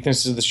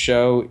weakness of the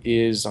show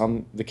is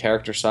on the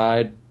character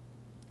side,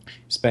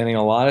 spending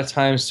a lot of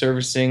time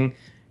servicing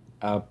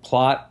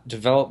plot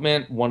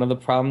development. One of the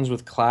problems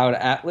with Cloud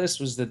Atlas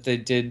was that they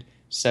did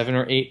 7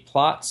 or 8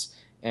 plots,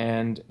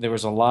 and there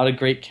was a lot of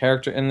great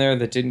character in there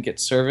that didn't get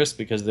serviced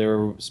because they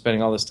were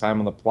spending all this time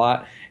on the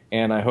plot.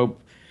 And I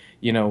hope,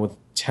 with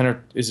 10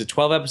 or is it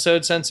 12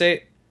 episodes,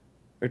 Sense8,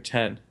 or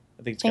 10?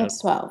 I think it's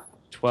 12.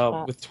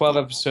 12. With 12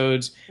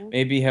 episodes,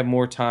 maybe have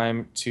more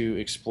time to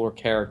explore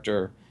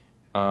character.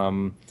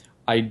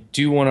 I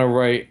do want to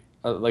write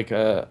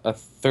a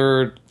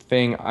third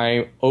thing.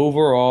 I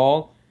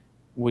overall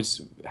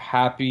was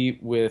happy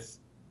with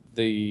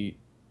the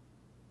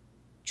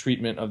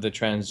treatment of the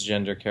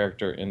transgender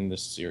character in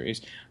this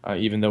series,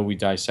 even though we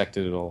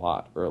dissected it a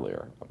lot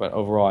earlier. But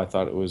overall, I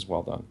thought it was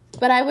well done.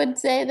 But I would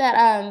say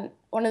that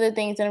one of the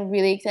things that I'm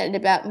really excited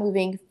about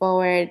moving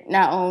forward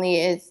not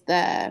only is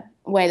the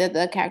way that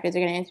the characters are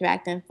going to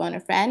interact and phone a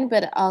friend,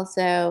 but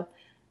also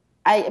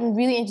I am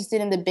really interested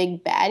in the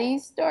big baddie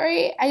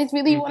story. I just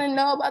really want to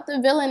know about the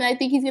villain. I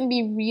think he's going to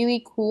be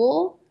really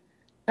cool.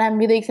 And I'm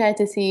really excited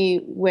to see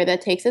where that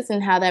takes us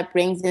and how that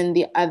brings in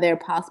the other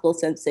possible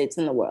Sense8s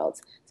in the world.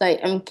 So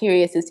I'm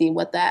curious to see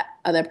what that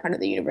other part of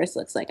the universe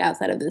looks like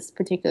outside of this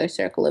particular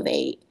circle of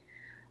 8.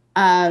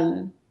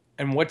 And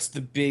what's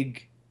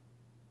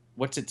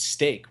at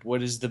stake?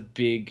 What is the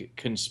big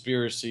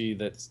conspiracy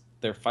that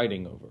they're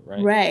fighting over,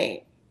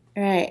 right?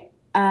 Right.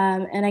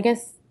 And I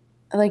guess,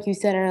 like you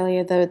said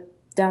earlier, the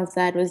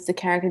downside was the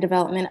character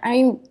development.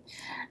 I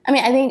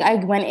think I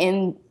went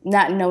in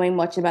not knowing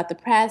much about the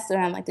press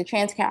around like the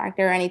trans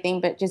character or anything,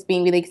 but just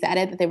being really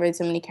excited that there were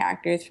so many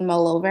characters from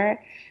all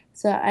over.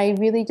 So I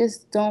really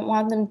just don't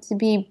want them to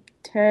be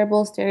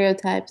terrible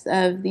stereotypes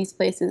of these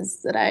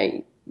places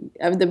that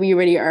we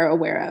already are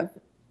aware of.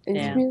 I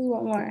just really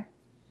want more.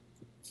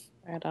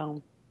 Right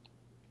on.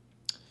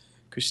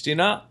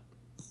 Christina?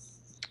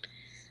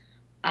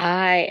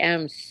 I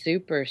am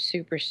super,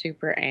 super,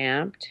 super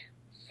amped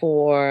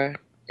for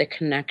the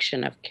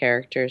connection of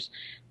characters,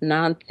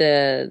 not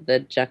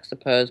the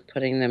juxtapose,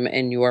 putting them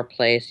in your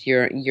place.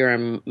 You're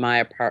in my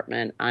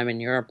apartment, I'm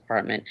in your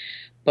apartment.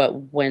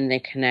 But when they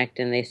connect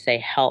and they say,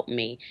 help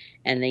me,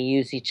 and they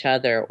use each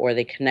other or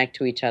they connect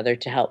to each other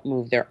to help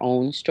move their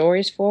own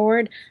stories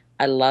forward,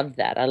 I love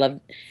that. I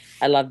love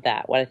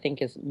that. What I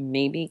think is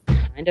maybe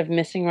kind of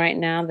missing right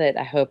now that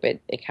I hope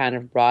it kind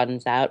of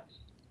broadens out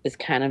is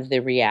kind of the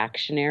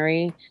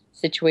reactionary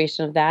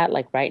situation of that.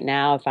 Like right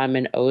now, if I'm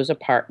in O's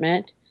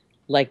apartment,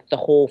 like the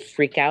whole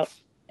freak out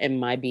in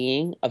my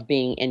being of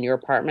being in your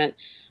apartment,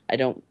 I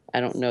don't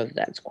know that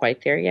that's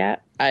quite there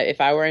yet.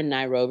 If I were in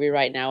Nairobi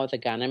right now with a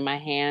gun in my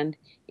hand,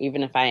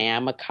 even if I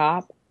am a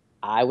cop,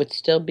 I would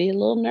still be a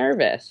little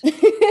nervous.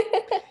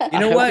 You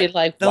know what? Be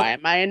like, why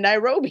am I in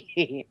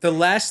Nairobi? The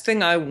last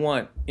thing I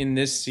want in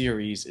this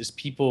series is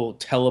people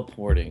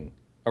teleporting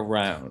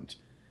around.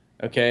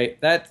 Okay?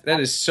 That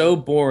is so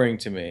boring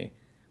to me.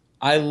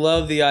 I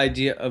love the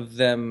idea of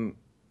them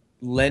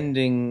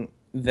lending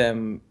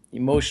them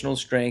emotional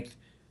strength,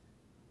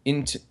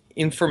 into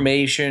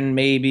information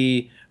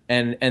maybe,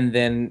 and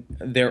then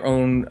their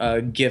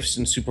own gifts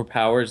and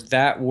superpowers.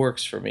 That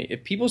works for me.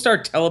 If people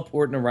start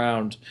teleporting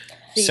around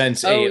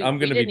Sense8, I'm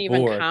going to be bored. We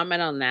didn't even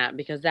comment on that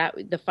because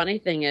the funny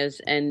thing is,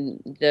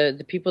 and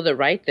the people that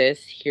write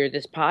this hear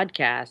this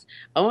podcast.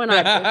 And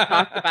I both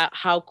talked about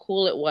how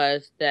cool it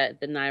was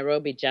that the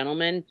Nairobi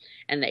gentlemen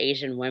and the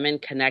Asian women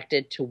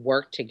connected to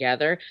work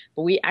together.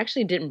 But we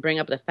actually didn't bring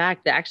up the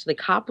fact that actually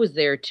the cop was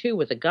there too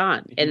with a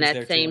gun in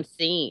that same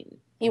scene.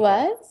 He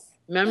was?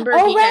 Remember?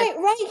 Oh,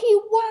 right, he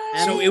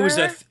was. So it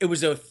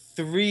was a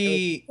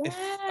three-way.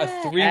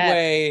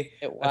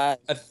 It was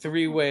a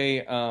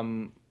three-way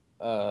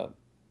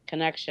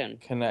connection.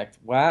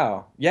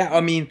 Wow. Yeah,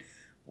 I mean,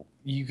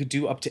 you could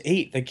do up to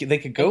 8. They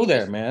could go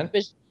there, man.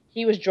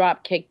 He was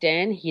drop kicked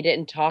in. He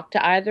didn't talk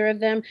to either of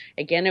them.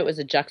 Again, it was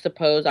a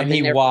juxtapose. And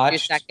he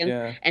watched, for a few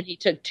seconds, and he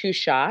took 2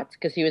 shots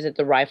because he was at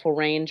the rifle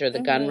range or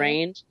the gun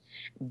range.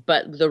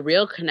 But the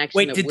real connection.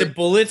 Wait, did the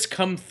bullets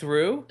come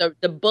through?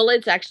 The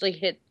bullets actually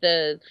hit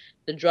the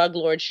drug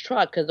lord's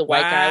truck because the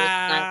white guy was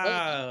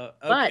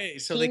not. Okay,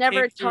 but so he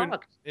never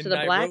talked in to the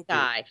Nairobi. black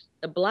guy.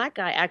 The black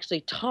guy actually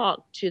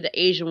talked to the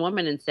Asian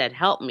woman and said,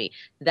 "Help me."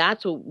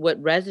 That's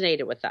what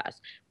resonated with us.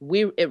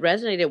 It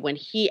resonated when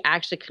he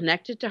actually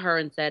connected to her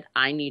and said,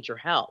 "I need your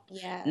help."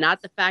 Yes.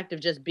 Not the fact of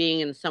just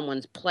being in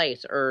someone's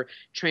place or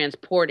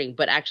transporting,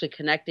 but actually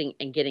connecting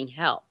and getting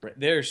help.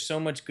 There's so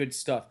much good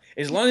stuff.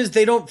 As long as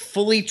they don't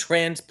fully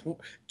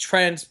teleport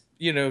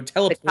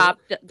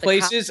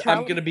places,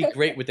 I'm going to be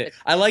great with it.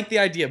 I like the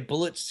idea of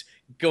bullets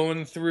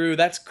going through.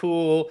 That's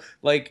cool.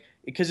 Like,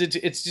 because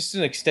it's just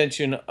an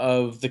extension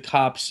of the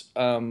cop's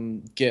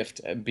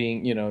gift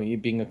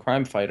being a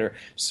crime fighter.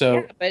 So,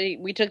 yeah, but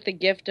we took the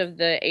gift of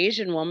the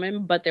Asian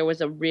woman, but there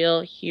was a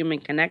real human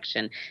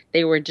connection.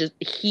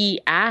 He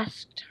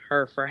asked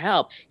her for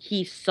help.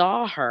 He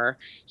saw her.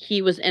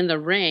 He was in the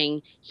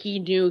ring. He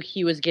knew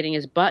he was getting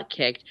his butt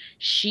kicked.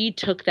 She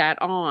took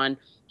that on.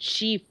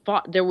 She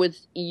fought.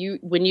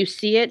 When you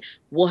see it,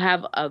 we'll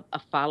have a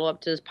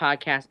follow-up to this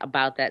podcast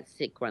about that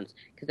sequence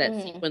because that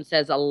sequence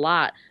says a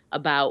lot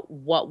about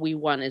what we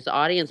want as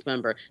audience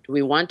member. Do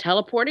we want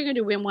teleporting or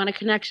do we want a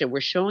connection?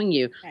 We're showing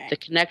you the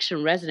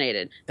connection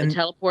resonated. The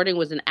teleporting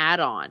was an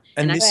add-on.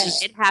 And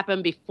it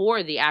happened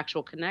before the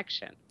actual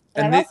connection.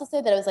 And I'd also say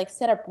that it was like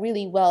set up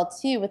really well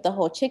too with the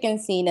whole chicken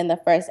scene in the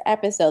first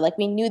episode. Like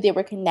we knew they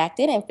were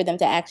connected, and for them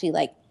to actually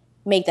like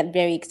make that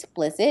very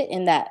explicit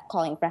in that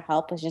calling for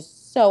help was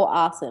just so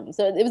awesome.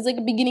 So it was like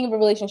a beginning of a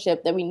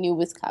relationship that we knew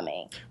was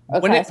coming.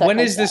 When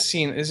is this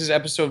scene? This is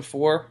episode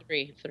 4?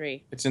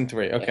 3. It's in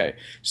 3. Okay.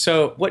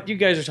 So what you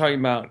guys are talking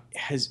about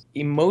has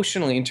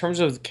emotionally, in terms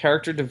of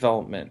character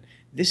development,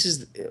 this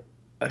is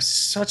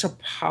such a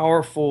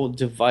powerful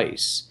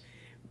device.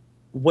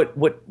 What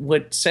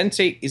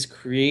Sense8 is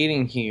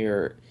creating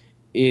here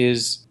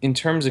is, in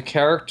terms of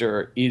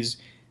character, is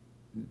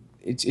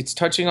it's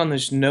touching on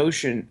this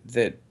notion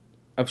that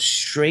of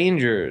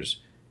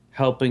strangers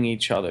helping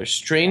each other,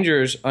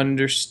 strangers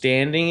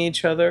understanding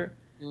each other,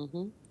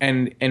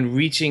 and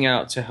reaching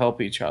out to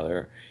help each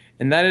other.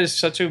 And that is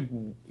such a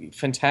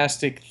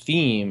fantastic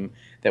theme,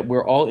 that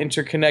we're all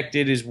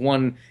interconnected is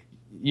one,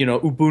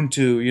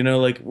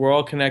 Ubuntu, like we're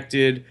all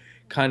connected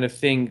kind of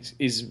thing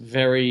is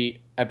very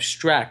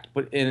abstract.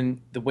 But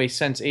in the way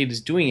Sense8 is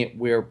doing it,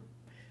 where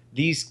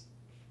these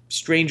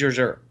strangers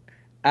are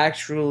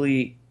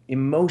actually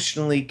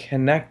emotionally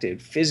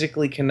connected,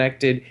 physically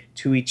connected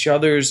to each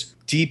other's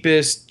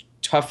deepest,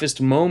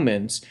 toughest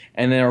moments,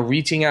 and then are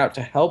reaching out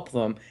to help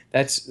them.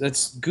 That's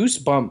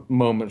goosebump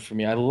moment for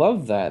me. I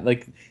love that.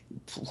 Like,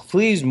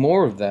 please,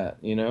 more of that.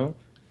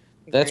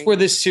 That's where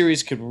this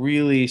series could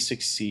really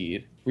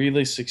succeed.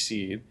 Really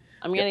succeed.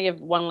 I'm going to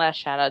give one last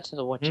shout out to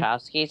the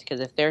Wachowskis, because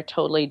if they're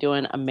totally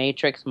doing a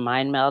Matrix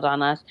mind meld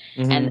on us,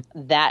 and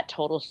that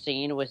total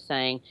scene was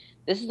saying,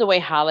 this is the way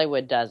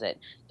Hollywood does it.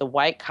 The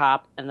white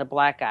cop and the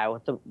black guy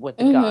with the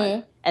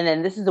gun. And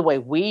then this is the way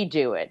we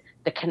do it.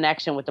 The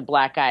connection with the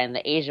black guy and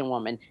the Asian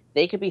woman.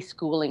 They could be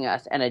schooling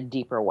us in a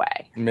deeper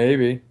way.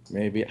 Maybe.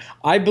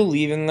 I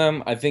believe in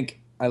them. I think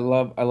I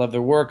love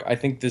their work. I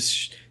think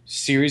this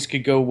series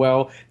could go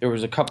well. There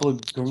was a couple of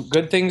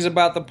good things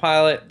about the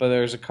pilot, but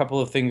there's a couple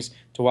of things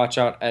to watch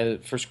out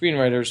for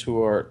screenwriters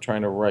who are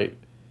trying to write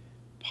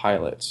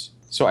pilots.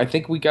 So I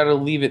think we got to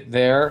leave it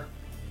there.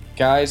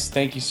 Guys,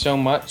 thank you so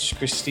much,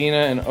 Christina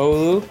and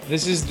Olu.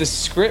 This is The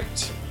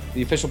Script,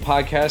 the official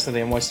podcast of the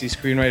NYC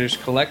Screenwriters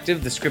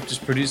Collective. The script is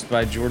produced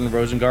by Jordan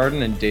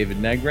Rosengarten and David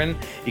Negrin.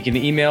 You can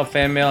email,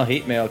 fan mail,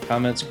 hate mail,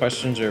 comments,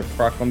 questions, or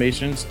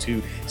proclamations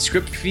to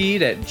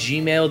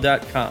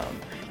scriptfeed@gmail.com.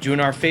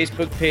 Join our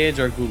Facebook page,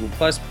 our Google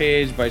Plus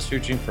page by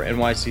searching for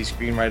NYC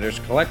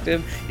Screenwriters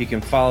Collective. You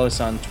can follow us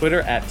on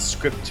Twitter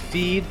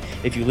 @ScriptFeed.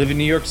 If you live in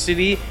New York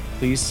City,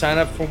 please sign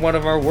up for one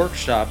of our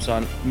workshops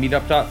on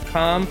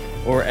meetup.com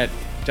or at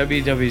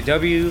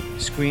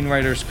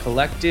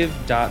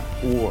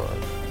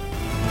www.screenwriterscollective.org.